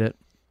appreciate it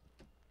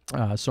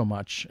so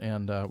much.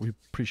 And we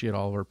appreciate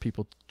all of our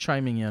people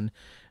chiming in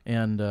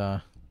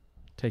and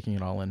taking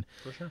it all in.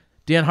 For sure.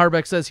 Dan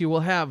Harbeck says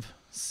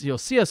he'll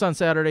see us on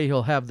Saturday.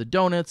 He'll have the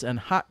donuts and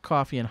hot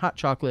coffee and hot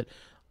chocolate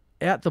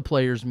at the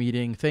players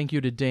meeting. Thank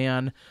you to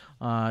Dan.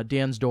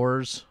 Dan's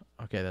Doors.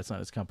 Okay, that's not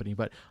his company,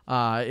 but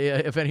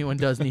if anyone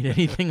does need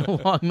anything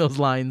along those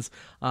lines,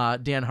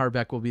 Dan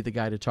Harbeck will be the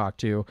guy to talk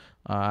to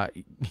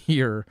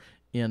here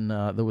in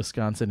the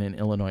Wisconsin and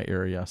Illinois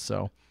area.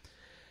 So,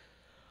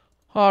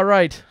 all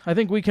right, I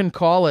think we can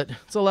call it.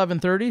 It's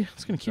 11:30.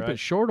 It's going to keep it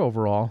short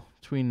overall.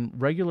 Between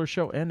regular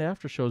show and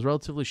after show is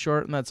relatively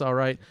short, and that's all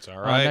right. It's all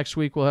right. Next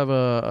week we'll have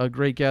a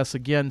great guest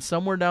again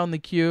somewhere down the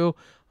queue.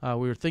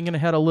 We were thinking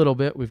ahead a little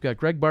bit. We've got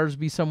Greg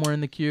Barsby somewhere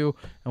in the queue,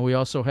 and we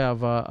also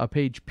have a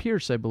Paige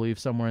Pierce, I believe,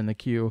 somewhere in the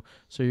queue.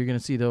 So you're going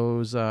to see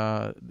those,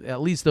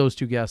 at least those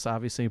two guests,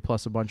 obviously,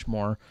 plus a bunch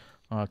more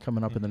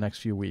coming up in the next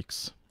few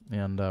weeks,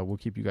 and we'll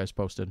keep you guys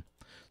posted.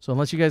 So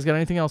unless you guys got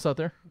anything else out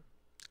there?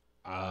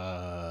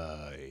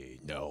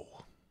 No.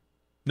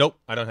 Nope,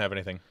 I don't have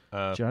anything.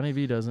 Johnny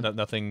V doesn't.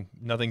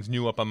 Nothing's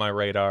new up on my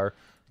radar.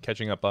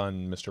 Catching up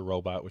on Mr.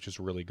 Robot, which is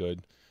really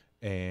good,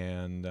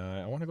 and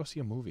I want to go see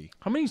a movie.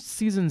 How many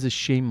seasons is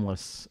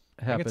Shameless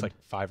I happened? think it's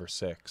like 5 or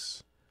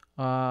 6.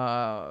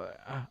 I'll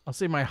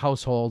say my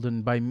household,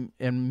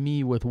 and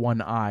me with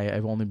one eye,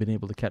 I've only been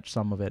able to catch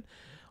some of it.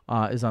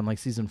 Is on like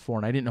season 4,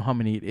 and I didn't know how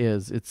many it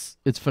is.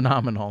 It's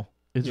phenomenal.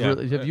 It's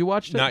really. Have you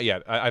watched it? Not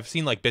yet. I've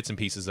seen like bits and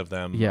pieces of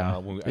them. Yeah,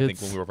 I think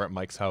when we were over at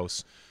Mike's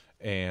house.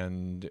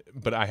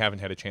 But I haven't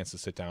had a chance to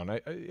sit down.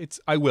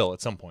 I will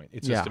at some point.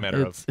 It's just a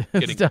matter of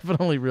it's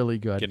definitely really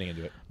good. Getting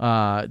into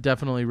it.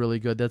 Definitely really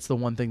good. That's the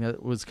one thing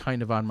that was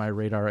kind of on my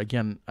radar.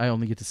 Again, I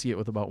only get to see it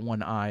with about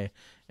one eye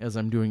as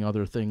I'm doing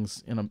other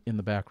things in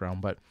the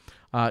background. But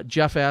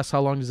Jeff asks, how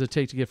long does it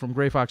take to get from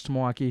Gray Fox to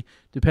Milwaukee?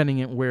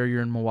 Depending on where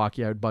you're in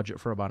Milwaukee, I would budget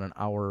for about an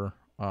hour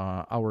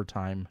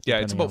time.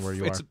 Yeah, it's about where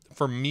you are.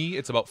 For me,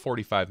 it's about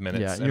 45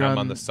 minutes, Yeah, and I'm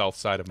on the south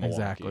side of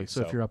Milwaukee. Exactly.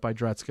 So if you're up by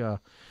Dretska,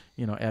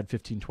 add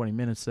 15, 20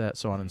 minutes to that,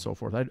 so on and so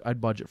forth. I'd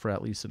budget for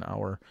at least an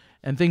hour.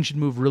 And things should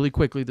move really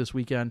quickly this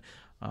weekend.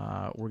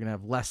 We're going to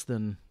have less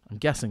than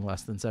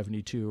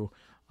 72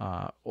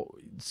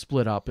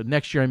 split up. And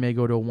next year I may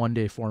go to a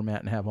one-day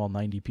format and have all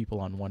 90 people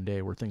on one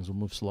day where things will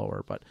move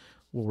slower, but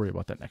we'll worry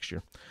about that next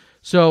year.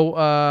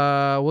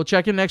 So we'll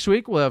check in next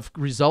week. We'll have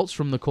results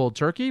from the Cold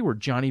Turkey where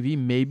Johnny V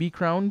may be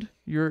crowned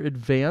your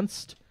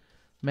advanced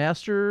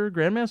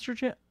Grandmaster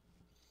champ.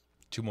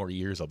 2 more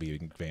years I'll be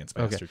advanced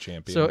master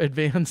champion. So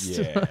advanced.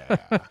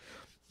 Yeah.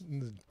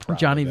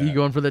 Johnny V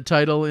going for the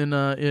title in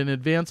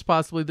advance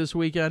possibly this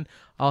weekend.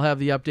 I'll have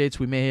the updates.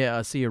 We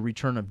may see a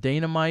return of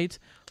Dynamite.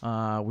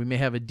 We may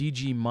have a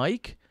DG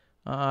Mike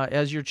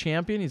as your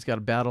champion. He's got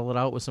to battle it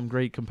out with some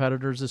great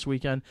competitors this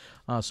weekend.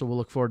 So we'll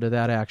look forward to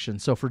that action.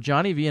 So for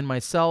Johnny V and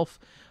myself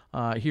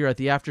here at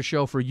the After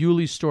Show, for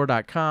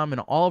UliStore.com and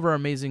all of our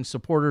amazing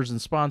supporters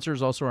and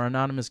sponsors, also our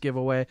anonymous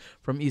giveaway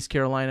from East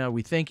Carolina,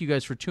 we thank you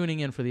guys for tuning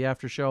in for the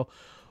After Show.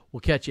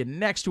 We'll catch you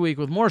next week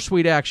with more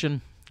sweet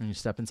action when you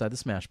step inside the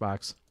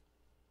Smashbox.